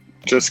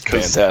 Just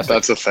because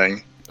that's a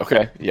thing.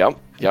 Okay, yep,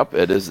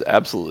 it is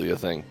absolutely a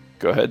thing.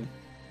 Go ahead.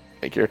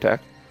 Make your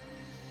attack.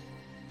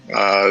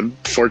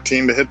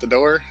 14 to hit the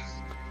door.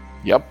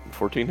 Yep,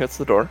 14 hits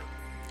the door.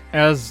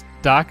 As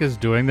Doc is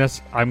doing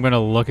this, I'm going to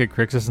look at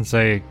Crixus and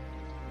say,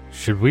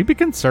 should we be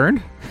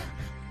concerned?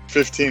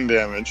 15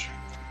 damage.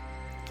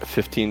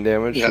 15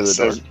 damage to the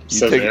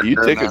door. You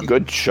take a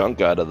good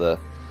chunk out of the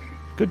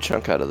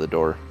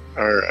door.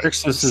 All right.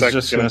 Crixus is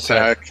just going to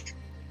say,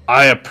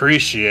 I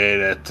appreciate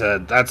it.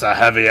 That's a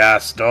heavy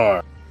ass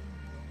door.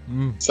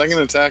 Second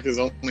attack is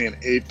only an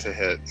 8 to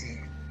hit.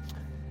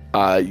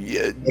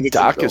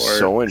 Doc is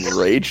so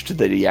enraged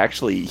that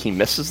he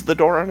misses the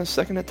door on his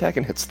second attack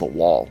and hits the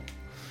wall.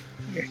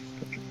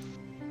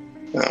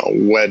 I'll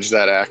wedge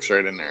that axe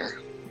right in there.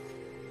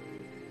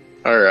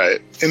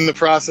 Alright. In the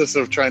process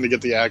of trying to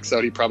get the axe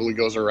out, he probably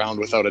goes around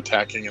without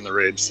attacking and the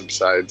rage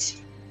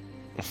subsides.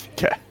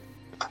 Okay.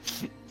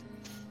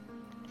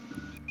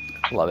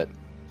 Love it.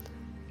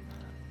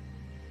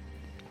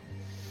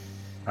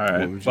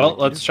 Alright. Well,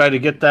 let's try to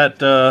get that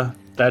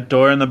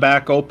door in the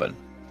back open.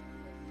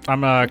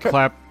 I'm going to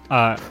clap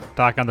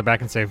Doc on the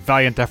back and say,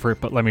 valiant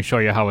effort, but let me show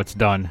you how it's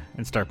done,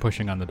 and start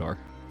pushing on the door.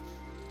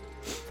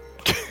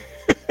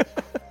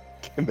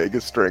 Make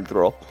a strength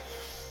roll.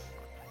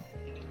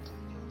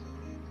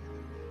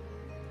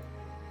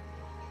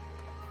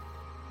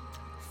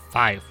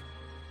 Five.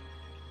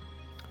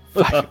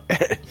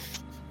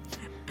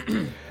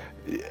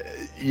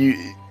 You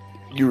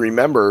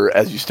remember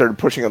as you started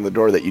pushing on the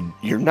door that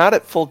you're not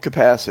at full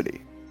capacity,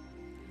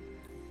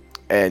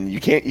 and you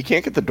can't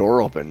get the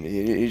door open.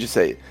 You just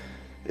say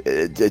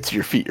it's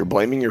your feet. You're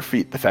blaming your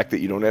feet. The fact that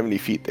you don't have any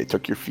feet, they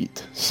took your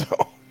feet. So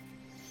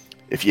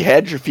if you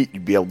had your feet,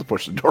 you'd be able to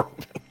push the door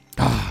open.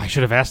 Oh, I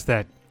should have asked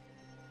that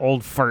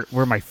old fart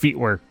where my feet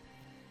were.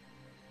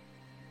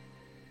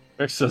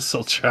 Crixus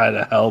will try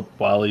to help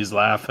while he's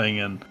laughing,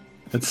 and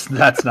that's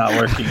not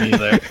working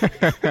either.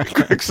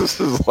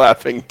 Crixus is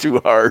laughing too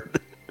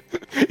hard.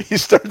 He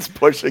starts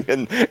pushing,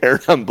 and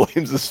Aranon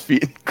blames his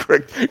feet.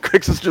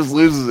 Crixus just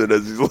loses it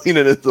as he's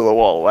leaning into the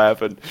wall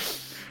laughing.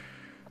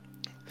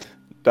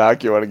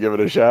 Doc, you want to give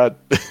it a shot?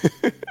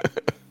 I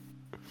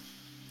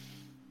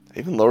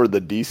even lowered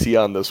the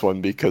DC on this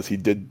one because he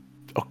did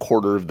a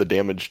quarter of the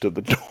damage to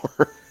the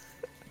door.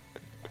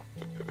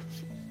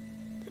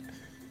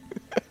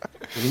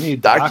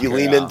 Doc, you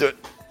lean into it,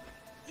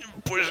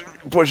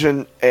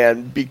 pushing,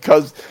 and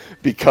because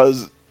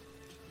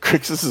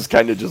Crixus is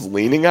kind of just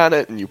leaning on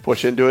it, and you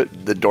push into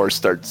it, the door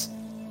starts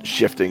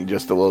shifting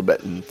just a little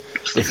bit, and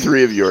the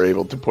three of you are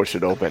able to push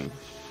it open.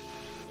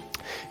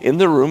 In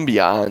the room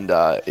beyond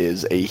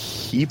is a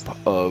heap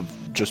of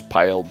just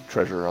piled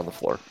treasure on the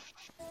floor.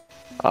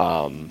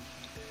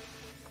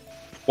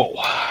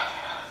 Whoa.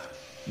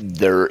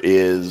 There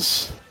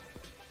is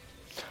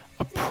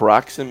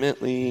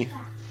approximately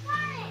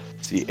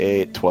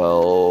 8,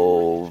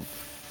 12,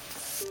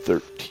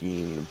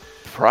 13,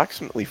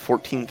 approximately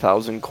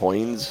 14,000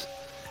 coins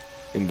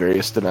in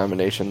various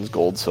denominations,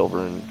 gold,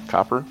 silver, and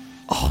copper.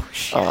 Oh,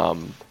 shit.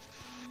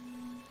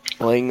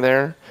 Laying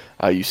there.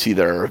 You see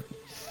there are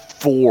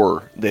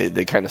 4,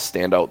 they kind of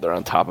stand out there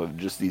on top of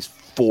just these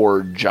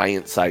 4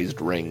 giant-sized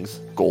rings,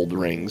 gold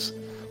rings,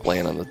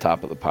 laying on the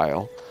top of the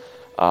pile.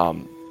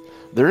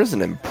 There is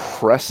an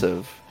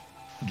impressive,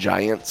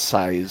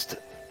 giant-sized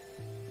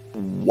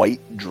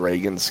white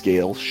dragon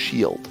scale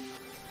shield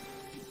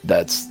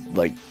that's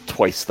like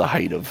twice the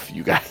height of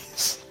you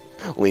guys,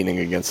 leaning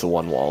against the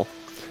one wall.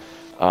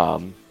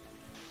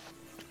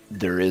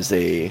 There is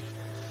a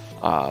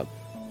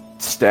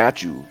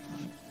statue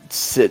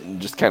sitting,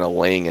 just kind of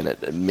laying in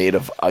it, made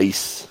of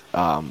ice.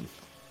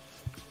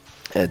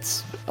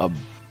 It's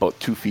about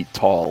 2 feet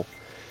tall.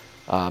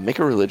 Make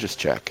a religion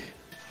check.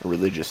 A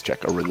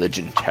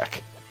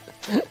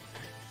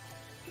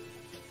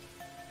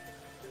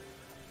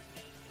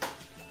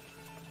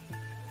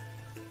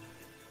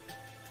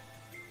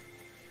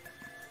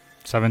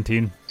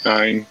 17.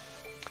 9.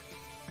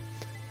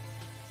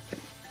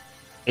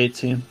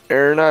 18.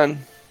 Aranon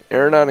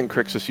and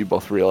Crixus, you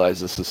both realize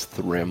this is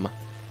Thrym,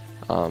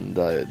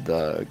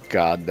 the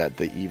god that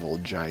the evil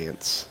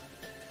giants,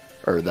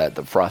 or that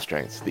the frost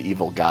giants, the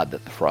evil god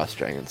that the frost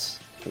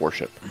giants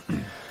worship.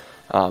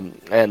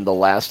 And the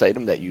last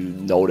item that you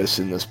notice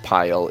in this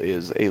pile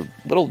is a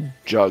little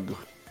jug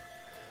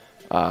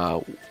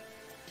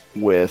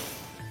with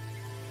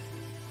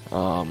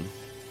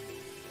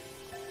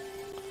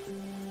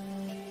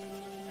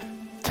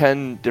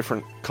 10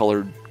 different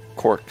colored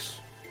corks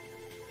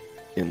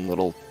in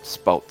little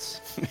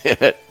spouts in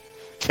it.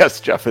 Yes,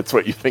 Jeff, it's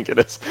what you think it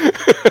is.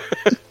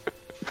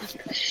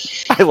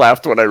 I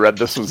laughed when I read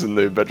this was in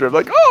the adventure. I'm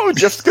like, oh,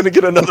 Jeff's going to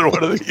get another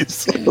one of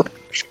these.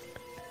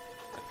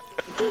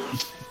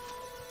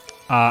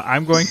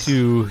 I'm going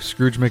to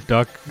Scrooge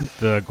McDuck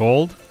the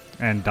gold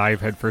and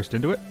dive headfirst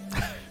into it.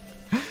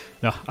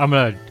 No, I'm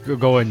going to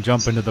go and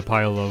jump into the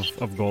pile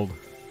of gold.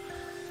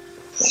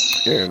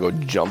 You're gonna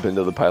go jump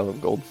into the pile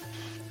of gold.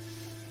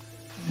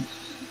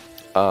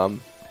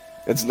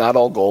 It's not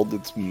all gold.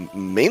 It's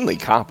mainly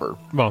copper.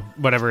 Well,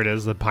 whatever it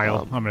is, the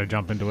pile. I'm gonna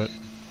jump into it.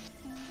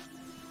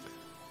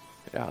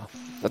 Yeah,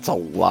 that's a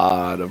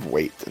lot of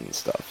weight and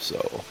stuff.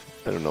 So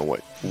I don't know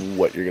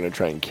what you're gonna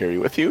try and carry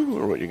with you,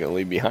 or what you're gonna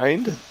leave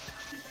behind.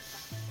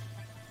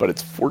 But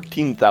it's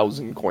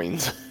 14,000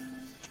 coins.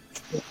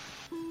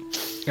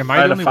 Am I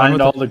Try the to only find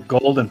one all with the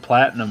gold and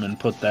platinum and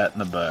put that in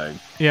the bag.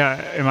 Yeah,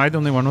 am I the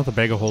only one with a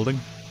bag of holding?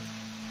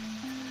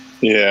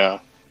 Yeah.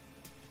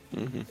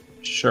 Mm-hmm.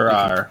 Sure You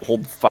are. can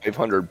hold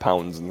 500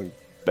 pounds in the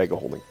bag of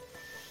holding.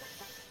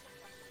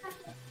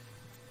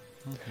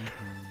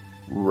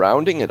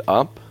 Rounding it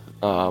up,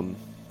 I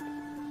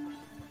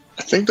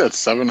think that's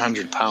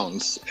 700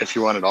 pounds if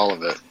you wanted all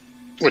of it.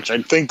 Which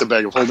I think the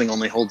bag of holding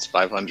only holds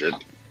 500.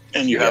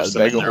 And you have the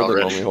some bag in of there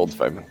holding already. only holds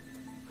 500.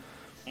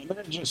 I'm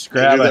gonna just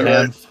grab do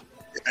that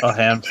a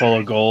handful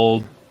of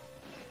gold,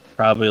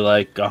 probably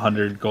like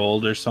 100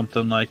 gold or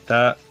something like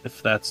that,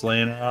 if that's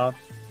laying around.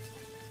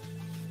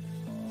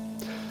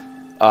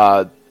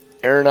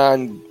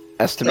 Aranon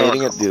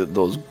estimating it,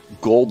 those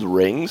gold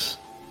rings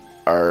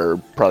are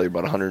probably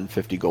about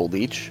 150 gold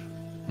each.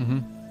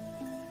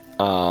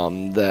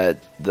 That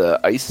the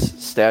ice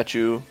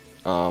statue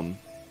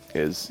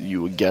is,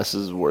 you would guess,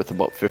 is worth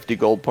about 50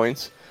 gold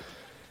points.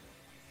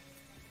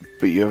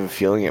 But you have a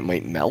feeling it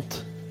might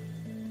melt.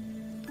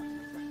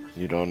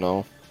 You don't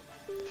know.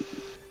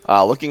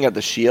 Looking at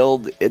the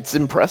shield, it's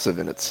impressive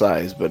in its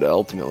size, but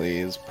ultimately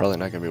is probably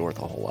not going to be worth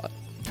a whole lot.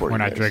 We're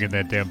not dragging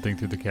that damn thing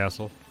through the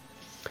castle.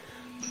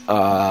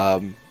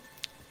 How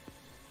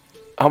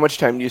much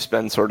time do you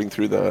spend sorting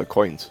through the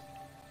coins?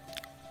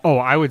 Oh,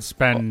 I would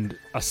spend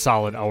a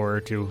solid hour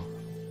or two.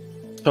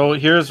 So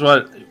here's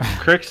what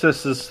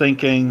Crixus is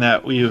thinking,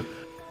 that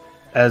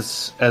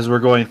as we're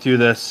going through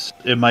this,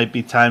 it might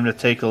be time to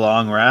take a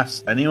long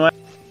rest anyway.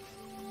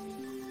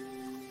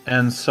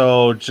 And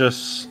so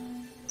just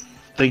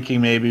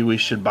thinking maybe we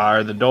should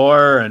bar the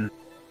door and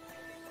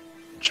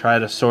try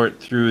to sort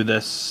through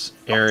this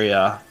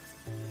area.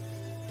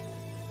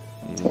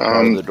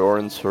 Bar the door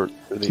and sort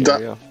through the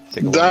area.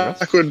 Take a long rest.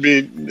 Doc would be,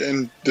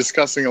 in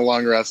discussing a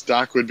long rest,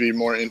 Doc would be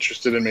more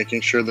interested in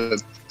making sure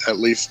that at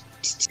least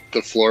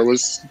this floor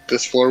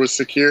was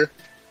secure,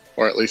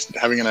 or at least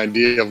having an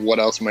idea of what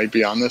else might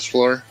be on this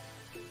floor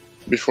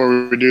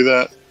before we do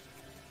that.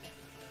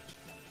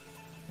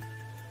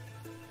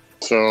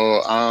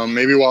 So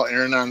maybe while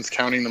Aranon's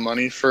counting the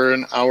money for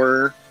an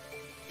hour,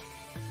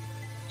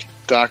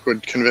 Doc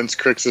would convince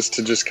Crixus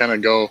to just kind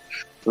of go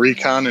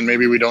recon, and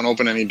maybe we don't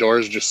open any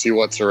doors, just see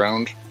what's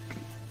around.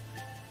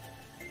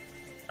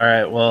 All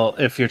right, well,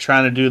 if you're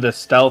trying to do this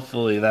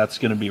stealthily, that's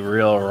going to be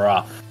real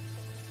rough.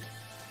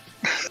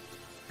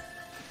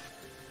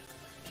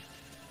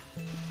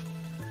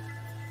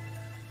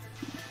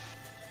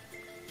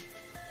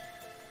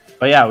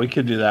 But yeah, we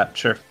could do that,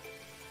 sure.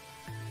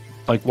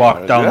 Like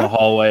walk down the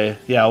hallway.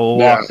 Yeah, we'll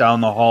walk down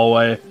the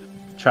hallway,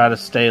 try to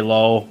stay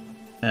low,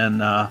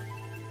 and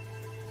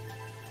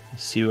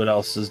see what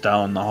else is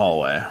down the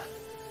hallway.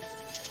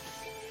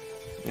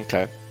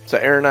 Okay. So,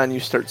 Aranon, you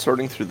start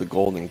sorting through the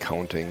gold and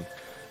counting.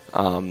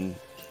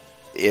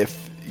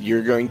 If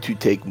you're going to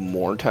take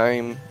more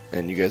time,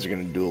 and you guys are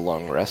going to do a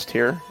long rest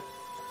here,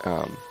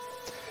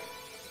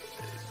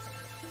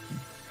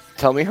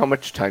 tell me how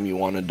much time you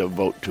want to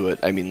devote to it.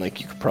 I mean, like,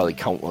 you could probably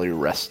count while you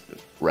rest,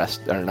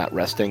 or not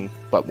resting,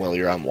 but while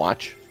you're on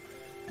watch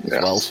as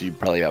well. So you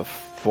probably have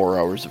 4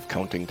 hours of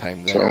counting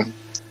time there.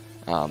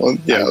 I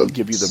will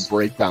give you the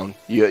breakdown.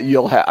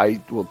 I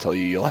will tell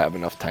you, you'll have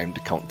enough time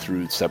to count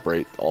through,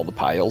 separate all the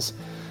piles,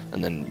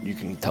 and then you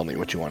can tell me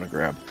what you want to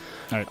grab.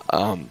 All right.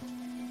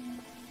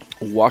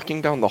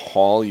 Walking down the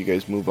hall, you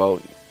guys move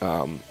out.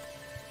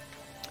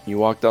 You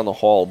walk down the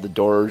hall. The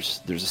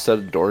doors. There's a set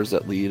of doors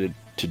that lead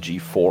to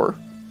G4.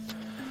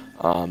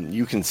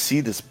 You can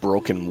see this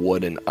broken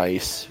wood and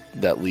ice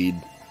that lead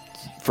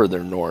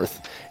further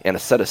north, and a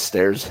set of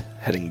stairs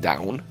heading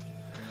down.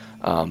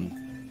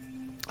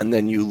 And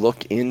then you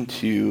look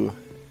into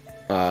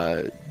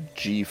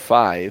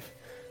G5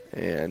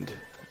 and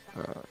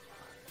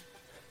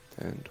 10,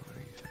 20.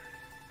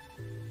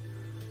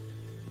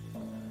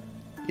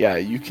 Yeah,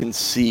 you can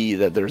see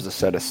that there's a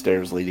set of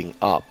stairs leading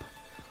up,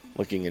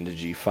 looking into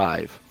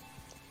G5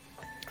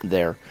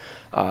 there.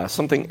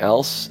 Something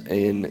else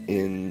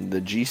in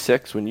the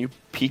G6, when you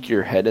peek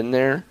your head in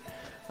there,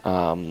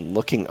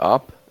 looking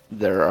up,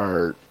 there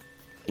are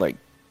like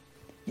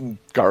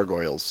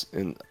gargoyles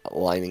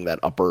lining that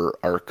upper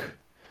arc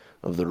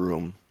of the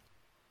room.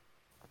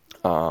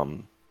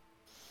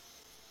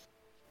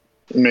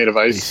 Made of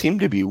ice.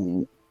 Maybe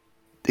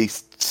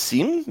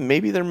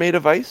they're made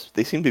of ice.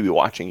 They seem to be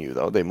watching you,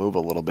 though. They move a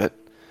little bit.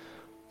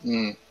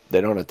 They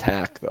don't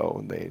attack,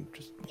 though. They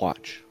just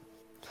watch.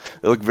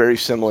 They look very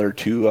similar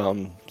to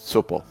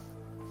Sopo.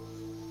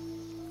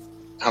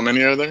 How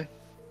many are there?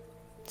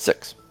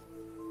 6.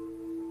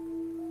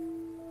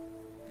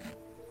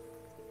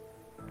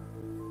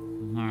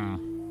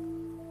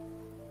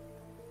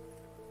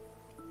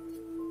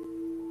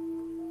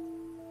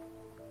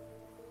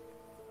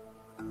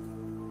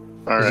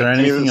 All right. Is there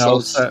anything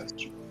else?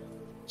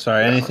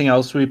 Anything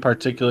else we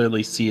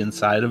particularly see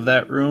inside of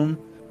that room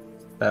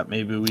that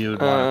maybe we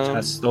would want to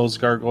test those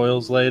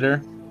gargoyles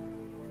later?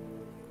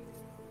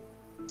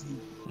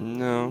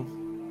 No.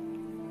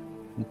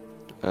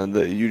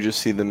 You just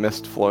see the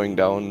mist flowing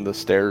down the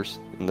stairs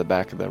in the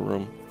back of that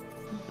room.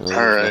 There's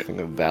nothing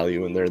of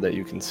value in there that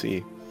you can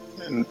see.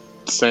 And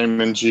same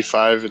in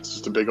G5, it's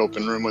just a big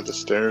open room with the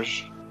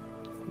stairs.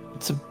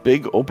 It's a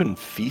big open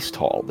feast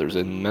hall. There's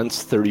an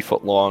immense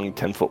 30-foot long,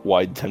 10-foot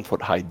wide,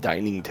 10-foot high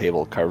dining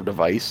table carved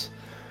of ice.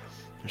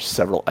 There's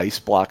several ice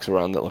blocks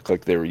around that look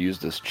like they were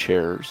used as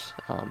chairs.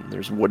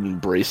 There's wooden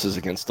braces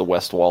against the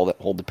west wall that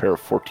hold a pair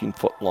of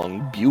 14-foot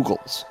long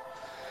bugles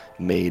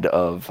made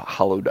of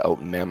hollowed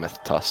out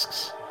mammoth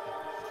tusks.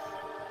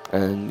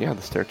 And yeah,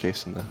 the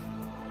staircase in the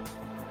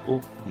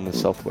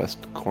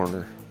southwest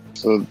corner.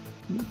 So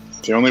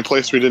the only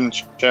place we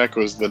didn't check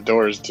was the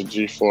doors to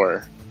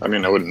G4. I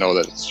mean, I wouldn't know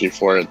that it's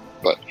G4,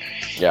 but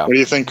yeah. What do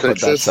you think,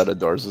 Chris? That set of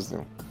doors is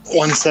new.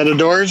 One set of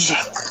doors?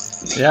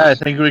 Yeah, I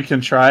think we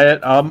can try it.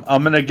 I'm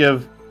gonna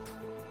give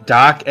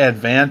Doc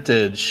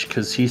advantage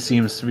because he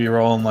seems to be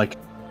rolling like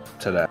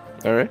today.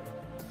 All right.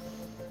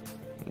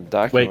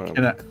 Doc, wait,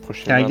 can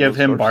I give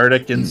him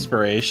bardic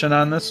inspiration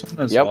on this one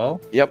as well?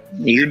 Yep.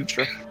 You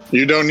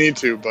don't need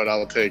to, but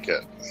I'll take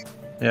it.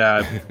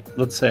 Yeah,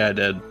 let's say I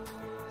did.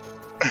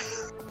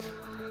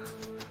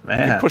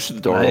 Man, you push the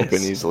door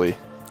open easily.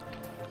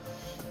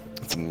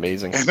 It's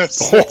amazing. And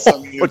that's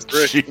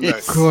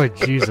jeez. Good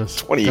Jesus.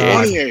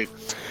 28.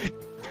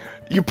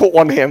 You put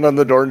one hand on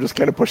the door and just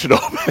kind of push it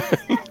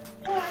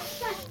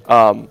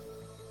open.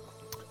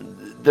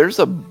 There's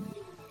a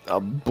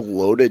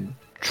bloated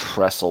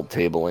trestle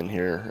table in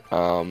here.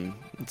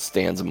 It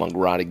stands among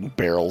rotting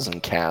barrels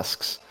and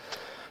casks.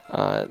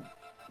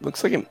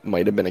 Looks like it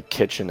might have been a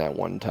kitchen at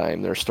one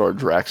time. There are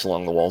storage racks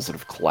along the walls that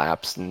have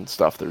collapsed and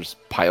stuff. There's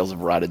piles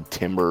of rotted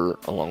timber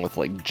along with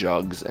like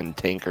jugs and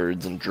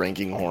tankards and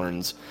drinking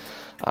horns.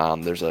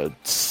 There's a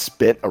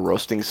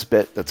roasting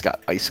spit that's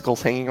got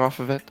icicles hanging off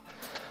of it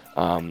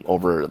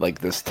over like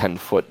this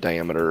 10-foot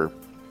diameter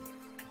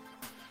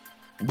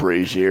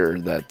brazier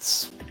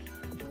that's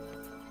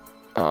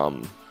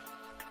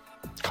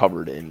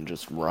covered in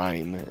just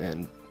rime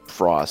and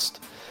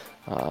frost.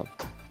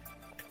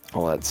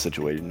 All that's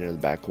situated near the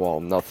back wall.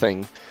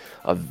 Nothing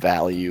of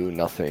value,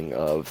 nothing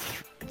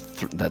of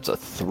that's a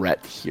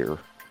threat here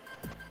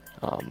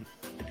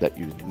that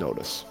you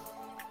notice.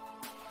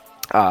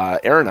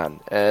 Aranon,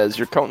 as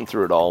you're counting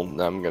through it all,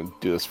 I'm going to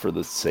do this for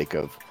the sake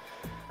of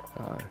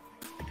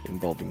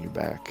involving you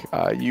back.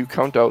 You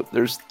count out,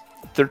 there's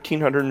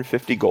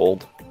 1,350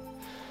 gold,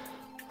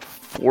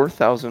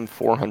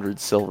 4,400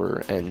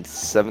 silver, and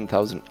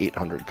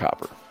 7,800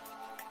 copper.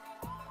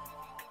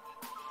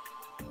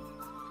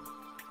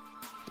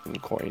 In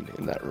coin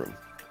in that room.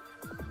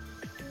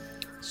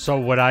 So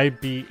would I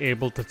be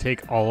able to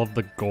take all of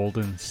the gold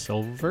and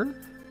silver?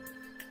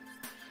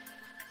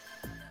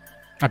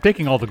 I'm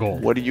taking all the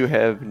gold. What do you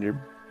have in your...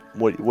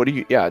 What do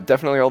you... Yeah,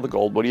 definitely all the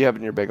gold. What do you have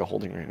in your bag of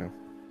holding right now?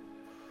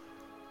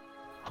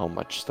 How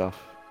much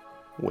stuff?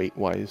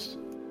 Weight-wise?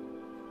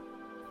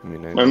 I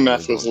mean, my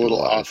math was a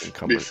little off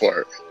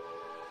before.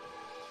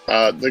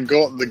 The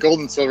gold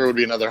and silver would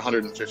be another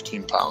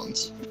 115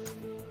 pounds.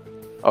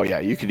 Oh yeah,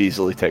 you could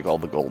easily take all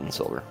the gold and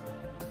silver.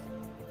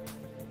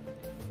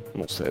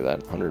 We'll say that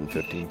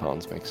 115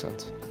 pounds makes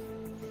sense.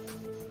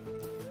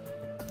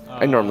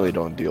 I normally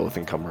don't deal with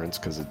encumbrance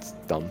because it's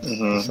dumb.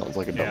 Mm-hmm. It sounds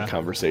like a dumb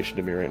conversation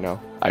to me right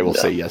now. I will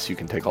say yes, you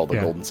can take all the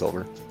gold and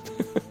silver.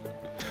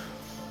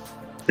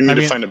 We need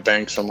to find a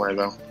bank somewhere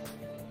though.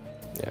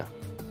 Yeah.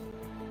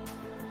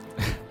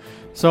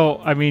 So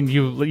I mean,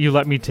 you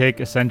let me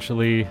take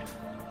essentially.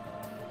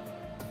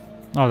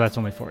 Oh, that's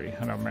only 40.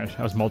 I don't remember.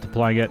 I was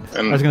multiplying it.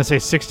 I was going to say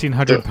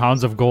 1,600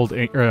 pounds of gold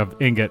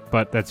of ingot,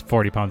 but that's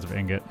 40 pounds of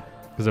ingot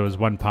because it was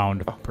 1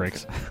 pound of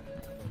bricks.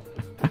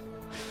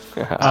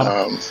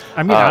 I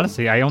mean,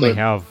 honestly, I only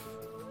have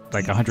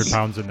like 100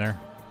 pounds in there,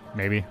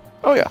 maybe.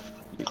 Oh yeah,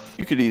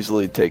 you could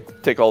easily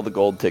take all the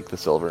gold, take the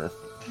silver.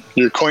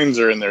 Your coins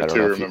are in there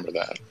too. Remember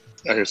that.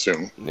 I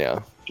assume. Yeah.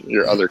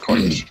 Your other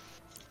coins.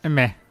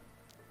 Meh.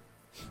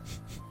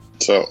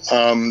 So,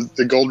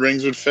 the gold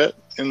rings would fit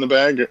in the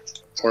bag.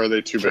 Or are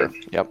they too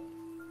big? Yep.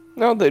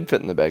 No, they'd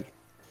fit in the bag.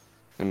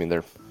 I mean,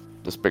 they're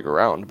just big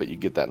around, but you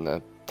get that in the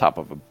top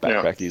of a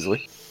backpack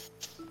easily.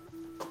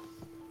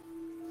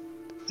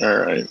 All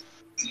right.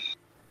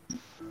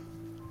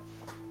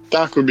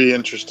 Doc would be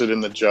interested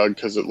in the jug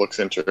because it looks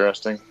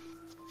interesting.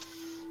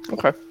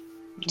 Okay.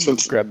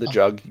 Since grab the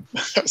jug.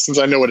 Since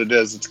I know what it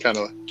is, it's kind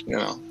of,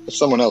 if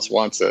someone else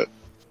wants it,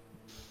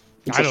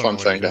 it's a fun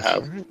thing to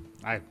have.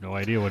 I have no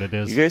idea what it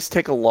is. You guys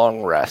take a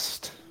long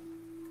rest.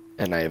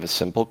 And I have a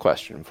simple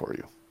question for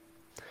you.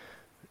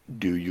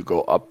 Do you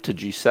go up to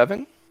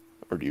G7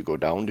 or do you go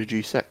down to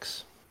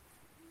G6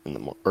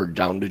 or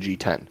down to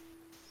G10?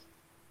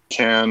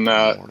 Can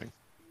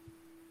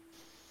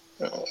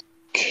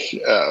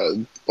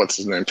what's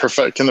his name?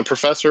 Can the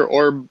professor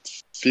orb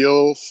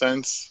feel,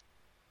 sense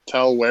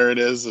tell where it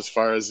is as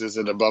far as is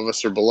it above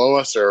us or below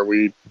us, or are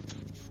we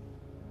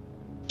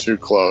too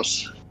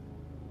close?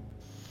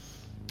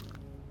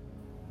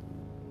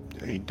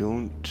 I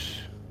don't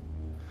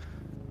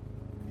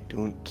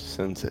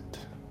sense it.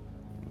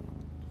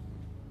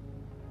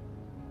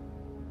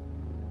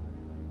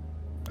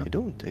 I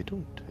don't. I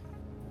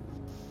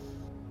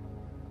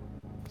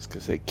was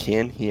gonna say,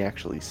 can he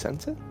actually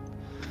sense it?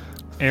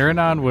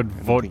 Aranon would I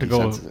don't vote think to he go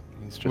senses it.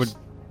 He's just- would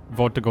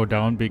vote to go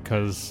down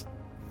because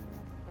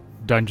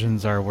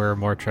dungeons are where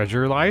more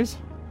treasure lies.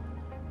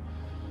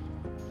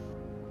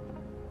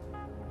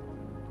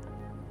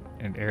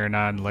 And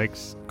Aranon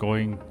likes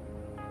going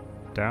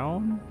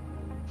down.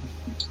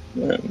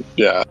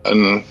 Yeah,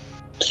 and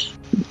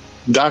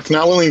Doc,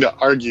 not willing to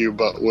argue,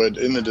 but would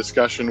in the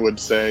discussion would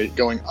say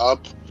going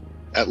up.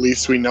 At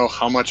least we know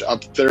how much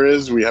up there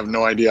is. We have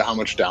no idea how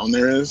much down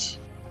there is,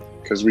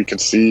 because we could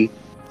see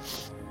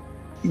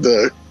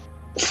the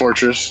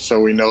fortress, so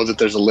we know that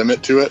there's a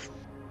limit to it.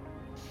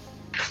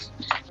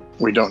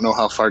 We don't know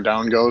how far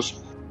down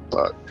goes,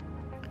 but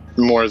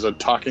more as a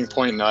talking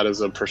point, not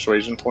as a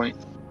persuasion point.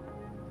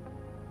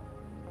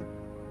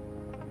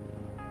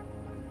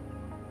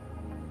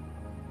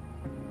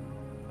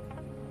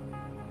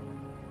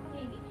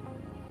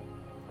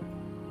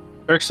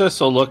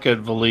 Crixus will look at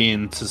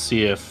Valine to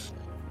see if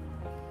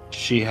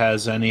she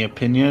has any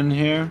opinion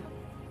here.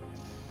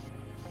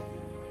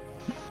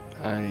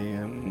 I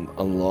am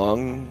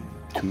along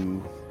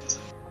to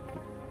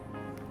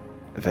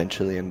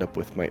eventually end up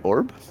with my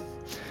orb.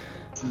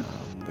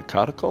 The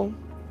codicle.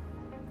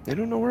 I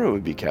don't know where it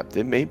would be kept.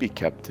 It may be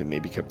kept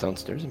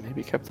downstairs. It may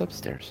be kept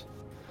upstairs.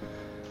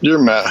 You're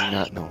I do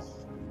not know.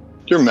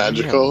 You're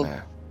magical.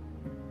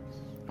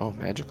 Oh,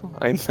 magical?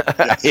 I am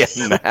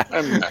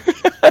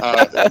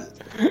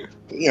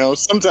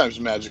Sometimes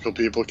magical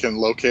people can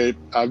locate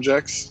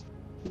objects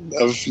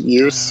of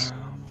use.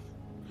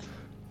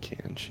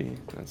 Can she?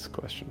 That's the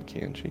question.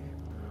 Can she?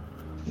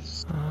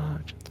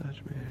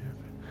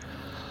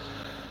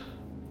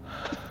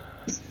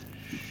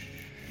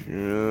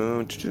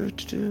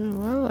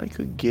 Well, I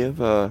could give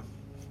a...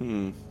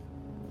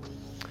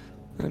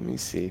 Let me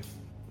see.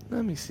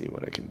 Let me see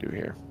what I can do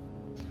here.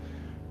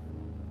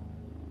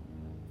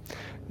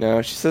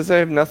 Now, she says I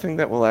have nothing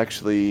that will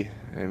actually,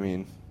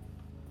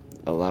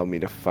 allow me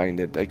to find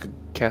it. I could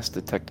cast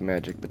Detect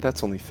Magic, but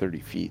that's only 30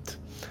 feet.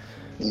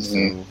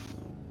 Mm-hmm.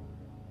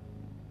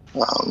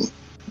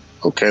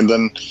 Okay,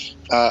 then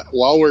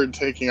while we're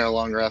taking our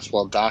long rest,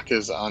 while Doc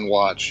is on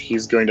watch,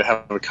 he's going to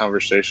have a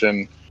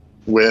conversation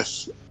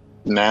with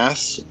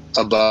Nass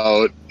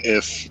about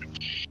if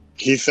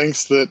he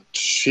thinks that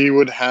she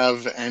would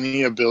have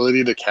any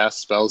ability to cast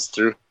spells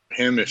through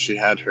him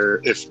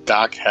if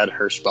Doc had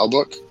her spell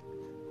book.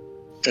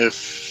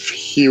 If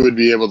he would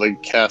be able to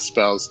cast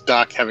spells,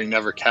 Doc having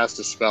never cast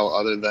a spell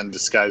other than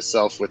Disguise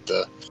Self with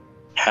the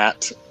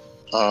hat,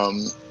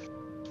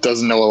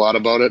 doesn't know a lot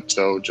about it,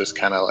 so just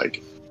kind of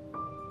like,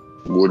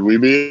 would we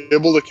be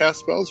able to cast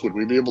spells? Would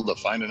we be able to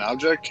find an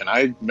object? Can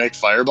I make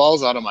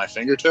fireballs out of my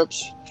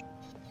fingertips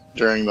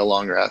during the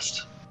long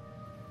rest?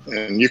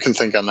 And you can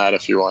think on that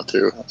if you want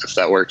to, if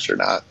that works or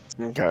not.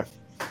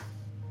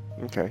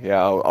 Okay,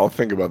 yeah, I'll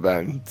think about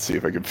that and see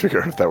if I can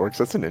figure out if that works.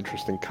 That's an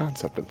interesting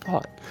concept and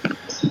thought.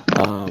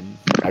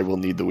 I will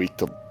need the week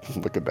to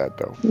look at that,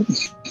 though.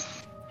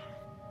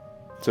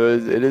 So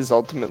it is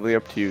ultimately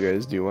up to you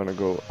guys. Do you want to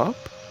go up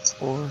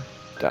or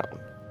down?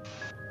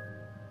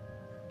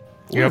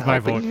 You have my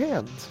vote.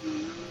 Hands.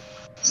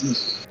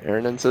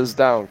 Aranon says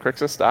down.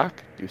 Crixus,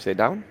 Doc, do you say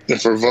down?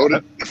 If we're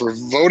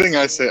voting,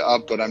 I say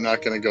up, but I'm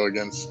not going to go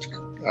against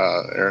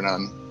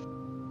Aranon.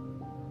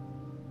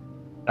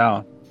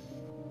 Down.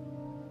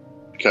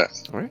 Okay.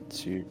 All right.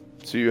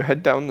 So you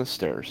head down the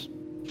stairs.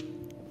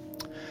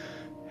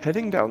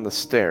 Heading down the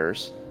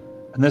stairs.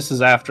 And this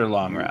is after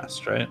long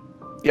rest, right?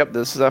 Yep.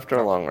 This is after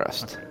a long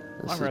rest. Okay.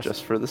 This Long is rest.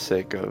 just for the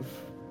sake of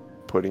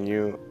putting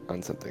you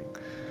on something.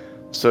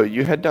 So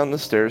you head down the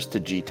stairs to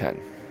G10.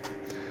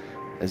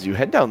 As you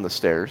head down the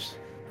stairs,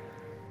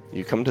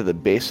 you come to the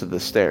base of the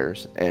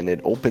stairs, and it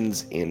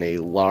opens in a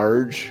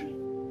large,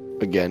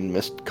 again,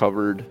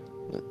 mist-covered,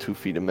 2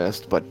 feet of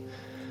mist, but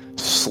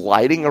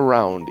sliding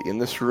around in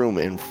this room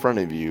in front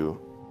of you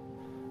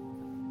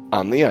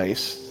on the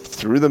ice,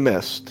 through the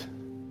mist,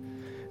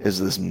 is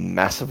this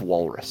massive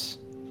walrus.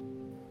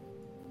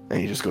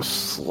 And he just goes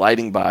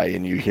sliding by,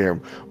 and you hear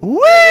him, whee!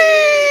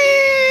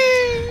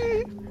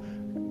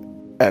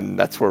 And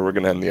that's where we're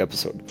going to end the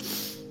episode.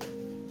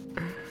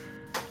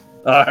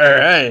 All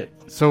right.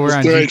 So we're Just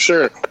on. to make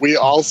sure we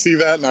all see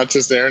that, not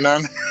just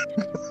Aranon.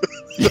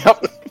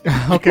 Yep.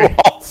 Okay. You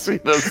all see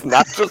this,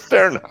 not just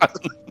Aranon.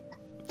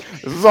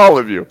 This is all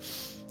of you.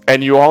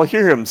 And you all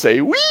hear him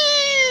say, whee!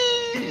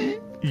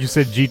 You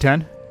said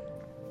G10?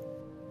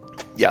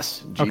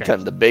 Yes, G10,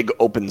 Okay. the big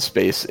open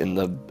space in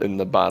the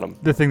bottom.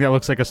 The thing that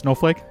looks like a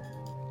snowflake?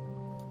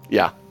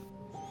 Yeah.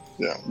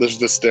 Yeah, there's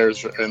the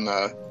stairs in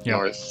the Yeah.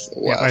 northwest.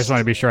 Yeah, I just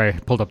want to be sure I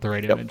pulled up the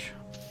right image.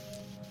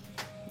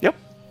 Yep.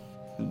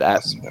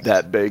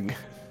 That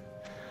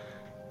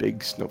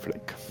big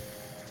snowflake.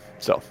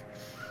 So,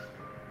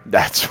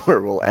 that's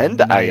where we'll end.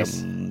 Nice. I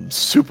am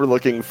super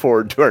looking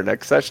forward to our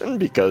next session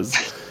because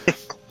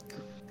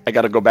I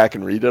got to go back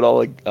and read it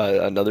all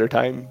another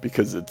time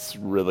because it's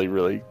really,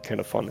 really kind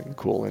of fun and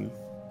cool. And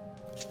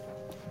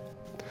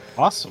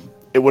Awesome.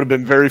 it would have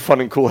been very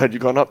fun and cool had you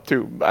gone up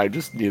too. I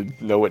just need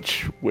to know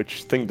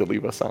which thing to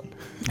leave us on.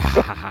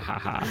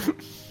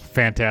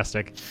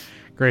 Fantastic.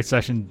 Great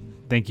session.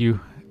 Thank you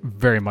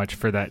very much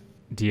for that,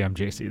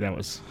 DMJC. That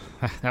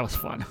was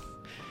fun.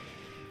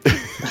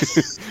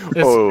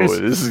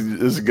 This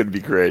is going to be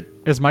great.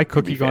 Is my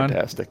cookie gone?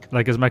 Fantastic.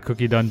 Like, is my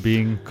cookie done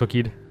being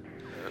cookied?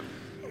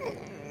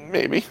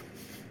 Maybe.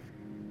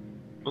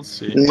 We'll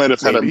see. You might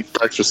have had a Maybe.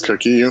 breakfast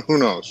cookie. Who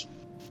knows?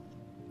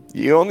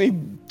 You only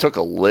took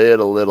a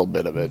little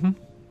bit of it. Mhm.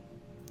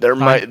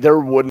 There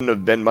wouldn't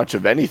have been much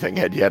of anything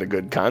had you had a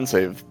good con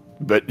save,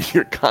 but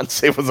your con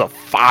save was a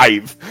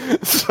 5.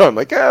 So I'm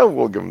like,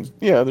 we'll give him.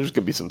 Yeah, there's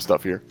gonna be some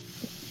stuff here.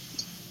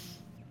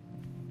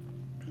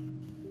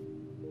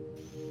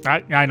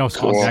 I know,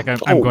 Cool.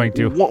 Skulljack. I'm going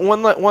to.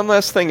 One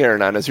last thing,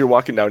 Aaron, as you're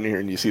walking down here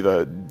and you see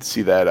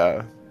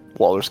that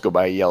walrus go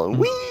by yelling,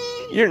 "Wee!"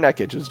 Your neck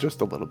itches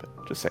just a little bit.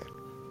 Just saying.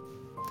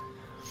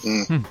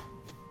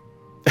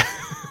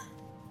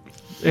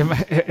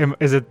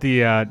 Is it the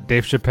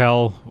Dave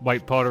Chappelle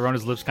white powder on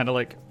his lips, kind of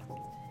like?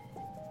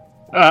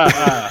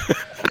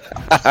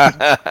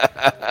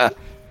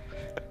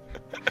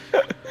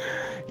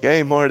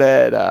 Yay, more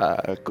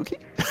that cookie.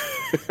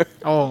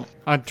 Oh,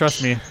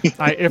 trust me.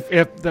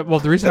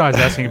 The reason I was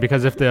asking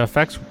because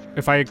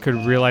if I could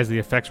realize the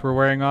effects were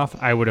wearing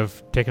off, I would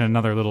have taken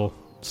another little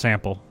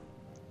sample.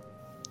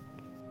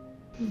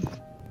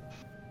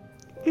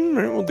 All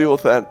right, we'll deal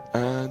with that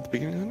at the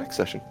beginning of the next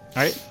session.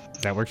 All right,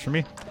 that works for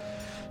me.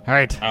 All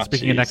right, Oh,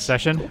 speaking of jeez. next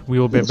session, we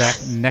will be back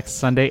next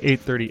Sunday,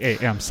 8:30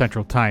 a.m.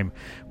 Central Time.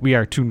 We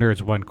are Two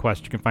Nerds, One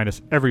Quest. You can find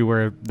us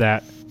everywhere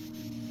that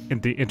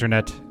the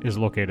internet is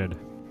located.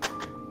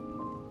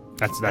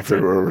 That's it.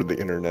 Everywhere the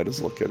internet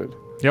is located.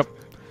 Yep.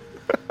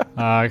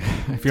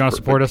 If you want to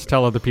support us,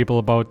 tell other people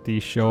about the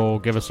show.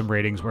 Give us some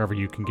ratings wherever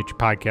you can get your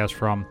podcast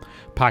from.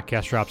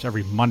 Podcast drops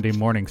every Monday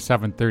morning,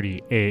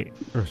 7:30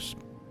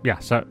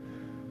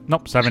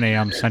 7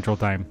 a.m. Central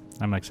Time.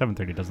 I'm like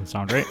 7:30 doesn't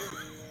sound right.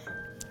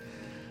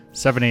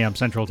 7 a.m.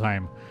 Central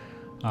Time.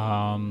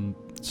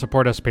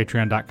 Support us,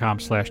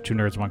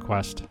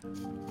 patreon.com/2nerds1quest.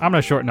 I'm going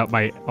to shorten up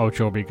my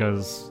outro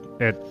because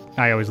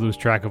I always lose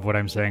track of what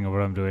I'm saying and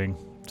what I'm doing.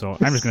 So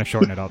I'm just going to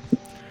shorten it up.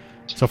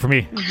 So for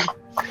me,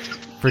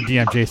 for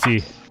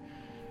DMJC,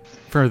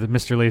 for the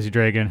Mr. Lazy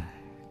Dragon,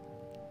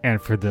 and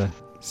for the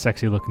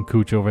sexy looking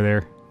cooch over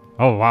there.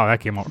 Oh, wow, that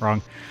came out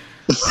wrong.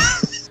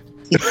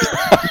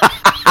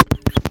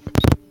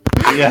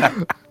 Yeah.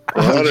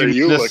 What are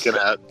you This- looking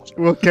at?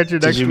 We'll catch you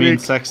Did next you mean week.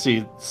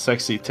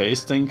 sexy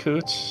tasting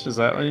cooch? Is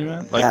that what you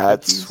meant? Like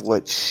That's cookies?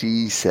 what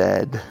she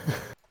said.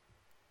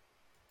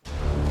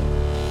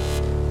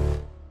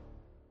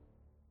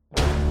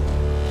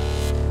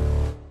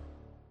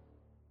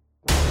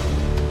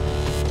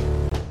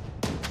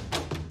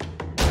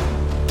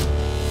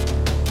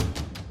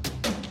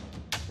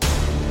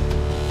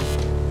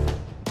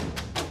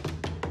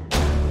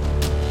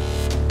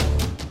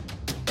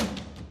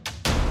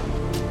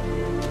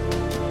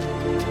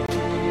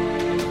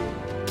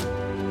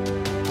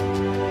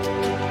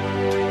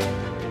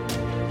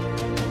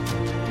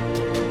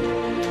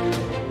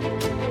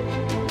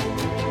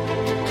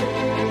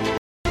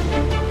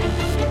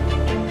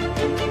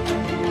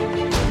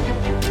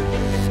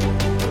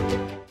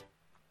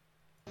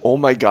 Oh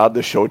my god,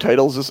 the show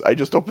titles I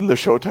just opened the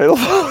show title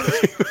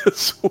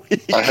this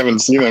week. I haven't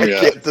seen them I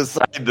yet. can't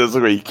decide this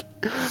week.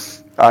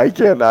 I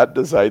cannot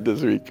decide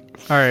this week.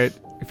 All right.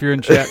 If you're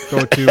in chat,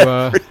 go to...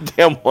 Every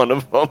damn one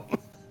of them.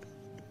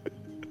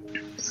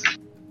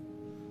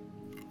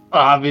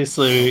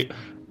 Obviously,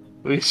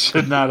 we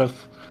should not do We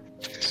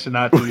that.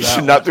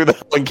 should not do the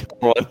Helen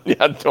Keller one.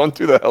 Yeah, don't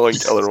do the Helen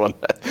Keller one.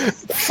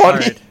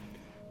 Funny, Alright.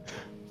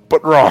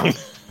 but wrong.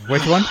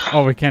 Which one?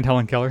 Oh, we can't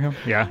Helen Keller him?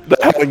 Yeah. The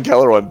Helen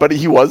Keller one. But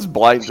he was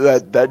blind.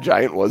 That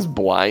giant was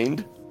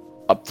blind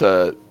up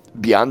to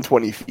beyond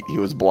 20 feet. He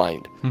was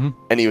blind. Mhm.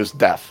 And he was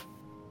deaf.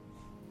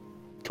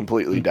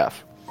 Completely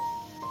deaf.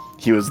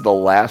 He was the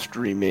last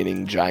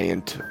remaining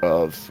giant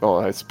of... Oh,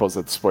 I suppose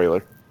that's a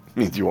spoiler.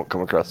 Means you won't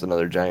come across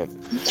another giant.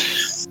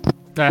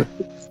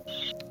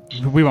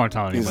 We won't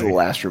tell He's the anybody.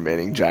 last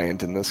remaining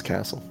giant in this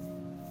castle.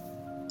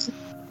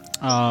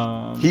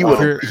 He He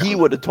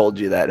would have told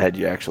you that had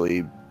you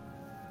actually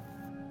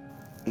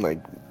try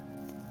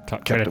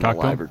kept to him talk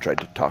to alive him. or tried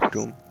to talk to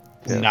him.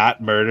 Yeah.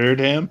 Not murdered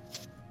him.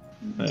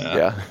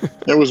 Yeah.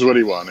 It was what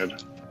he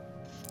wanted.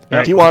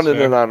 Right, He wanted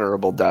fair. an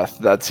honorable death.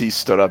 He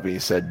stood up and he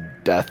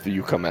said, "Death,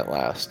 you come at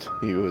last."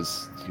 He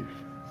was.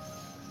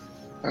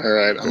 All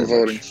right, I'm Very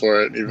voting much.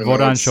 for it. Even Vote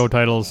though on it's- show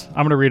titles. I'm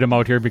going to read them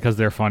out here because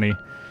they're funny.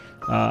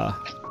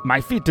 My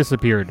feet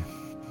disappeared.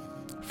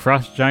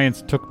 Frost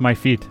giants took my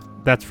feet.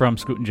 That's from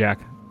Scoot and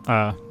Jack.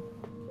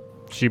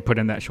 She put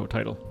in that show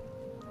title.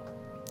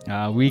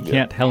 We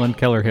can't Helen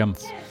Keller him.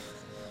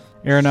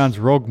 Aeronon's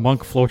rogue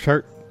monk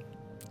flowchart.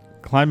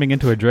 Climbing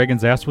into a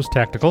dragon's ass was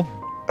tactical.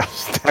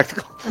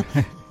 Tactical.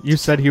 You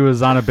said he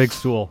was on a big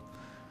stool.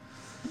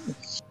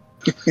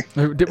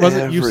 Was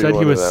it you said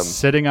he was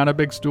sitting on a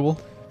big stool?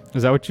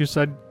 Is that what you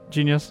said,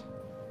 Genius?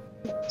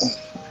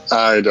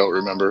 I don't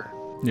remember.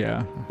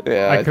 Yeah.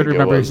 Yeah, I could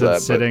remember he said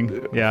that, sitting.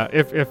 but, Yeah,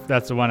 if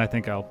that's the one, I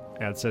think I'll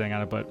add sitting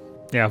on it. But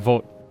yeah,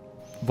 vote.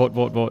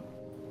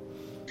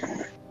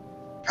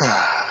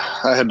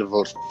 I had to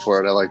vote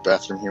for it. I like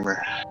bathroom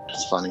humor.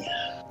 It's funny.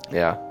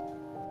 Yeah.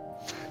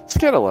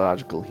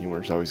 Scatological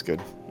humor is always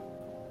good.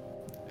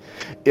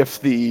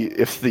 If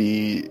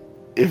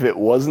it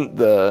wasn't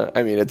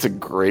it's a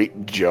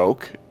great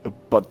joke,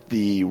 but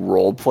the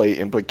roleplay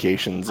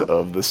implications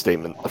of the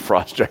statement, the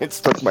frost giants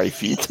took my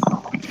feet,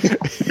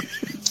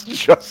 it's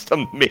just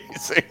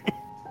amazing.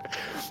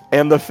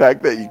 And the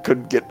fact that you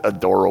couldn't get a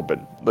door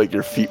open, like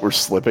your feet were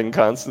slipping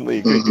constantly.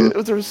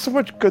 There was so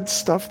much good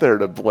stuff there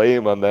to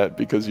blame on that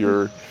because it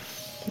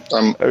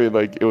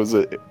was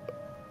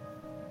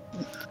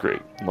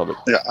great. Love it.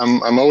 Yeah,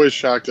 I'm always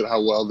shocked at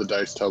how well the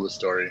dice tell the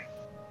story.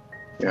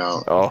 You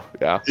know. Oh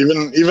yeah.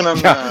 Even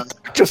on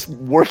just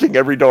working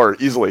every door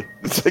easily.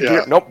 It's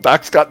like nope,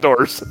 Doc's got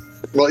doors.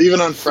 Well, even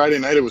on Friday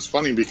night, it was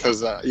funny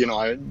because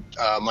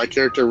my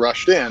character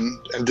rushed in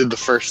and did the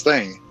first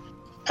thing.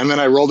 And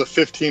then I rolled a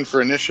 15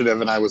 for initiative,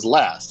 and I was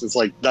last. It's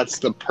like, that's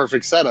the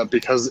perfect setup,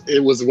 because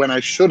it was when I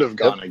should have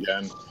gone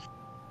again.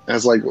 And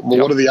it's like, well,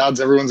 what are the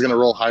odds everyone's going to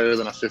roll higher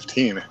than a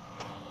 15?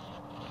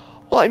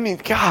 Well, I mean,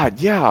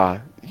 God,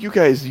 yeah. You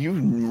guys, you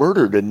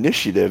murdered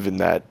initiative in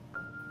that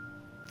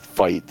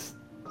fight.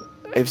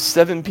 I have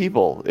 7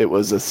 people. It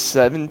was a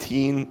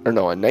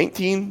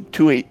 19,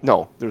 2 8.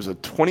 No, there was a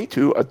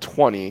 22, a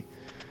 20,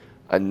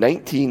 a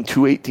 19,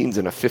 2 18s,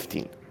 and a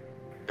 15.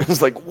 It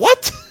was like,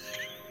 what?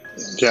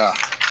 Yeah.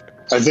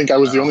 I think I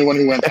was the only one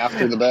who went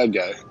after the bad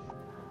guy.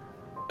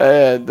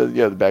 And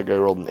the bad guy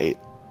rolled an 8.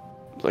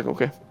 It's like,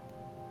 okay.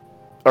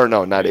 Or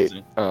no, not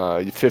 8.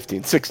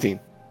 15, 16.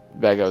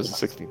 Bad guy was a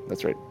 16.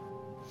 That's right.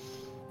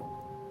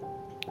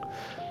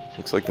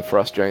 Looks like the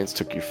Frost Giants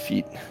took your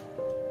feet.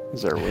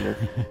 Is our winner.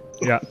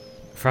 Yeah.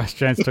 Frost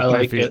Giants took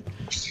my feet.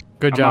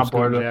 Good job,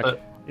 Scoot and Jack.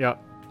 Yep.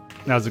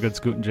 That was a good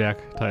Scoot and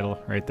Jack title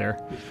right there.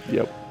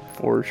 Yep,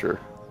 for sure.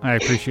 I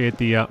appreciate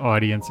the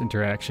audience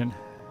interaction.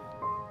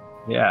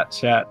 Yeah,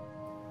 chat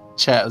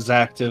is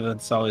active.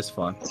 It's always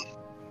fun.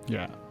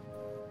 Yeah.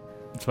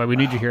 That's why we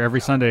need you here every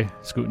Sunday,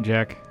 Scoot and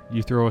Jack.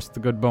 You throw us the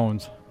good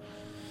bones.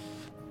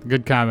 The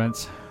good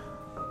comments.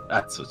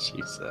 That's what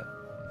she said.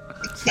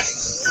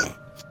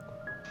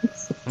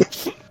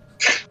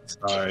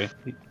 Sorry.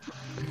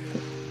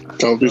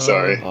 Don't be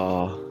sorry.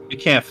 You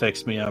can't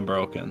fix me. I'm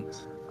broken.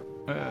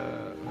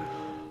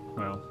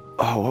 Well.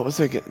 Oh, what was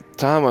I getting?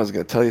 Tom, I was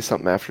going to tell you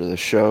something after the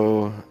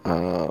show.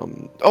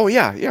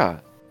 Yeah.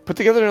 Put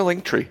together a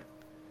link tree.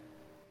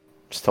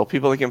 Just tell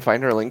people they can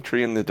find our link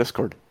tree in the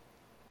Discord.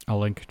 A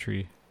link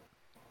tree.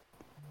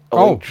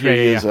 Link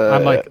tree is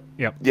I'm like,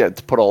 yep. Yeah,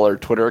 to put all our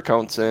Twitter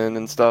accounts in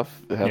and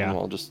stuff. Have them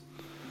all just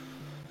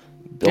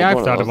build I've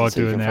one thought of those about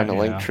so you doing can that. Find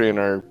a link tree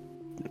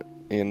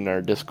in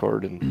our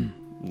Discord, and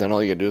then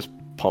all you gotta do is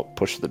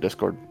push the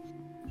Discord.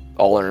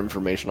 All our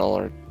information, all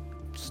our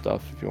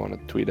stuff. If you want to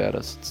tweet at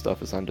us,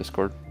 stuff is on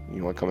Discord.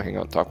 You want to come hang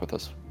out and talk with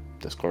us,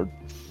 Discord.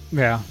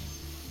 Yeah.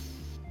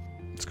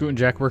 Scoot and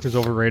Jack work is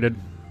overrated.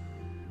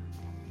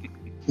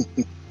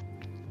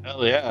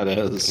 Hell yeah, it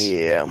is.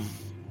 Yeah.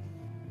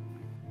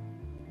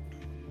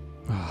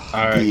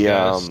 All right,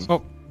 guys.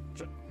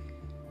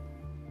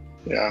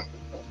 Yeah.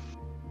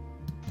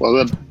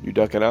 Well, you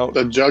ducking out?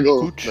 The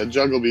juggle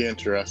be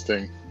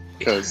interesting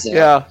because it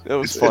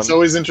was fun. It's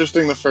always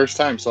interesting the first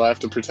time, so I have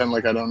to pretend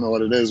like I don't know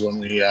what it is when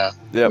we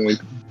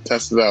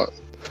test it out.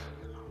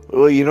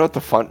 Well, you know what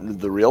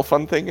the real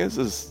fun thing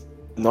is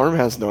Norm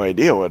has no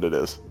idea what it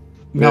is.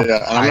 No, yeah,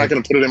 and I'm not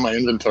going to put it in my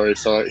inventory,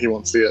 so he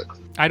won't see it.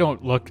 I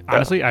don't look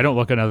honestly. I don't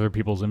look at other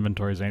people's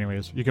inventories,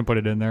 anyways. You can put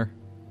it in there.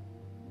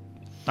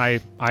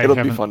 It'll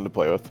be fun to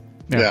play with.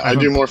 Yeah, I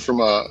do more from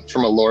a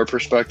lore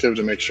perspective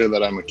to make sure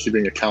that I'm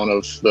keeping account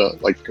of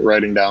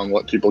writing down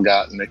what people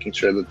got and making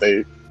sure that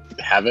they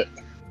have it.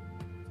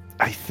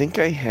 I think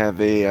I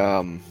have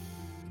a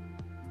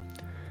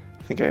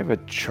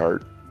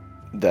chart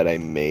that I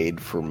made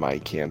for my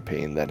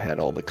campaign that had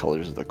all the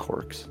colors of the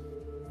corks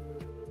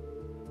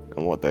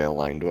and what they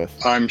aligned with.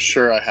 I'm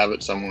sure I have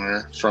it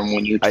somewhere from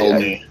when you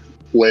told me.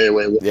 Way.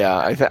 Yeah,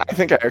 I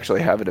think I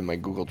actually have it in my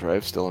Google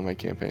Drive still in my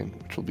campaign,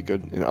 which will be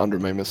good. Under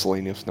my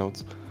miscellaneous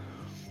notes.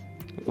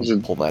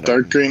 Pull that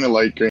dark green, a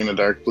light green, a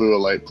dark blue, a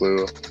light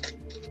blue,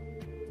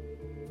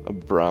 a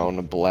brown,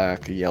 a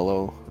black, a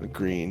yellow, a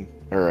green,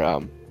 I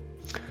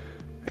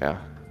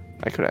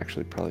could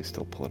actually probably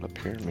still pull it up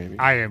here. Maybe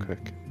I am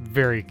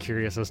very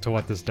curious as to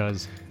what this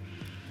does.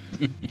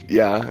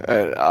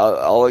 Yeah,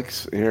 I'll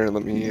here.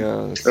 Let me.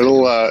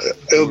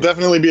 It'll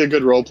definitely be a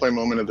good role play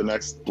moment at the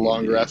next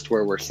long rest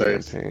where we're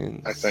safe.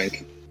 I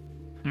think.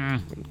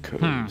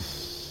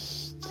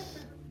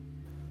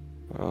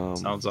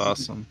 Sounds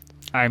awesome.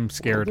 I'm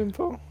scared.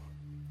 Info.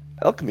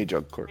 Alchemy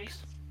jug corks.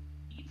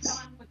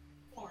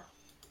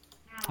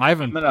 I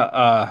haven't.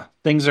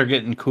 Things are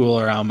getting cool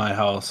around my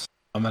house.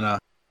 I'm gonna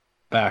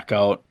back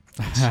out.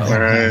 So All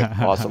right.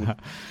 Awesome.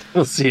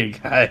 we'll see you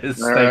guys.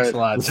 All Thanks right. a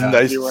lot, It's John.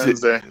 nice See you to see-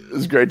 Wednesday. It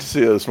was great to see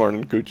you this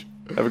morning, Cooch.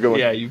 Have a good one.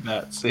 Yeah, you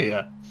bet. See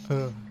ya.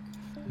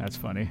 That's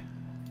funny.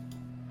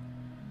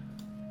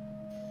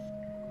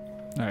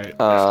 All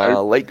right.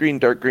 Light green,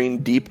 dark green,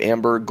 deep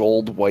amber,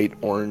 gold, white,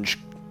 orange.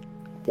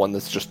 One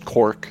that's just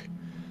cork.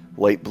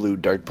 Light blue,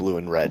 dark blue,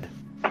 and red.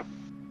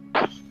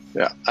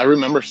 Yeah, I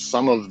remember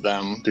some of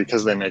them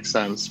because they make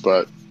sense,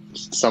 but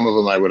some of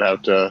them I would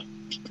have to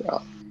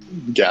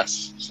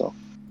guess. So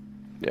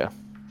Yeah.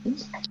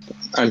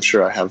 I'm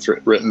sure I have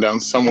written down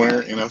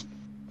somewhere in a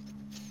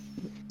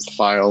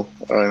file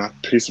or in a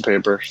piece of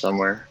paper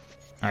somewhere.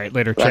 All right.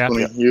 Later, Back chat.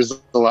 when we used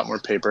a lot more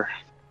paper.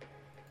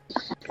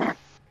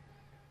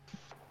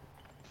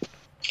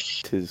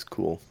 Tis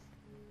cool.